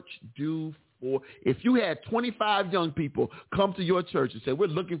church do for? If you had 25 young people come to your church and say, we're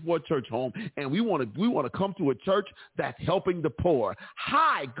looking for a church home and we want to come to a church that's helping the poor.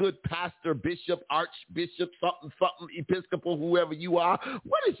 Hi, good pastor, bishop, archbishop, something, Episcopal, whoever you are.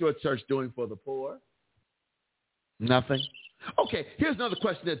 What is your church doing for the poor? Nothing. Okay, here's another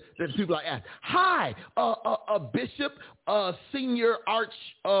question that people are asked. Hi, a bishop, senior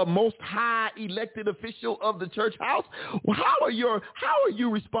most high elected official of the church house. Well, how are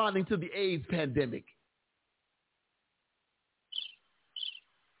you responding to the AIDS pandemic?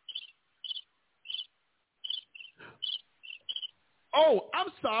 Oh,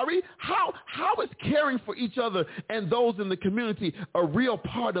 I'm sorry. How is caring for each other and those in the community a real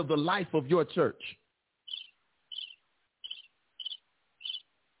part of the life of your church?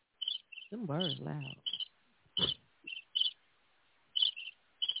 Them birds loud.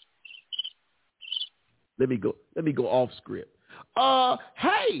 Let me go off script.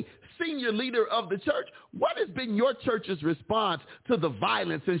 Hey, senior leader of the church, what has been your church's response to the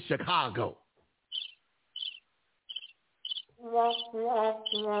violence in Chicago?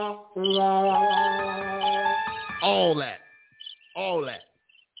 All that. All that.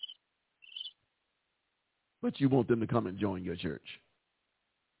 But you want them to come and join your church.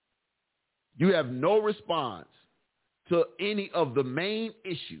 You have no response to any of the main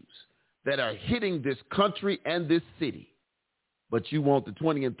issues that are hitting this country and this city. But you want the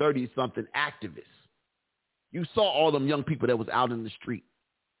 20 and 30-something activists. You saw all them young people that was out in the street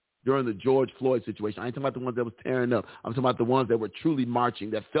during the George Floyd situation. I ain't talking about the ones that was tearing up. I'm talking about the ones that were truly marching,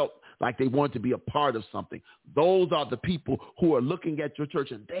 that felt like they wanted to be a part of something. Those are the people who are looking at your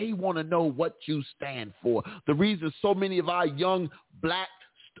church, and they want to know what you stand for. The reason so many of our young black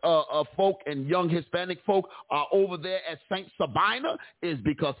folk and young Hispanic folk are over there at St. Sabina is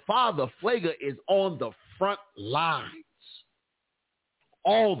because Father Pfleger is on the front lines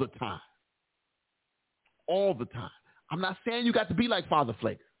all the time. All the time. I'm not saying you got to be like Father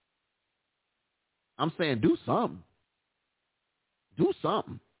Pfleger. I'm saying do something. Do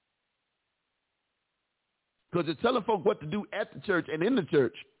something. Because you're telling folk what to do at the church and in the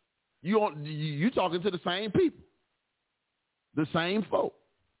church. You talking to the same people. The same folk.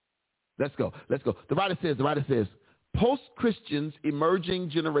 Let's go. The writer says, post-Christians, emerging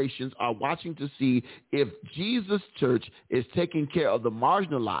generations are watching to see if Jesus' church is taking care of the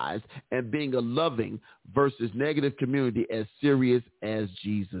marginalized and being a loving versus negative community as serious as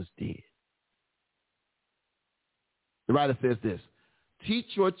Jesus did. The writer says this, teach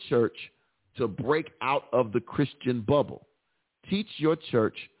your church to break out of the Christian bubble. Teach your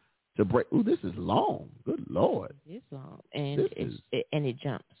church to break. Ooh, this is long. Good Lord. It's long. And it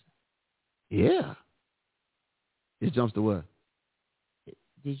jumps. Yeah. It jumps to what?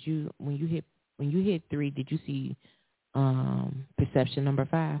 Did you when you hit 3, did you see perception number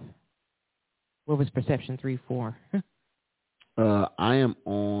 5? What was perception 3 for? I am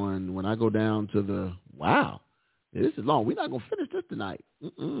on when I go down to the wow. This is long. We're not gonna finish this tonight.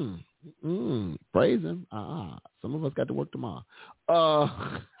 Praise him. Some of us got to work tomorrow.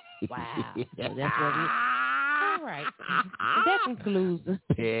 Wow. So that's what we. All right. That concludes.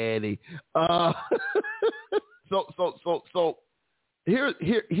 Petty. So here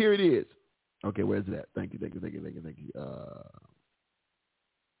it is. Okay, where's it at? Thank you.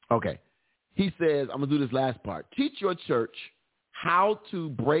 Okay. He says, I'm going to do this last part. Teach your church how to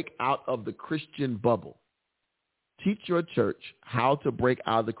break out of the Christian bubble. Teach your church how to break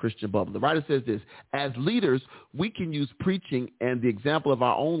out of the Christian bubble. The writer says this, as leaders, we can use preaching and the example of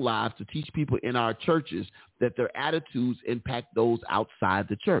our own lives to teach people in our churches that their attitudes impact those outside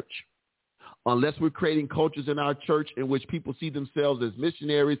the church. Unless we're creating cultures in our church in which people see themselves as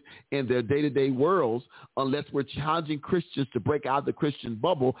missionaries in their day-to-day worlds, unless we're challenging Christians to break out of the Christian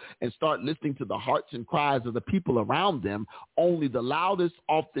bubble and start listening to the hearts and cries of the people around them, only the loudest,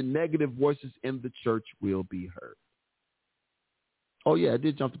 often negative voices in the church will be heard. Oh, yeah, I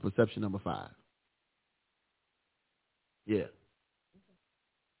did jump to perception number 5. Yeah.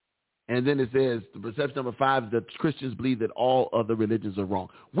 And then it says, the perception number 5 is that Christians believe that all other religions are wrong.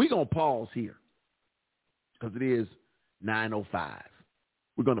 We're going to pause here because it is 9:05.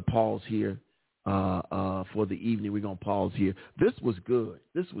 We're going to pause here for the evening. We're going to pause here. This was good.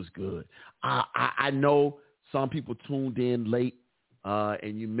 I know some people tuned in late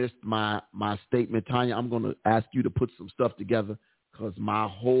and you missed my statement. Tanya, I'm going to ask you to put some stuff together because my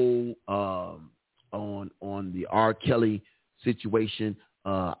whole on the R. Kelly situation,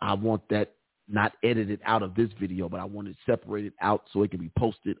 I want that not edited out of this video, but I want it separated out so it can be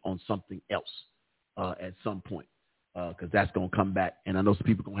posted on something else at some point because that's going to come back. And I know some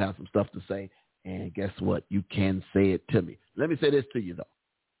people are going to have some stuff to say. And guess what? You can say it to me. Let me say this to you, though.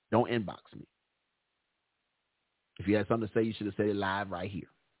 Don't inbox me. If you had something to say, you should have said it live right here.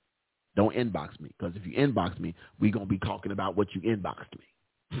 Don't inbox me because if you inbox me, we're going to be talking about what you inboxed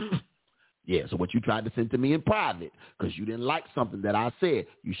me. Yeah, so what you tried to send to me in private because you didn't like something that I said,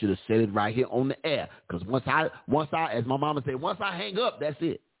 you should have said it right here on the air. Because once I, as my mama said, once I hang up, that's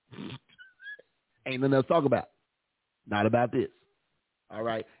it. Ain't nothing else to talk about. Not about this. All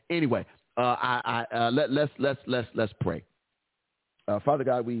right. Anyway, let's pray. Father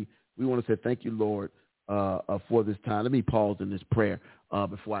God, we want to say thank you, Lord, for this time. Let me pause in this prayer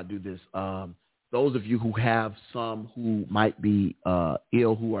before I do this. Those of you who have some who might be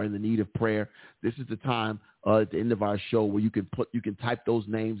ill, who are in the need of prayer, this is the time at the end of our show where you can type those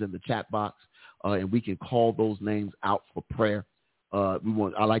names in the chat box, and we can call those names out for prayer.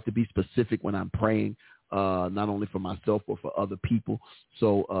 I like to be specific when I'm praying, not only for myself but for other people.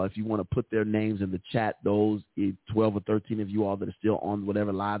 So if you want to put their names in the chat, those 12 or 13 of you all that are still on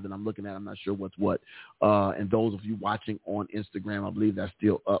whatever live that I'm looking at, I'm not sure what's what. And those of you watching on Instagram, I believe that's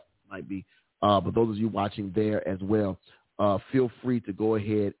still up, might be. But those of you watching there as well, feel free to go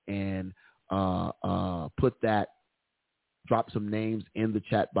ahead and drop some names in the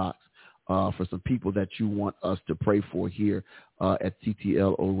chat box for some people that you want us to pray for here at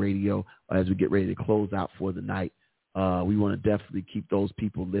TTLO Radio as we get ready to close out for the night. We want to definitely keep those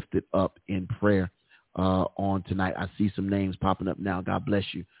people lifted up in prayer on tonight. I see some names popping up now. God bless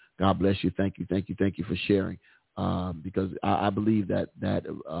you. God bless you. Thank you for sharing. Because I believe that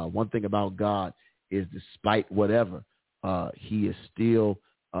one thing about God is, despite whatever, he is still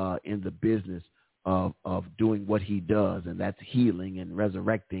in the business of doing what he does, and that's healing and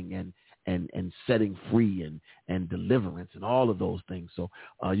resurrecting and setting free and deliverance and all of those things. So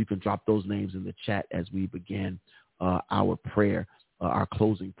you can drop those names in the chat as we begin our prayer, our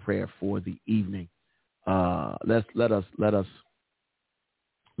closing prayer for the evening. Let us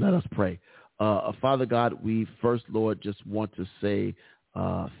pray. Father God, we first, Lord, just want to say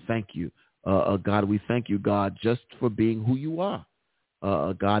thank you. God, we thank you, God, just for being who you are,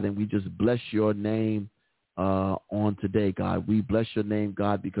 God, and we just bless your name on today, God. We bless your name,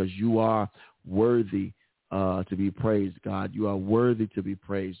 God, because you are worthy to be praised, God. You are worthy to be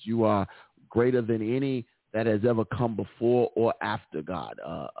praised. You are greater than any that has ever come before or after, God,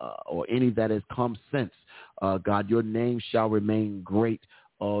 or any that has come since. God, your name shall remain great,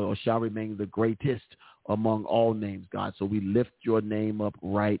 or shall remain the greatest among all names, God. So we lift your name up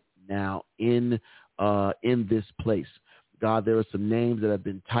right now in this place. God, there are some names that have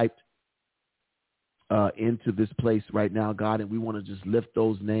been typed into this place right now, God, and we want to just lift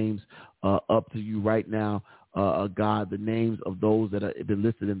those names up to you right now. God, the names of those that have been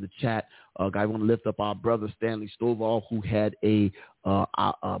listed in the chat. God, I want to lift up our brother Stanley Stovall, who had a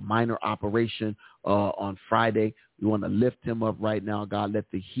minor operation on Friday. We want to lift him up right now, God. Let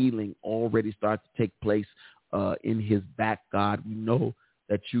the healing already start to take place in his back, God. We know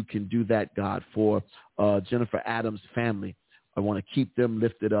that you can do that, God. For Jennifer Adams' family, I want to keep them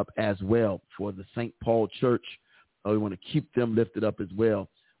lifted up as well. For the St. Paul Church, we want to keep them lifted up as well.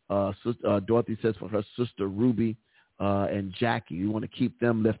 Dorothy says for her sister Ruby and Jackie, we want to keep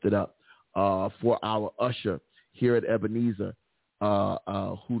them lifted up. For our usher here at Ebenezer,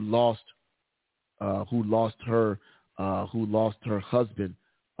 who lost her husband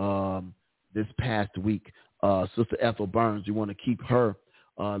this past week, Sister Ethel Burns. We want to keep her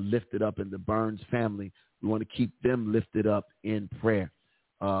lifted up, in the Burns family. We want to keep them lifted up in prayer.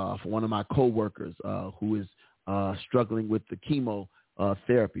 For one of my coworkers who is struggling with the chemo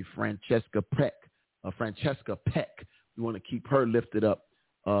therapy, Francesca Peck. We want to keep her lifted up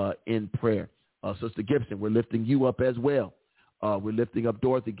in prayer. Sister Gibson, we're lifting you up as well. We're lifting up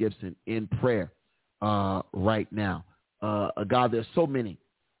Dorothy Gibson in prayer right now. God, there's so many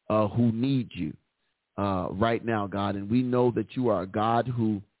who need you right now, God, and we know that you are a God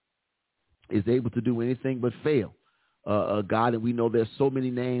who is able to do anything but fail. God, and we know there's so many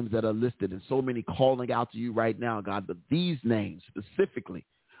names that are listed and so many calling out to you right now, God, but these names specifically,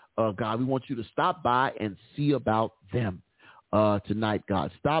 God, we want you to stop by and see about them tonight,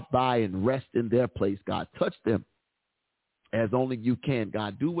 God. Stop by and rest in their place, God. Touch them as only you can,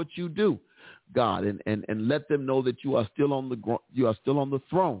 God. Do what you do, God, and let them know that you are still on the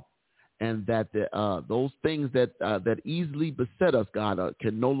throne, and that those things that easily beset us, God,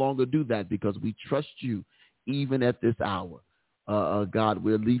 can no longer do that, because we trust you even at this hour. God,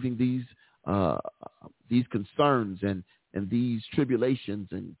 we're leaving these concerns and these tribulations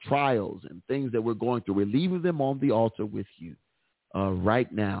and trials and things that we're going through. We're leaving them on the altar with you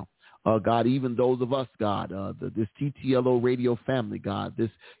right now. God, even those of us, God, this TTLO radio family, God,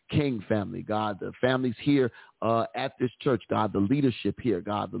 this King family, God, the families here at this church, God, the leadership here,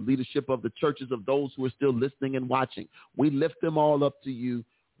 God, the leadership of the churches of those who are still listening and watching. We lift them all up to you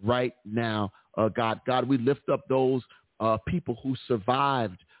right now. God, we lift up those people who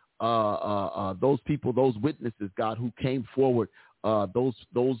survived, those people, those witnesses, God, who came forward, those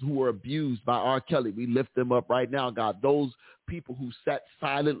who were abused by R. Kelly. We lift them up right now, God. Those people who sat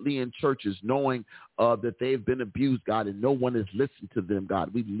silently in churches knowing that they've been abused, God, and no one has listened to them,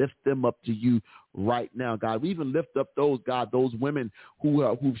 God. We lift them up to you right now, God. We even lift up those, God, those women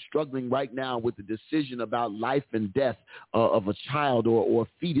who's struggling right now with the decision about life and death of a child or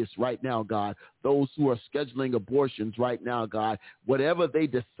fetus right now, God. Those who are scheduling abortions right now, God. Whatever they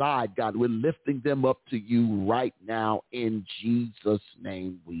decide, God, we're lifting them up to you right now. In Jesus'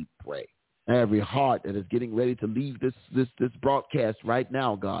 name we pray. Every heart that is getting ready to leave this broadcast right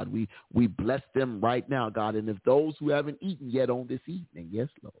now, God, we bless them right now, God. And if those who haven't eaten yet on this evening, yes,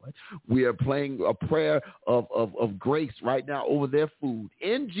 Lord, we are praying a prayer of grace right now over their food.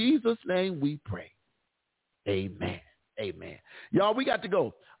 In Jesus' name we pray. Amen. Amen. Y'all, we got to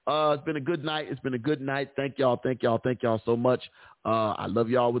go. It's been a good night. It's been a good night. Thank y'all so much. I love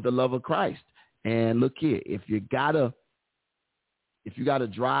y'all with the love of Christ. And look here, if you gotta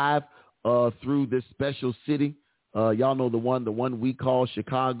drive through this special city, y'all know the one we call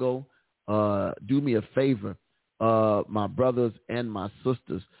Chicago. Do me a favor, my brothers and my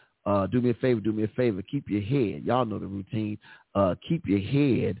sisters. Do me a favor. Keep your head. Y'all know the routine. Keep your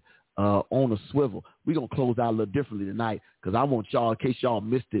head on a swivel. We're going to close out a little differently tonight because I want y'all, in case y'all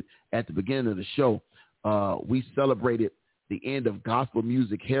missed it at the beginning of the show, we celebrated the end of Gospel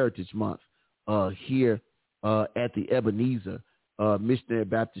Music Heritage Month here at the Ebenezer Missionary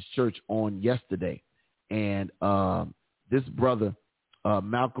Baptist Church on yesterday. And this brother,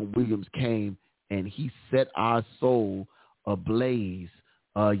 Malcolm Williams, came and he set our soul ablaze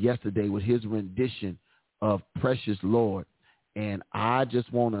yesterday with his rendition of Precious Lord. And I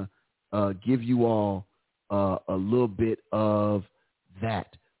just want to give you all a little bit of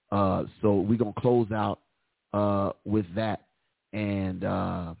that. So we're going to close out with that. And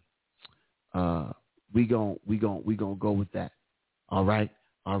we're going to go with that. All right.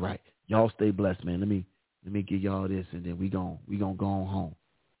 Y'all stay blessed, man. Let me give y'all this, and then we going to go on home.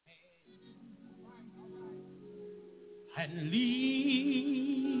 And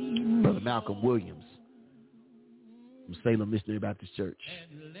lead Brother Malcolm Williams from Salem Missionary Baptist Church.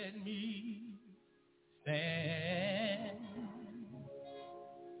 and let me stand.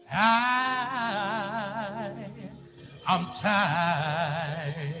 I'm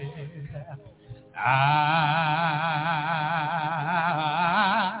tired.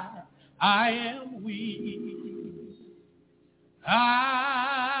 I am weak.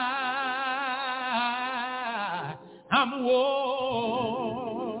 I'm worn.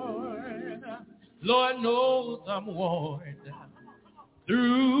 Lord knows I'm worn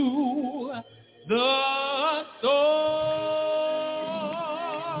through the storm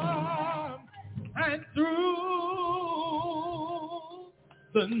and through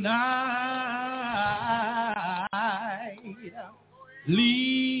the night.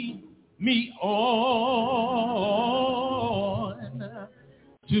 Lead me on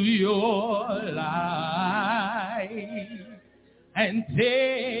to your light and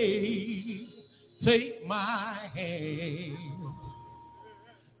take my hand,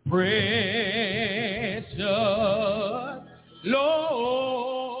 precious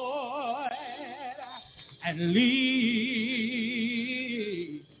Lord, and lead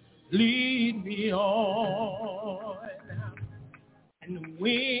me on. And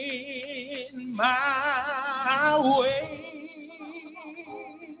when my way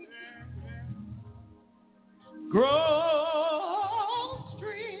grows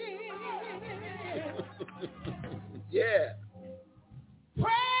straight, Yeah.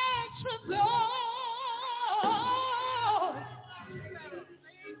 precious Lord,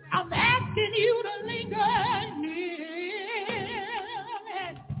 I'm asking you to linger near.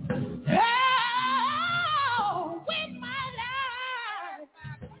 Oh, when my life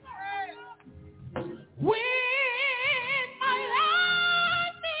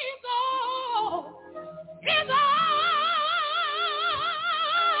is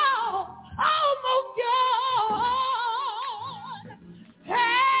almost gone.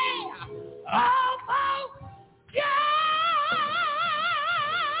 Hey, almost gone.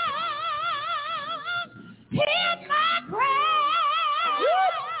 Hear my cry.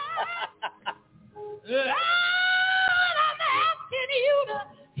 Lord, I'm asking you to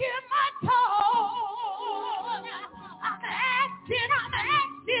hear my tone. I'm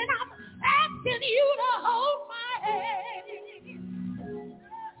asking you to hold my hand.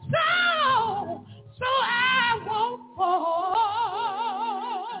 So I won't fall.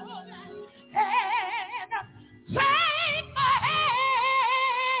 And take my hand.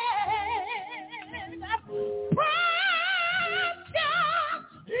 Precious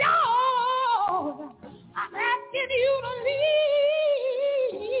Lord, I'm asking you to lead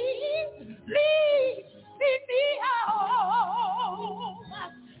me home.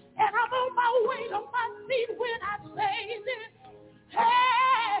 And I'm on my way to my seat when I say this.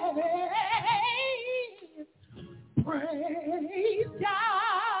 Hey, praise God.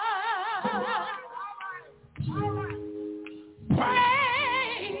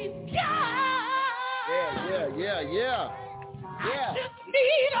 Praise God. Yeah. I just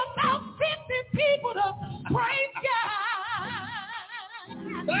need about 50 people to praise God.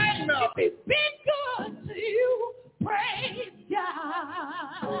 If he's been good to you, praise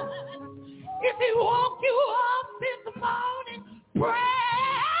God. If he woke you up this morning,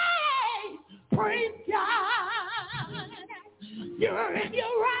 praise God. You're in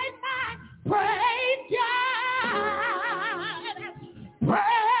your right mind, praise God.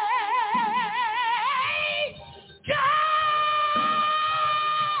 Praise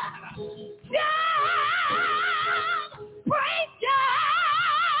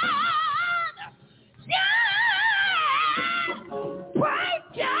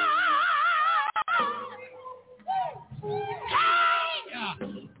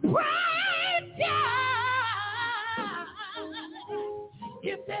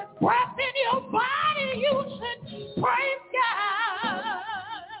If there's breath in your body, you should praise God.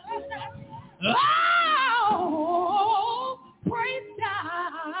 Oh, praise God.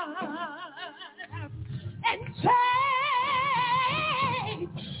 And take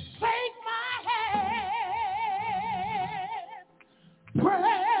my hand,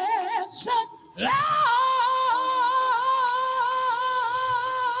 precious Lord,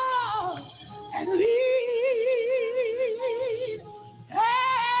 and lead.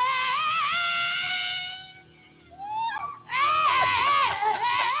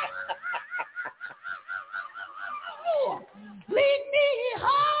 Lead me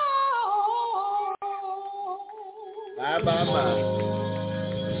home. Bye.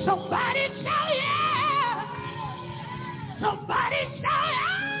 Somebody shout yeah. Somebody shout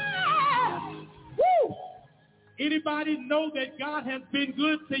yeah. Woo. Anybody know that God has been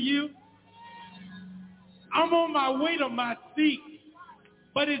good to you? I'm on my way to my seat.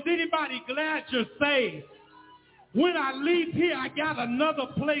 But is anybody glad you're saved? When I leave here, I got another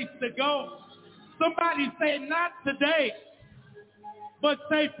place to go. Somebody say, not today. But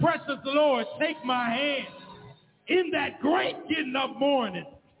say, precious Lord, take my hand. In that great getting up morning.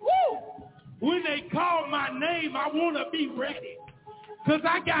 Woo! When they call my name, I want to be ready. Because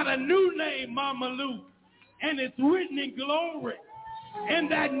I got a new name, Mama Lou. And it's written in glory. And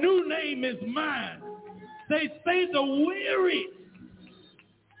that new name is mine. They say the weary.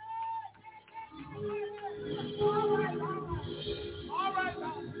 All right.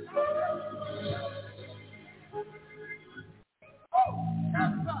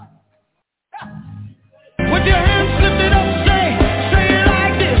 With your hands lifted up, say it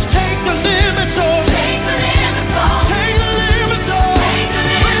like this. Take the limits off. Take the limits off. Take the limits off. Take the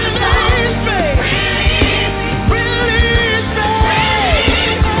limits off. Release me.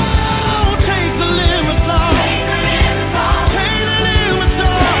 Oh, take the limits off. Take the limits off. Take the limits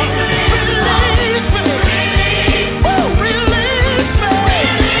off. Release me. Oh, release me.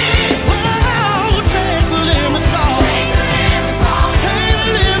 Oh, take the limits off. Take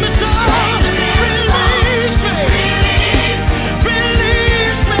the limits off.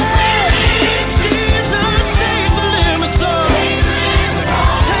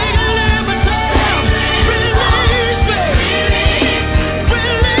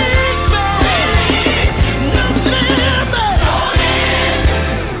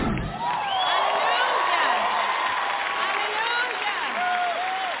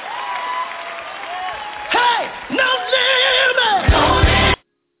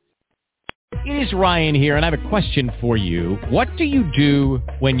 It is Ryan here, and I have a question for you. What do you do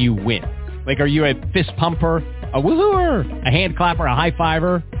when you win? Like, are you a fist pumper, a woohooer, a hand clapper, a high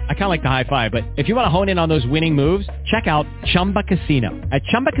fiver? I kind of like the high five, but if you want to hone in on those winning moves, check out Chumba Casino. At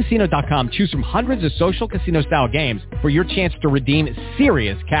ChumbaCasino.com, choose from hundreds of social casino-style games for your chance to redeem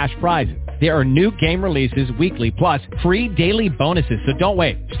serious cash prizes. There are new game releases weekly, plus free daily bonuses. So don't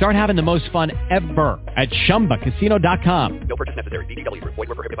wait. Start having the most fun ever at ChumbaCasino.com. No purchase necessary. VGW. Void where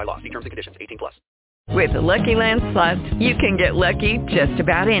prohibited by law. See terms and conditions. 18+. With the Lucky Land Slots, you can get lucky just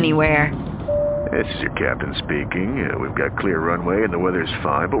about anywhere. This is your captain speaking. We've got clear runway and the weather's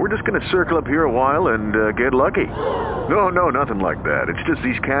fine, but we're just going to circle up here a while and get lucky. No, nothing like that. It's just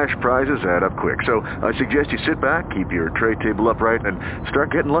these cash prizes add up quick. So I suggest you sit back, keep your tray table upright, and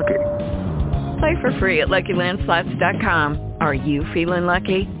start getting lucky. Play for free at LuckyLandSlots.com. Are you feeling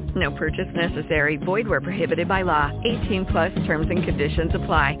lucky? No purchase necessary. Void where prohibited by law. 18+ terms and conditions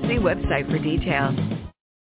apply. See website for details.